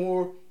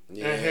Kushmore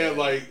and had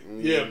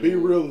Be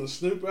Real and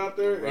Snoop out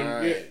there,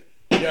 and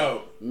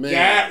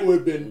that would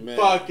have been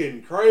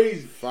fucking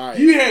crazy. Fire.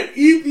 You had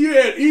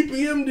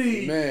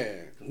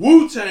EPMD,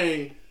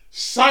 Wu-Tang,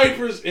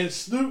 Cypress, and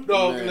Snoop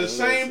Dogg in the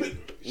same.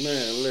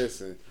 Man,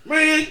 listen.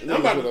 Man,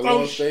 I'm about to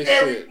throw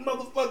every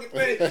motherfucking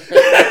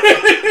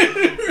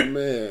thing.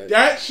 Man,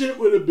 that shit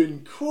would have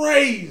been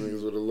crazy.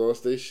 Niggas would have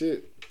lost their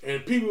shit.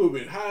 And people would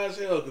have been high as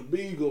hell because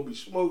B gonna be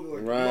smoking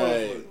like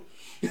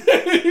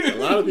a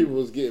lot of people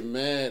was getting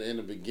mad in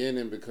the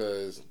beginning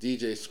because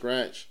DJ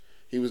Scratch,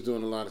 he was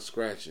doing a lot of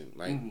scratching.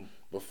 Like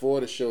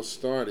before the show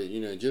started,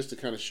 just to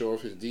kind of show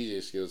off his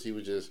DJ skills, he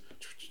was just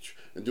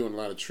and doing a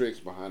lot of tricks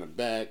behind the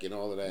back and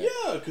all of that.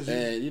 Yeah,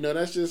 and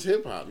that's just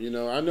hip hop. I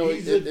know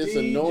it's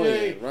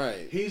annoying,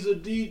 right? He's a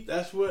DJ.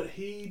 That's what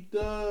he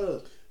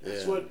does.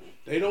 That's what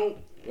they don't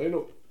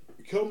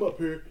come up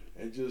here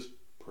and just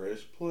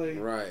press play.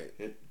 Right.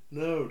 And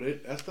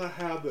that's not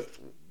how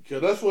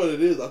because that's what it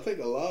is. I think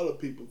a lot of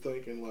people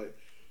thinking like,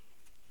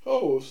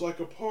 oh, it's like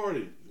a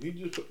party. You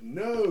just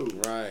no.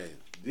 Right.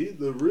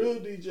 The real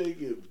DJ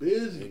get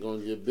busy. He's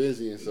gonna get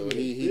busy, and so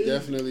he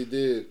definitely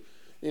did.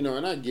 And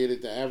I get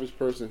it. The average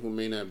person who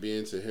may not be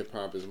into hip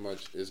hop as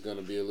much is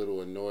gonna be a little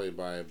annoyed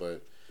by it,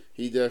 but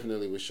he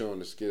definitely was showing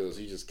the skills.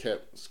 He just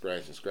kept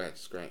scratching.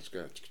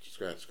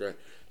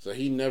 So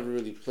he never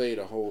really played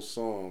a whole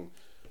song.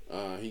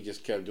 He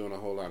just kept doing a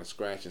whole lot of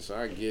scratching. So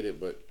I get it,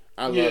 but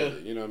I love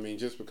it. You know what I mean?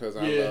 Just because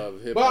I love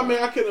hip hop. But I mean,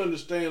 I can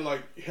understand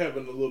like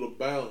having a little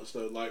balance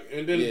though, like,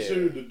 and then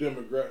too the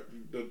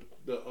demographic,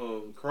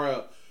 the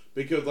crowd,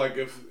 because like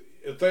if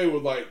they were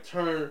like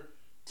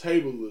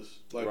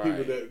turntablists, like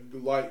people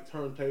that like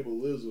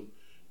turntablism,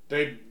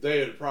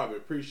 they'd probably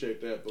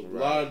appreciate that. But a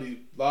lot of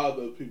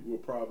those people were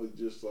probably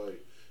just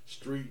like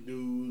street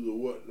dudes or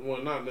what.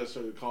 Well, not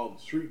necessarily call them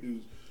street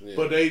dudes,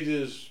 but they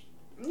just.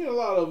 A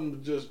lot of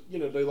them just,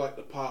 they like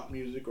the pop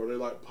music or they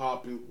like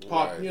pop, the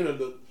top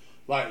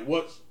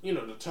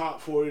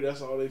 40,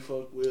 that's all they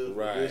fuck with,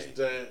 this,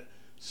 that.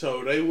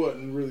 So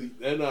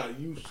they're not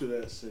used to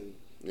that scene.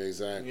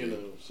 Exactly.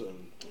 So.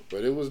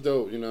 But it was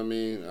dope, you know what I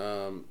mean?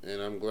 And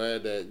I'm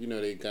glad that,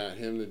 they got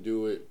him to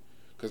do it.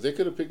 Because they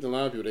could have picked a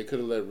lot of people. They could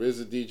have let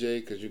RZA DJ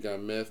because you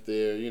got Meth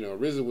there.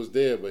 RZA was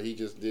there, but he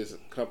just did a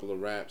couple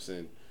of raps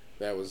and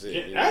that was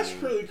it. Yeah, that's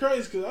really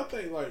crazy because I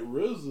think like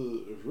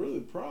RZA is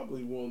really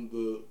probably one of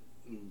the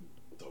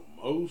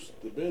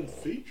most that been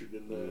featured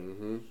in that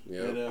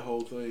in that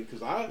whole thing.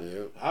 Because I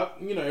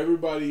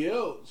everybody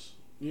else,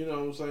 what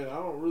I'm saying, I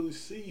don't really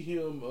see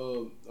him.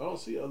 I don't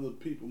see other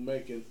people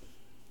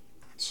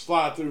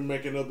slide through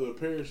making other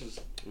appearances.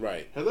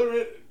 Right. Has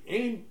there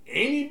been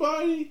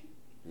anybody?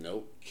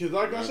 Nope. Because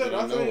like I said,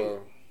 I think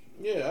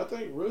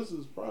RZA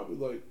is probably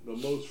like the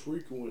most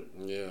frequent.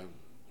 Yeah,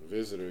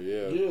 visitor.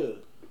 Yeah. Yeah.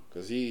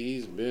 Because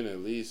he's been at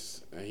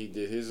least, he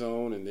did his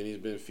own, and then he's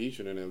been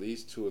featured in at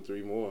least 2 or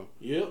 3 more.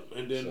 Yep,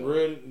 and then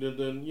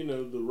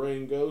the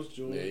Rain Ghost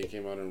joint. Yeah, he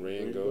came out in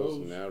Rain Ghost,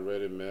 and now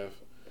Red and Meth.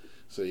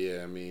 So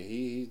yeah, I mean,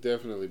 he's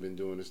definitely been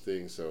doing his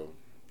thing. So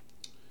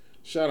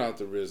shout out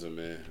to RZA,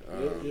 man.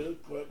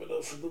 Clap it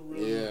up for the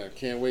RZA. Yeah,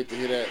 can't wait to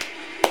hear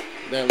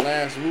that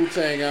last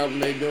Wu-Tang album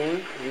they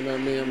doing. You know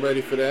what I mean? I'm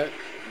ready for that.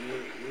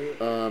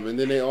 And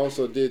then they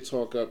also did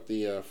talk up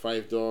the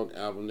Phife Dawg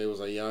album. They was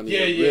like, y'all need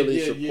to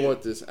really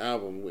support this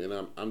album, and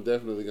I'm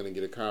definitely gonna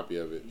get a copy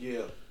of it.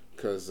 Yeah.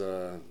 Cause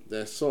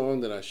that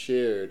song that I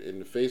shared in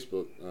the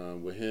Facebook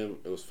with him,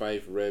 it was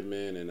Phife,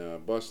 Redman, and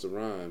Busta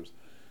Rhymes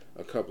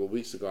a couple of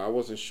weeks ago. I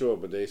wasn't sure,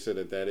 but they said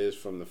that is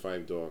from the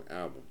Phife Dawg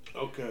album.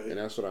 Okay. And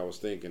that's what I was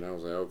thinking. I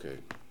was like, okay.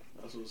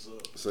 That's what's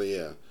up. So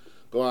yeah.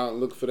 Go out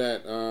and look for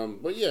that.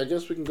 But yeah, I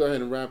guess we can go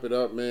ahead and wrap it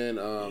up, man.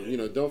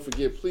 Don't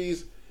forget,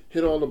 please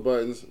hit all the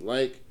buttons.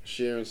 Like,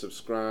 share, and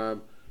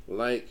subscribe.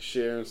 Like,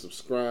 share, and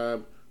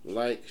subscribe.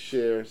 Like,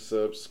 share,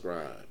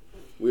 subscribe.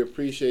 We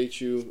appreciate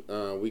you.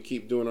 We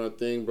keep doing our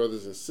thing,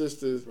 brothers and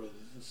sisters.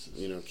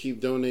 Keep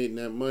donating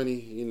that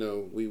money.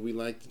 We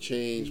like the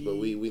change, but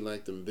we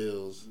like them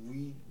bills.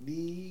 We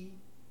need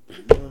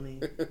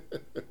money.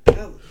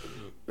 Build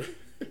the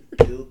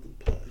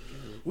podcast.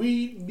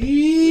 We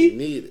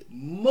need it.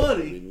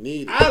 Money we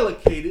need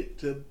allocated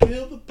to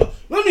build the podcast.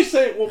 Let me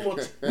say it one more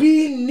time.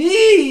 We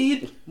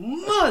need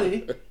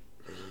money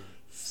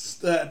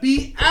to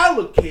be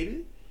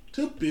allocated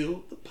to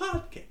build the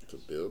podcast.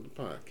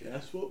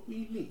 That's what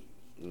we need.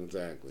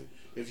 Exactly.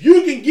 If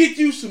you can get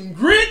you some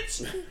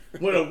grits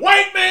with a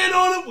white man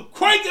on it with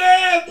Quaker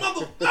ass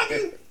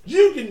motherfuckers,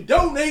 you can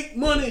donate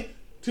money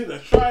to the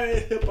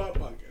Triad Hip Hop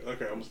Podcast.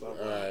 Okay, I'm gonna stop.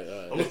 All right.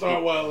 I'm gonna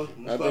start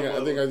wilding. I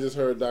think I just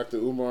heard Dr.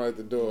 Umar at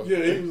the door.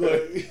 Yeah, he was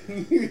like,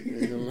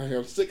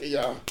 I'm sick of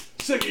y'all.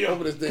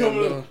 Open this damn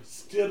door.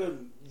 Instead of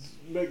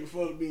making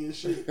fun of me and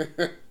shit.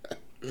 Like,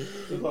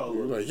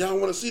 y'all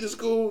want to see the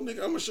school? Nigga,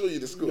 I'm gonna show you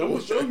the school. I'm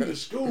gonna show you the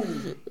school.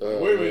 Wait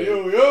a minute,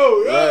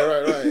 yo.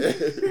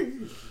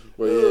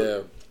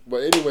 Right. But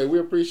anyway, we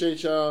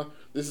appreciate y'all.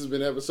 This has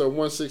been episode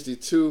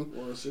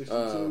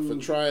 162. For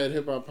Triad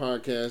Hip Hop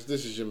Podcast.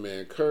 This is your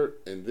man Kurt,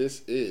 and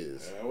this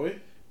is.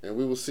 And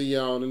we will see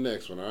y'all on the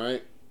next one, all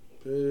right?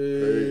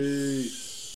 Peace.